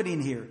what's happening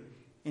here?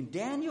 In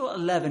Daniel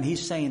 11,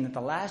 he's saying that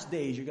the last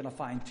days you're going to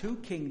find two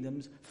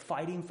kingdoms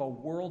fighting for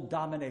world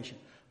domination.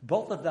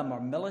 Both of them are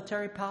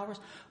military powers.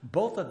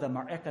 Both of them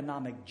are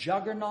economic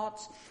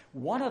juggernauts.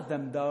 One of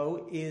them,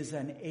 though, is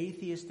an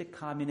atheistic,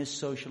 communist,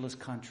 socialist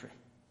country.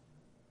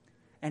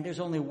 And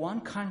there's only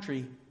one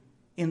country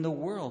in the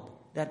world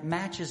that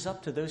matches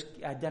up to those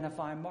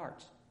identifying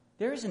marks.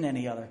 There isn't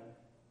any other.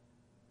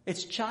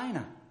 It's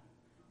China.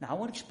 Now, I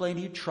want to explain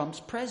to you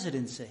Trump's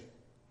presidency.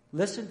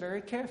 Listen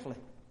very carefully.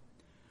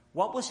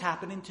 What was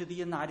happening to the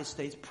United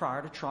States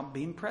prior to Trump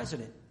being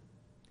president?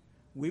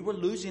 we were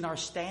losing our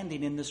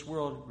standing in this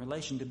world in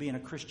relation to being a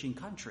Christian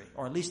country,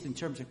 or at least in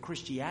terms of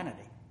Christianity.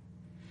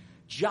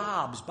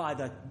 Jobs by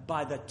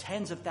the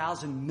tens of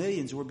thousands,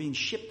 millions were being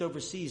shipped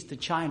overseas to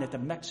China, to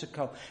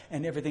Mexico,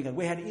 and everything.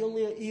 We had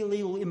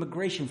illegal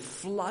immigration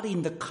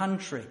flooding the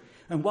country.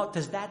 And what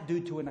does that do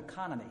to an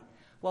economy?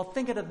 Well,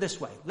 think of it this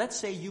way. Let's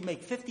say you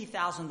make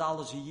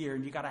 $50,000 a year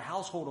and you got a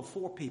household of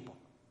 4 people.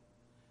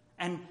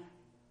 And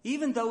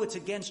even though it's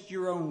against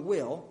your own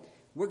will,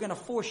 we're going to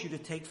force you to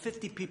take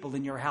 50 people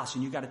in your house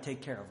and you got to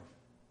take care of them.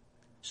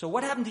 So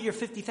what happened to your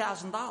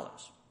 $50,000?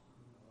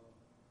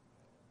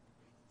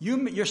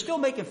 You're still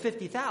making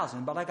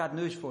 $50,000, but I got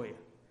news for you.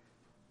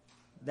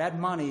 That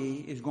money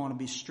is going to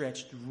be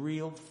stretched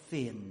real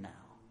thin now,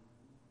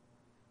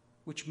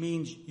 which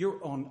means you're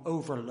on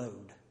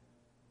overload.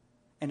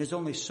 And there's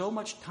only so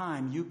much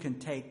time you can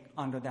take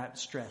under that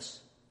stress.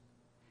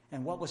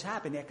 And what was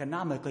happening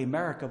economically,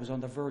 America was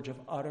on the verge of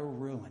utter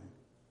ruin.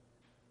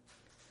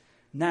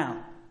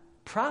 Now,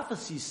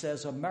 prophecy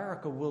says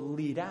America will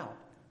lead out.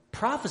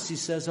 Prophecy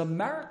says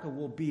America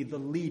will be the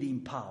leading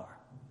power.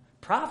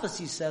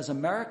 Prophecy says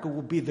America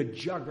will be the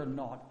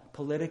juggernaut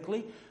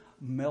politically,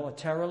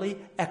 militarily,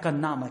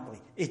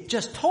 economically. It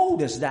just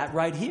told us that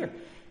right here.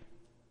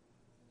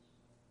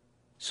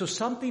 So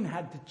something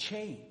had to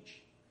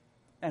change.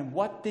 And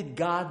what did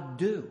God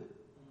do?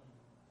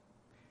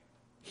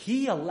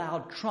 He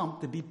allowed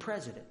Trump to be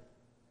president.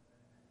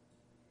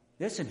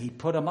 Listen, he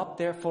put him up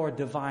there for a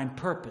divine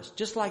purpose,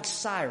 just like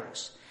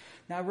Cyrus.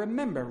 Now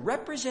remember,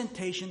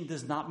 representation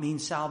does not mean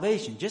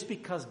salvation. Just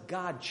because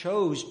God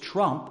chose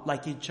Trump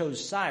like he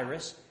chose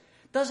Cyrus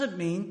doesn't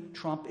mean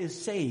Trump is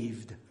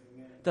saved.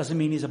 Doesn't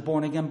mean he's a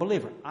born-again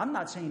believer. I'm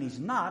not saying he's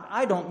not.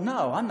 I don't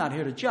know. I'm not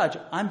here to judge.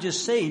 I'm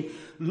just saying,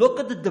 look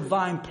at the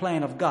divine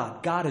plan of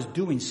God. God is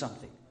doing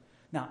something.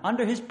 Now,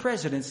 under his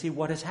presidency,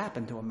 what has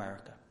happened to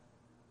America?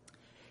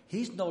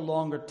 He's no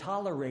longer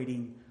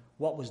tolerating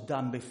what was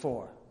done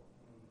before.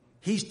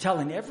 He's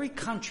telling every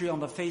country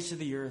on the face of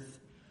the earth,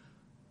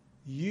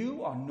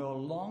 you are no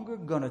longer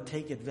going to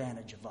take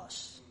advantage of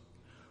us.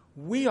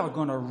 We are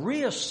going to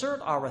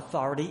reassert our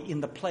authority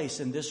in the place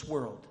in this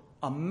world.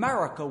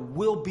 America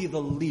will be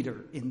the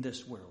leader in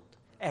this world,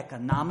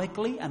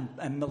 economically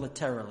and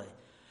militarily.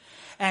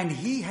 And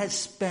he has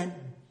spent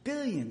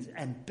billions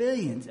and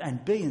billions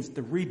and billions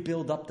to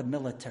rebuild up the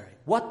military.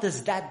 What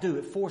does that do?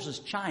 It forces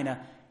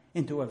China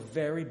into a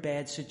very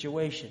bad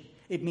situation.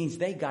 It means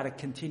they got to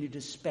continue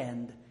to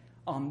spend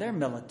on their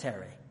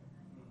military.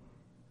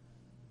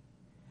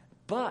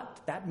 But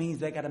that means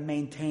they got to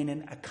maintain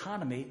an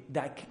economy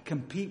that can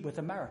compete with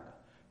America.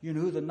 You know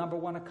who the number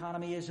one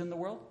economy is in the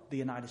world? The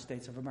United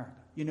States of America.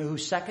 You know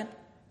who's second?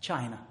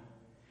 China.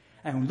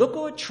 And look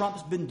what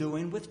Trump's been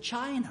doing with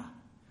China.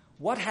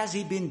 What has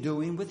he been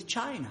doing with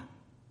China?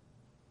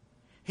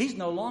 He's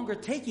no longer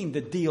taking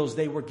the deals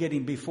they were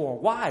getting before.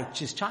 Why?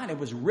 Because China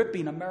was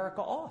ripping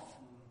America off.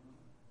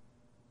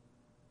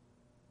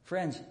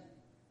 Friends,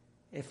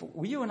 if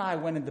you and I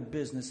went into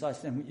business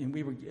and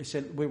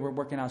we were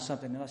working out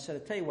something, and I said, I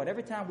tell you what,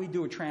 every time we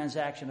do a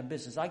transaction of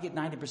business, I get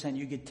 90%,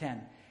 you get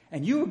 10%.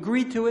 And you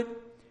agree to it,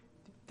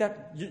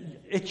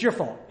 it's your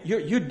fault.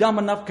 You're dumb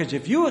enough, because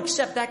if you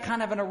accept that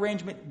kind of an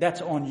arrangement, that's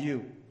on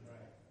you.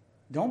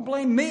 Don't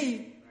blame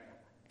me,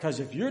 because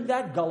if you're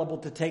that gullible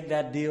to take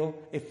that deal,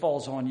 it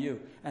falls on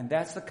you. And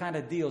that's the kind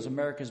of deals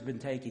America's been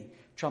taking.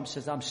 Trump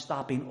says, I'm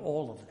stopping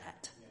all of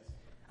that.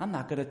 I'm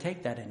not going to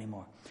take that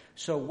anymore.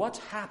 So what's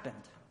happened?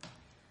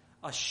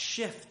 A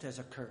shift has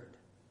occurred.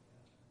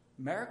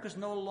 America's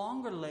no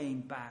longer laying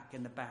back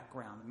in the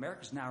background.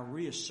 America's now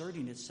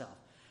reasserting itself.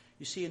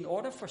 You see, in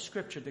order for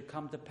Scripture to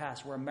come to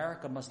pass, where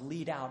America must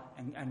lead out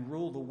and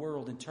rule the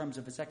world in terms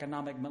of its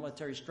economic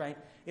military strength,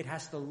 it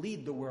has to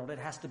lead the world. It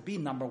has to be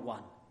number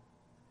one.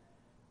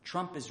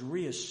 Trump is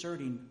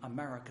reasserting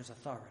America's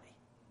authority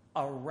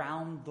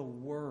around the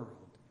world.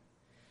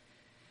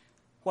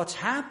 What's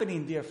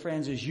happening, dear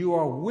friends, is you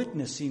are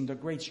witnessing the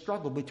great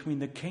struggle between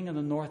the king of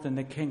the north and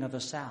the king of the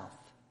south.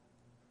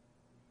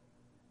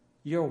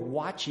 You're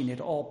watching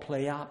it all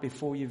play out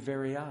before your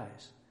very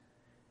eyes.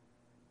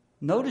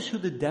 Notice who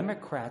the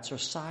Democrats are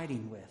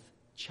siding with.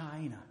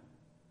 China.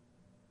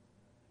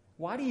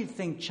 Why do you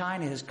think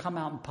China has come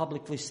out and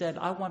publicly said,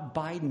 I want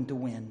Biden to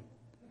win?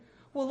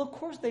 Well, of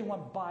course they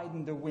want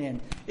Biden to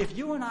win. If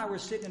you and I were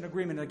sitting in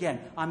agreement,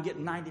 again, I'm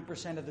getting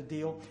 90% of the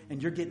deal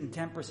and you're getting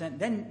 10%,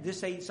 then just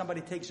say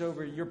somebody takes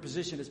over your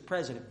position as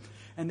president.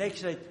 And they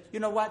say, you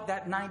know what,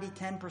 that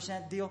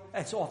 90-10% deal,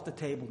 it's off the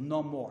table,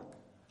 no more.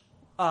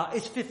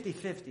 It's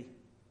 50-50.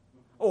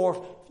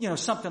 Or,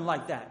 something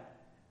like that.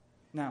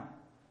 Now,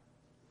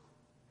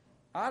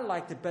 I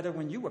liked it better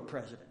when you were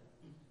president,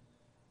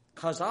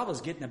 because I was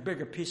getting a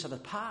bigger piece of the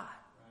pie.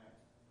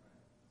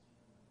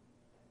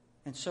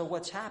 And so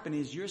what's happening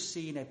is you're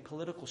seeing a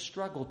political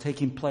struggle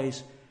taking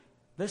place,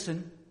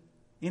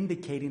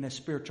 indicating a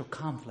spiritual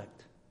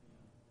conflict.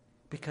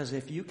 Because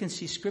if you can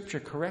see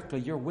Scripture correctly,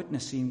 you're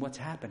witnessing what's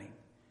happening.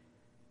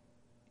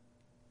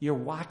 You're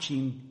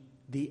watching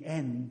the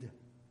end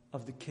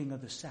of the king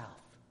of the south.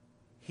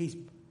 He's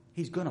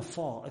going to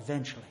fall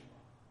eventually.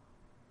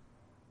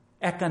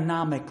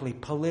 economically,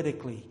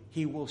 politically,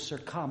 he will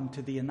succumb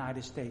to the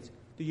United States.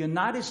 The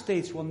United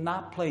States will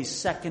not play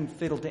second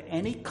fiddle to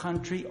any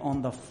country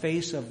on the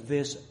face of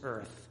this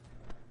earth.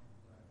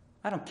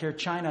 I don't care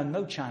China or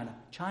no China.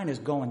 China's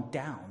going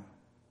down.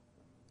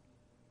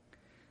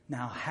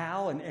 Now,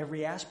 how in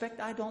every aspect,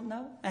 I don't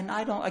know. And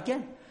I don't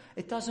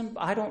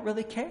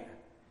really care.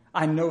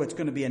 I know it's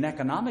going to be an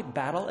economic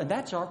battle, and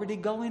that's already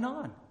going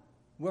on.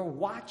 We're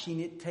watching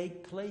it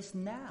take place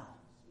now.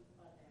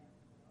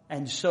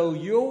 And so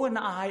you and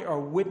I are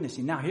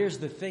witnessing. Now, here's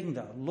the thing,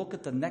 though. Look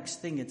at the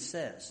next thing it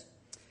says.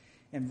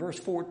 In verse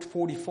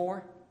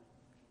 44,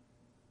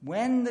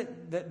 when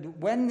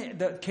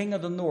the king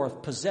of the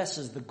north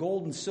possesses the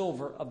gold and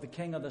silver of the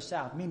king of the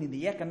south, meaning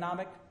the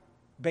economic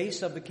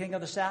base of the king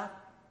of the south,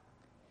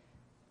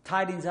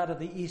 tidings out of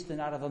the east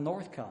and out of the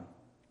north come.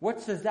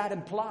 What does that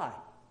imply?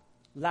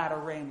 Latter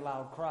rain,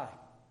 loud cry.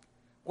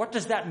 What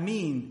does that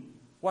mean?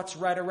 What's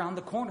right around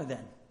the corner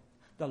then?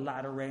 The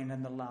latter rain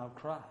and the loud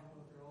cry.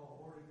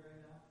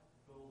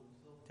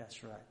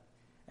 That's right.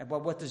 And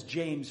what does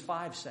James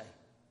 5 say?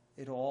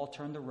 It'll all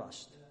turn to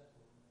rust.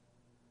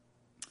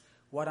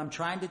 What I'm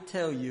trying to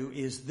tell you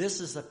is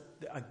this is,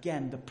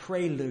 again, the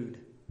prelude.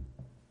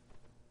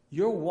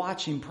 You're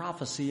watching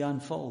prophecy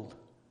unfold.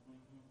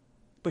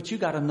 But you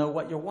got to know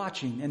what you're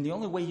watching. And the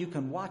only way you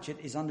can watch it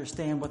is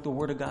understand what the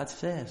Word of God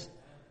says.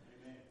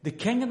 The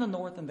king of the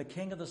north and the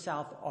king of the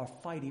south are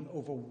fighting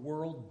over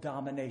world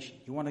domination.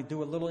 You want to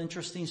do a little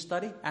interesting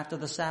study after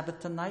the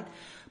Sabbath tonight?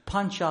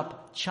 Punch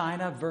up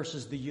China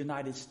versus the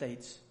United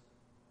States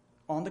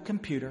on the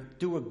computer,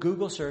 do a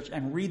Google search,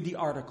 and read the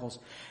articles.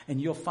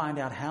 And you'll find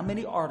out how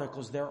many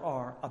articles there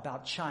are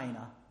about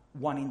China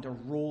wanting to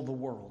rule the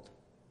world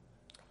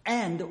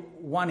and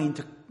wanting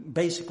to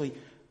basically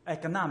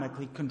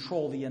economically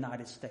control the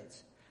United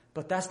States.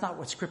 But that's not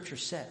what Scripture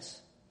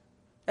says.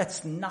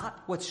 That's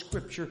not what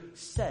Scripture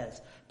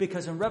says.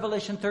 Because in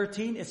Revelation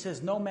 13, it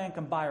says no man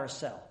can buy or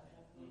sell.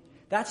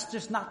 That's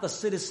just not the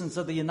citizens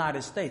of the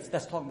United States.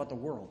 That's talking about the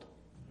world.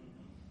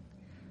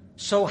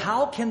 So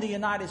how can the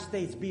United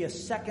States be a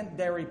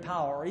secondary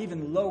power or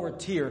even lower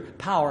tier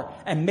power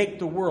and make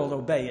the world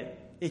obey it?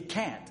 It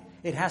can't.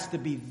 It has to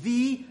be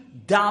the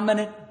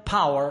dominant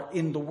power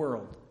in the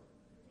world.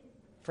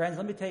 Friends,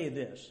 let me tell you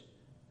this.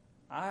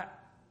 I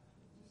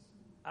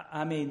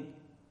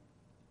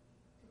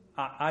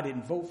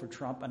didn't vote for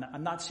Trump, and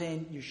I'm not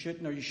saying you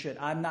shouldn't or you should.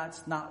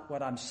 That's not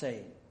what I'm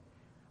saying.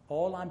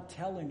 All I'm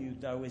telling you,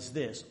 though, is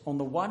this. On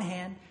the one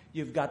hand,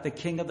 you've got the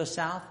king of the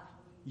South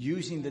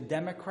using the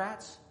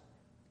Democrats,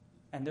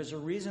 and there's a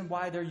reason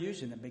why they're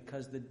using them,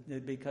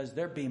 because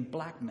they're being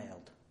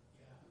blackmailed.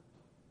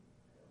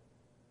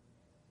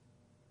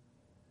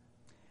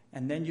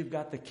 And then you've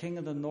got the king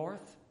of the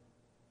North,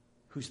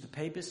 who's the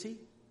papacy,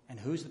 and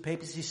who's the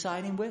papacy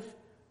siding with?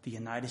 The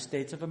United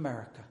States of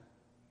America.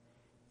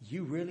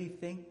 You really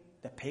think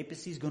the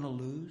papacy is going to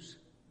lose?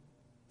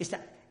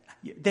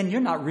 Then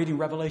you're not reading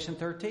Revelation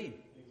 13.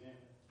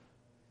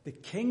 The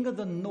king of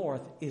the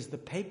north is the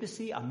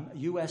papacy,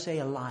 USA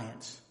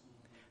alliance.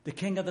 The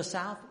king of the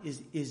south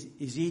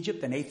is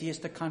Egypt, an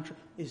atheistic country,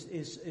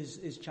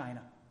 is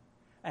China.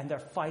 And they're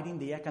fighting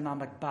the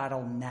economic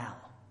battle now.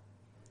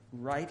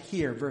 Right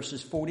here,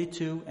 verses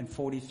 42 and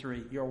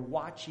 43. You're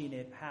watching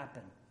it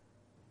happen.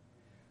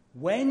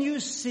 When you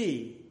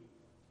see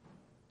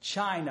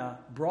China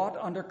brought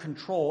under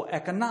control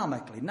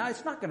economically. Now,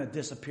 it's not going to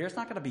disappear. It's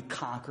not going to be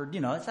conquered.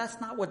 That's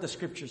not what the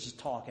Scriptures is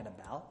talking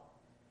about.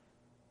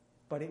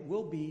 But it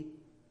will be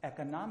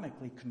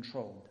economically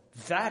controlled.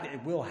 That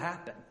it will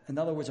happen. In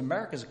other words,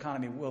 America's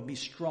economy will be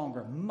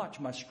stronger, much,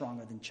 much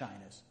stronger than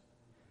China's.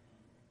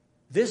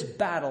 This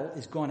battle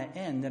is going to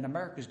end and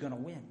America's going to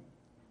win.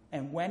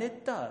 And when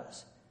it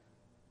does,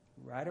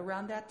 right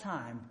around that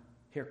time,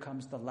 here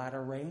comes the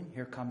latter rain,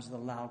 here comes the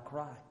loud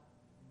cry.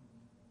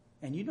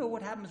 And you know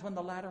what happens when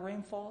the latter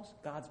rain falls?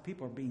 God's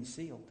people are being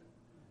sealed.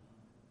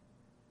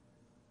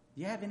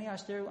 Do you have any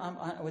idea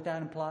what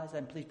that implies? That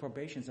implies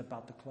probation is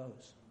about to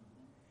close.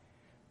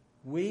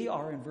 We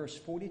are in verse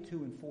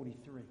 42 and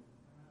 43.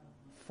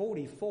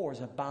 44 is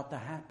about to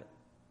happen.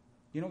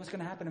 You know what's going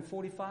to happen in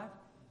 45?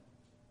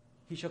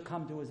 He shall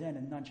come to his end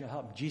and none shall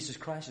help him. Jesus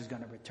Christ is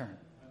going to return.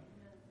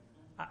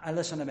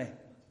 Listen to me.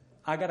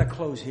 I got to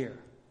close here.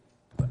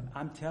 But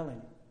I'm telling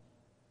you,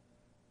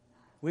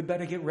 we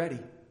better get ready.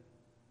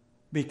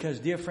 Because,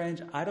 dear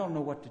friends, I don't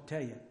know what to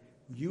tell you.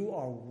 You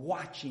are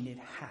watching it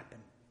happen.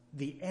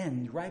 The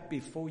end right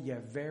before your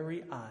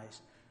very eyes.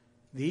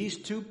 These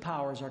two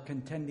powers are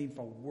contending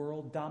for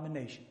world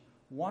domination.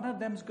 One of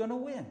them's going to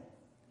win.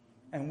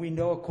 And we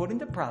know, according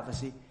to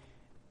prophecy,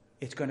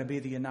 it's going to be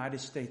the United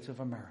States of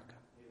America.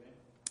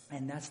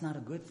 And that's not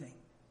a good thing.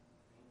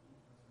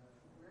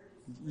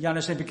 You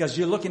understand? Because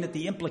you're looking at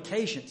the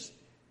implications.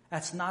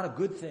 That's not a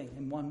good thing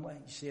in one way.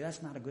 You see,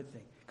 that's not a good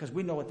thing. Because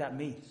we know what that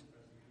means.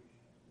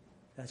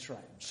 That's right.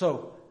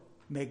 So,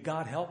 may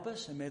God help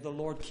us and may the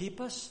Lord keep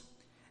us.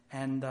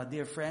 And,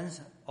 dear friends,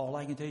 all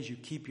I can tell you is you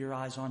keep your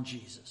eyes on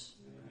Jesus.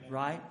 Amen.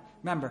 Right?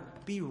 Remember,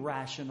 be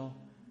rational.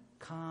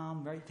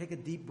 calm, right? Take a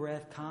deep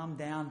breath, calm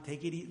down,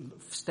 take it,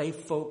 stay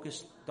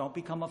focused. Don't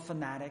become a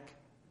fanatic.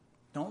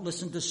 Don't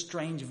listen to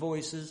strange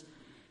voices.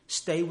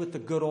 Stay with the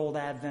good old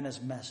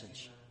Adventist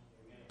message.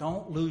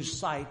 Don't lose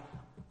sight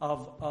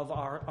of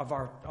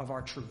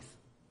our truth.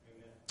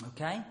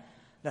 Okay?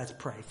 Let's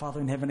pray. Father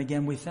in heaven,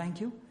 again, we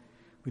thank you.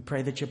 We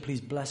pray that you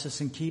please bless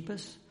us and keep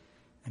us.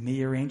 And may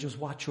your angels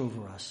watch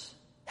over us.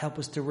 Help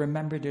us to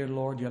remember, dear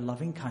Lord, your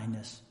loving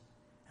kindness.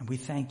 And we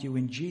thank you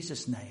in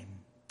Jesus' name.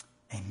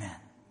 Amen.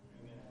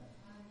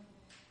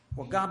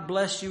 Well, God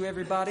bless you,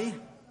 everybody.